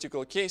in this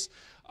particular case,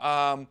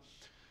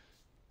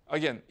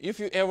 again, if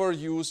you ever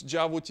use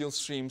Java util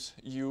streams,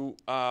 you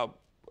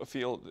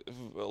feel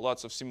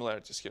lots of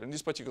similarities here. In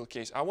this particular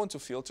case, I want to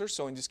filter.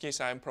 So in this case,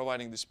 I'm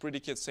providing this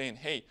predicate saying,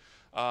 hey,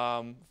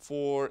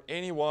 for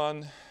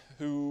anyone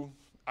who,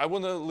 I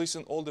want to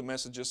listen all the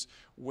messages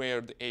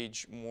where the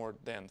age more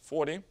than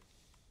 40,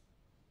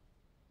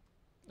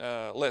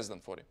 less than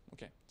 40.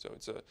 Okay, so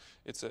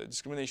it's a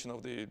discrimination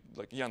of the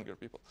younger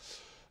people,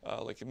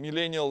 like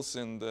millennials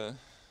and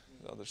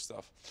other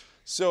stuff.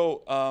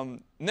 So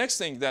next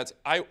thing that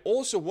I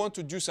also want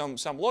to do some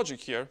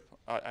logic here.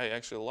 I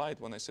actually lied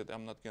when I said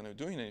I'm not going to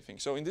do anything.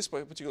 So in this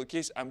particular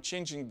case, I'm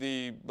changing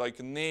the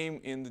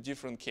name in the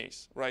different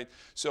case, right?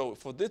 So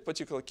for this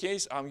particular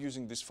case, I'm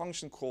using this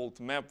function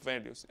called map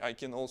values. I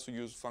can also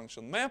use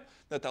function map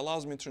that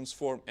allows me to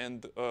transform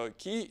and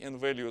key and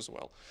value as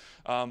well.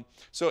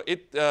 So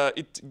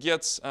it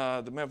gets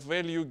the map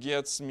value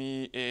gets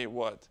me a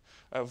what?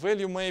 A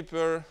value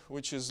mapper,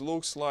 which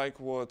looks like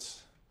what?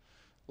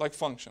 Like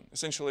function.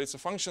 Essentially, it's a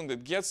function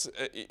that gets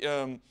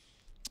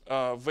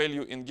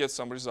value and gets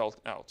some result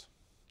out.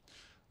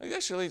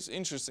 Actually, it's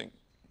interesting.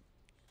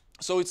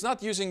 So it's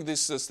not using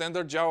this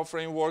standard Java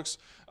framework,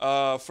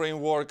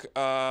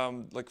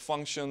 like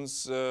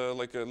functions,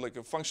 like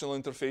a functional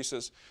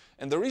interfaces.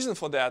 And the reason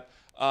for that,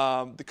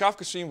 the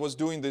Kafka stream was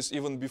doing this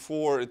even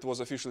before it was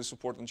officially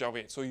supported in Java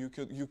 8. So you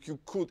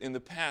could in the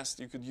past,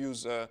 you could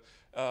use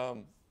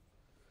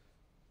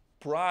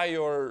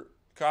prior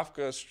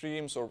Kafka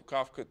streams or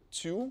Kafka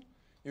 2.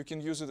 You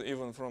can use it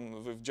even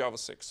with Java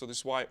 6. So this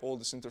is why all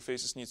these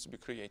interfaces needs to be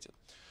created.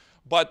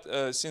 But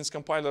since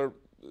compiler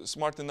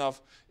smart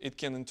enough, it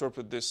can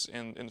interpret this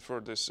and infer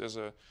this as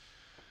a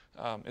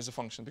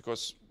function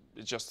because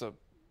it just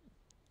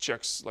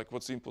checks like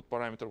what's the input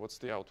parameter, what's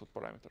the output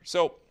parameter.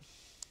 So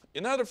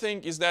another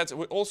thing is that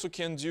we also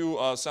can do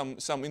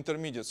some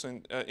intermediate,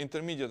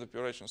 intermediate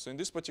operations. So in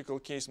this particular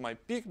case, my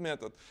pick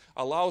method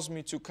allows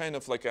me to kind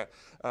of like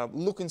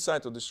look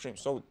inside of the stream.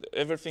 So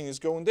everything is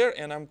going there,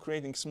 and I'm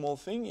creating small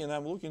thing, and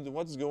I'm looking at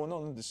what's going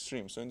on in the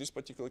stream. So in this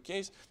particular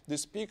case,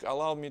 this pick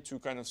allowed me to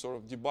kind of sort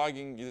of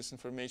debugging this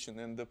information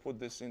and put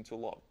this into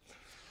log.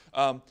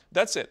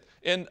 That's it.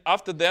 And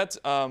after that,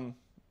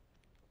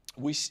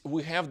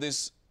 we have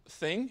this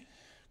thing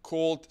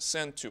called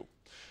send to.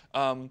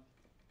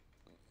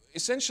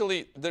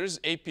 Essentially, there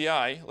is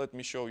API. Let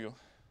me show you.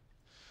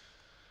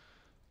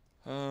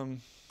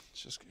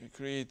 Just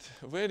create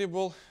a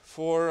variable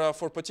for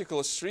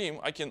particular stream.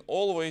 I can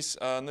always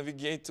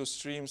navigate to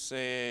stream.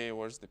 Say,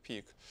 where's the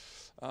peak?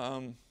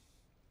 And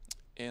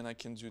I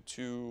can do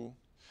to.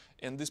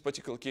 In this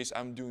particular case,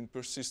 I'm doing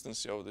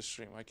persistency of the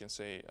stream. I can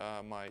say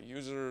my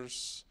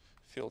users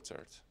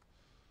filtered,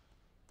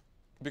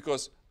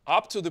 because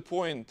up to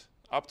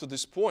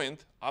this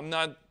point,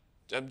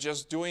 I'm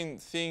just doing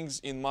things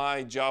in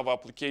my Java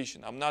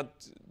application. I'm not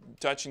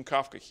touching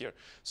Kafka here.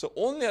 So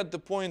only at the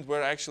point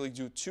where I actually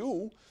do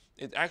to,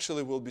 it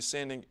actually will be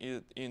sending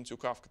it into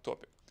Kafka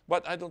topic.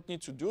 But I don't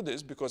need to do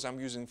this because I'm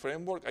using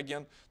framework.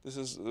 Again, this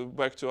is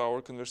back to our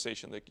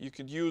conversation. Like you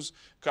could use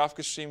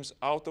Kafka streams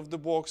out of the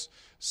box,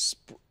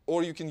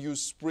 or you can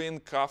use Spring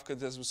Kafka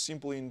that will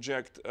simply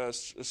inject a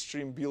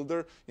stream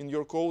builder in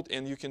your code,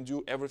 and you can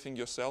do everything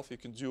yourself. You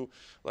can do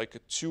like a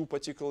 2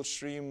 particular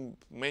stream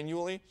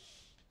manually.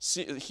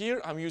 See,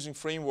 here I'm using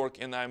framework,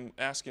 and I'm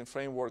asking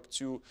framework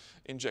to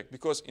inject,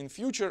 because in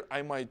future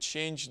I might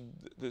change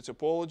the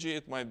topology.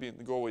 It might be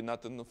going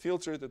not in the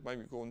filter, it might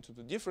be going to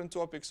the different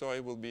topic, so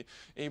I will be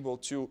able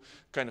to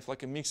kind of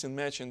like a mix and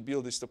match and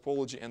build this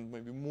topology and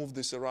maybe move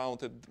this around.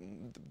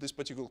 This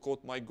particular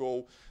code might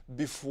go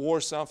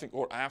before something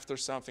or after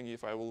something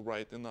if I will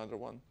write another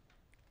one.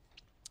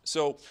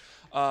 So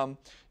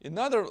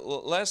another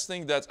last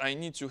thing that I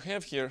need to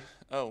have here,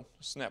 oh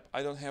snap,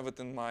 I don't have it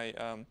in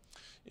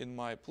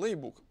my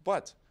playbook,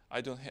 but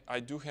I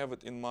do have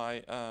it in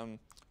my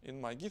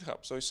GitHub.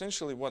 So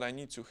essentially what I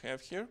need to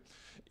have here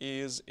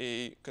is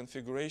a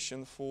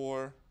configuration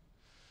for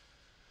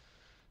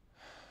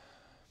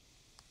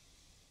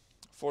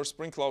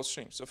Spring Cloud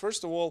Stream. So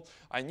first of all,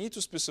 I need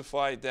to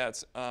specify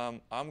that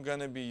I'm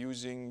gonna be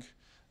using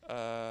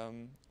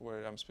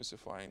where I'm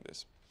specifying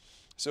this.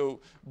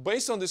 So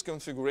based on this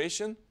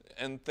configuration,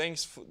 and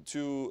thanks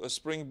to a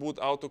Spring Boot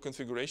auto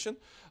configuration,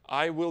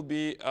 I will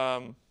be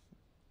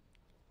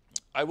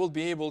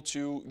able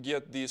to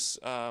get this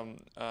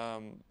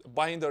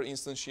binder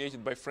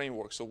instantiated by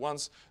framework. So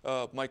once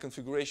my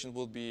configuration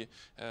will be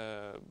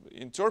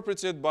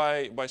interpreted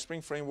by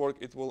Spring Framework,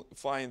 it will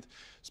find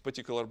this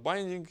particular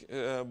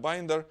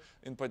binder,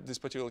 in this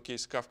particular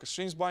case Kafka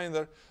Streams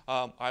binder.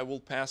 I will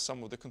pass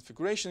some of the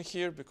configuration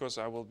here because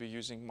I will be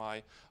using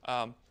my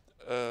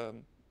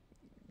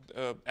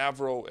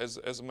Avro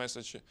as a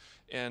message,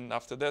 and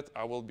after that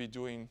I will be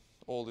doing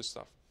all this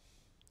stuff.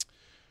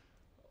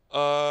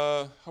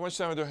 How much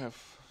time do I have?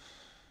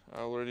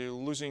 Already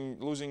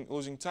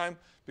losing time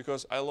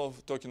because I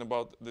love talking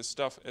about this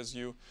stuff, as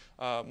you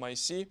might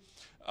see.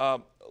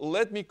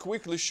 Let me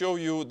quickly show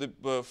you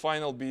the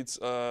final bits.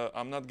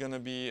 I'm not gonna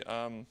be.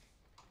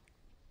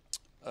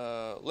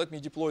 Let me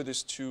deploy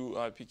this to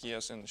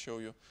PKS and show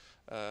you.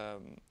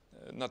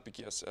 Not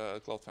PKS,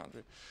 Cloud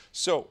Foundry.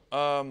 So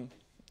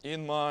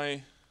in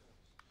my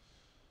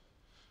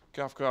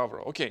Kafka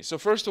Avro. Okay, so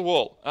first of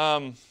all,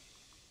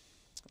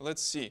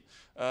 let's see.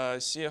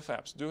 CF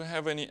apps. Do we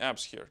have any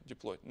apps here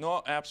deployed?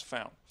 No apps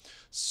found.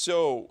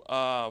 So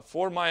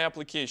for my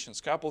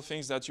applications, couple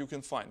things that you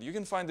can find. You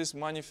can find this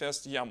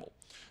manifest YAML.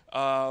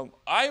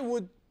 I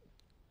would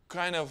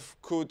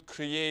could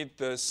create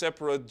the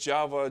separate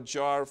Java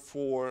jar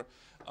for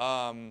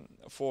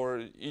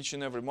each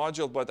and every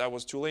module, but I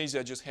was too lazy.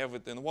 I just have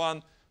it in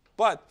one.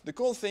 But the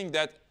cool thing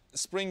that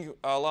Spring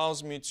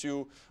allows me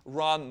to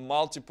run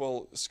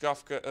multiple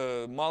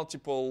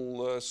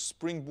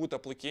Spring Boot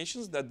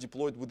applications that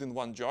deployed within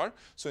one jar.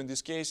 So in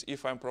this case,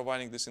 if I'm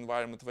providing this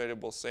environment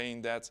variable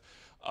saying that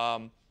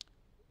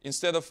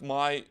instead of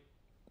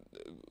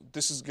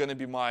this is going to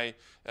be my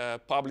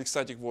public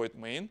static void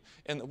main.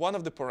 And one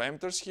of the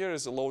parameters here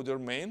is a loader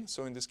main.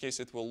 So in this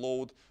case, it will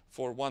load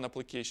for one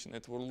application.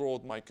 It will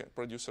load my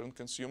producer and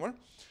consumer.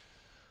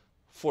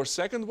 For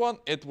second one,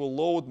 it will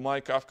load my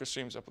Kafka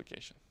Streams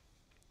application.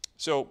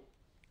 So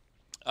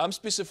I'm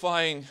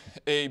specifying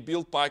a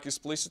build pack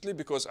explicitly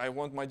because I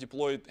want my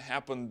deploy to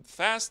happen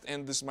fast.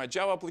 And this is my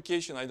Java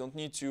application. I don't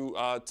need to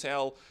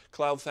tell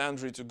Cloud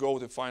Foundry to go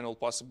to final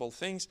possible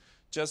things.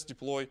 Just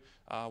deploy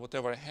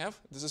whatever I have.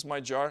 This is my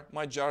jar.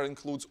 My jar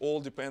includes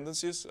all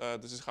dependencies.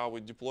 This is how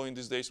we deploy in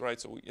these days, right?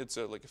 So it's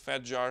like a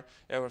fat jar.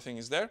 Everything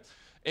is there.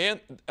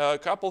 And a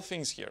couple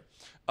things here.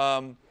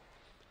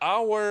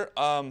 Our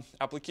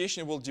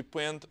application will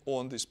depend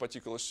on this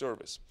particular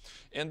service.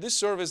 And this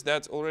service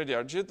that already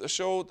Arjit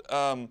showed,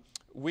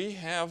 we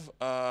have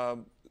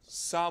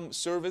some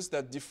service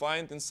that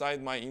defined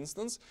inside my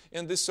instance,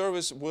 and this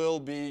service will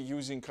be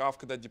using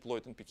Kafka that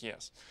deployed in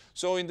PKS.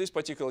 So in this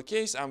particular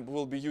case, I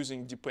will be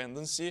using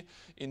dependency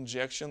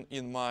injection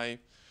in my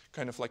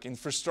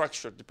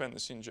infrastructure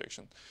dependency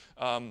injection.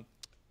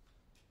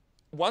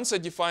 Once I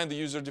define the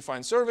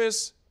user-defined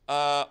service,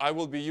 I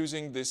will be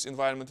using this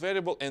environment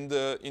variable and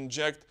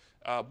inject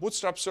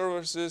bootstrap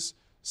services,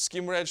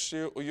 scheme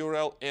registry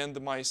URL, and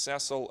my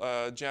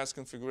SASL Jazz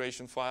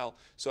configuration file,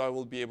 so I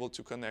will be able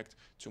to connect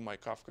to my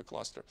Kafka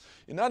cluster.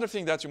 Another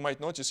thing that you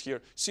might notice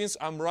here, since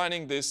I'm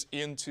running this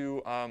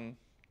into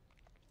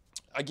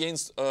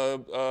against a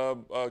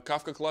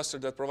Kafka cluster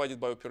that provided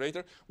by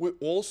operator, we're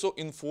also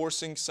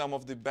enforcing some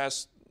of the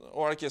best,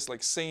 or I guess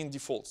like sane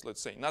defaults,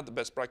 let's say, not the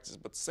best practices,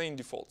 but sane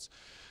defaults.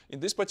 In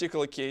this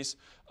particular case,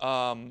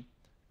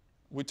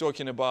 we're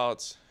talking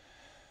about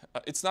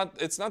it's not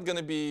going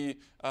to be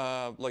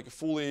like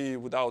fully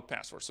without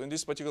password. So in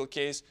this particular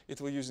case,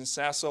 it will using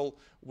SASL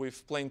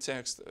with plain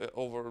text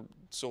over.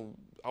 So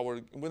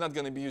we're not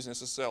going to be using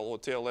SSL or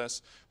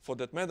TLS for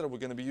that matter. We're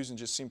going to be using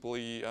just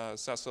simply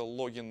SASL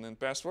login and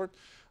password.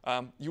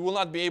 You will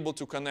not be able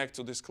to connect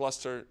to this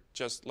cluster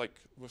just like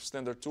with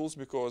standard tools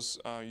because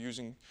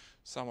using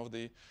some of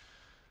the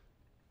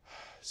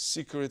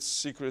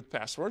secret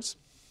passwords.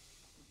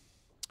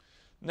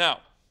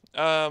 Now,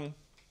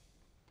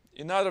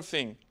 another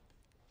thing,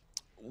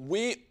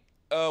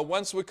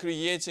 once we're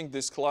creating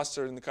this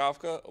cluster in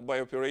Kafka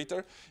by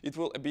operator, it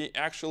will be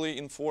actually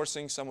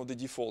enforcing some of the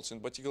defaults. In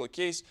particular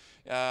case,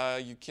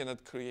 you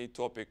cannot create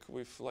topic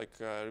with like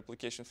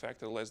replication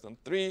factor less than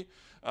 3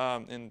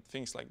 and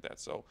things like that.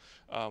 So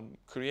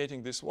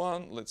creating this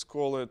one, let's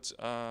call it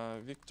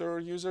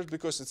Victor users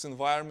because it's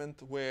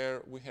environment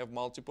where we have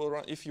multiple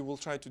run. If you will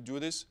try to do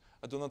this,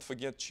 do not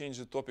forget change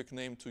the topic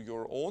name to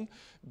your own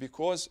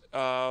because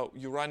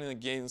you're running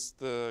against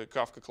the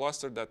Kafka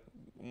cluster that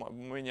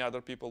many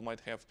other people might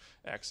have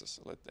access.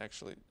 Let's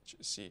actually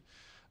see.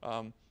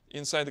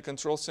 Inside the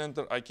control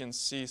center, I can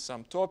see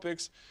some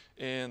topics,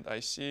 and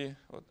I see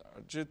what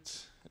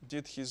Arjit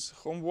did his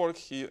homework.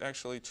 He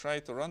actually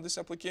tried to run this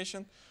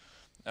application,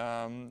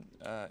 and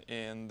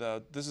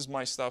this is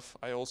my stuff.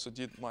 I also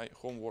did my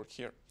homework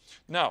here.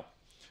 Now,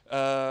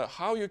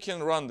 how you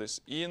can run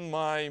this in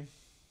my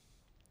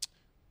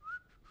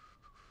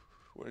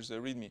where's the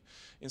README?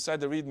 Inside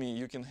the README,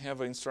 you can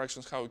have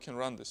instructions how you can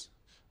run this.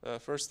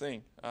 First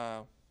thing,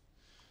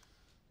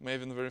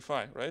 Maven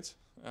verify, right?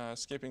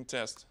 Skipping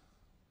test.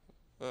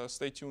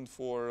 Stay tuned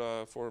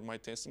for my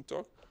testing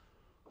talk.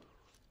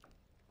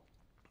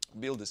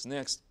 Build this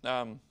next.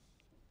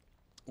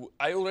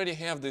 I already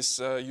have this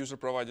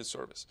user-provided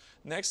service.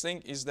 Next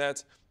thing is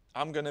that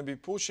I'm going to be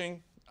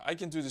pushing. I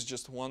can do this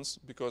just once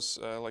because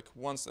like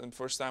once and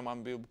first time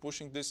I'm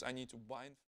pushing this, I need to bind.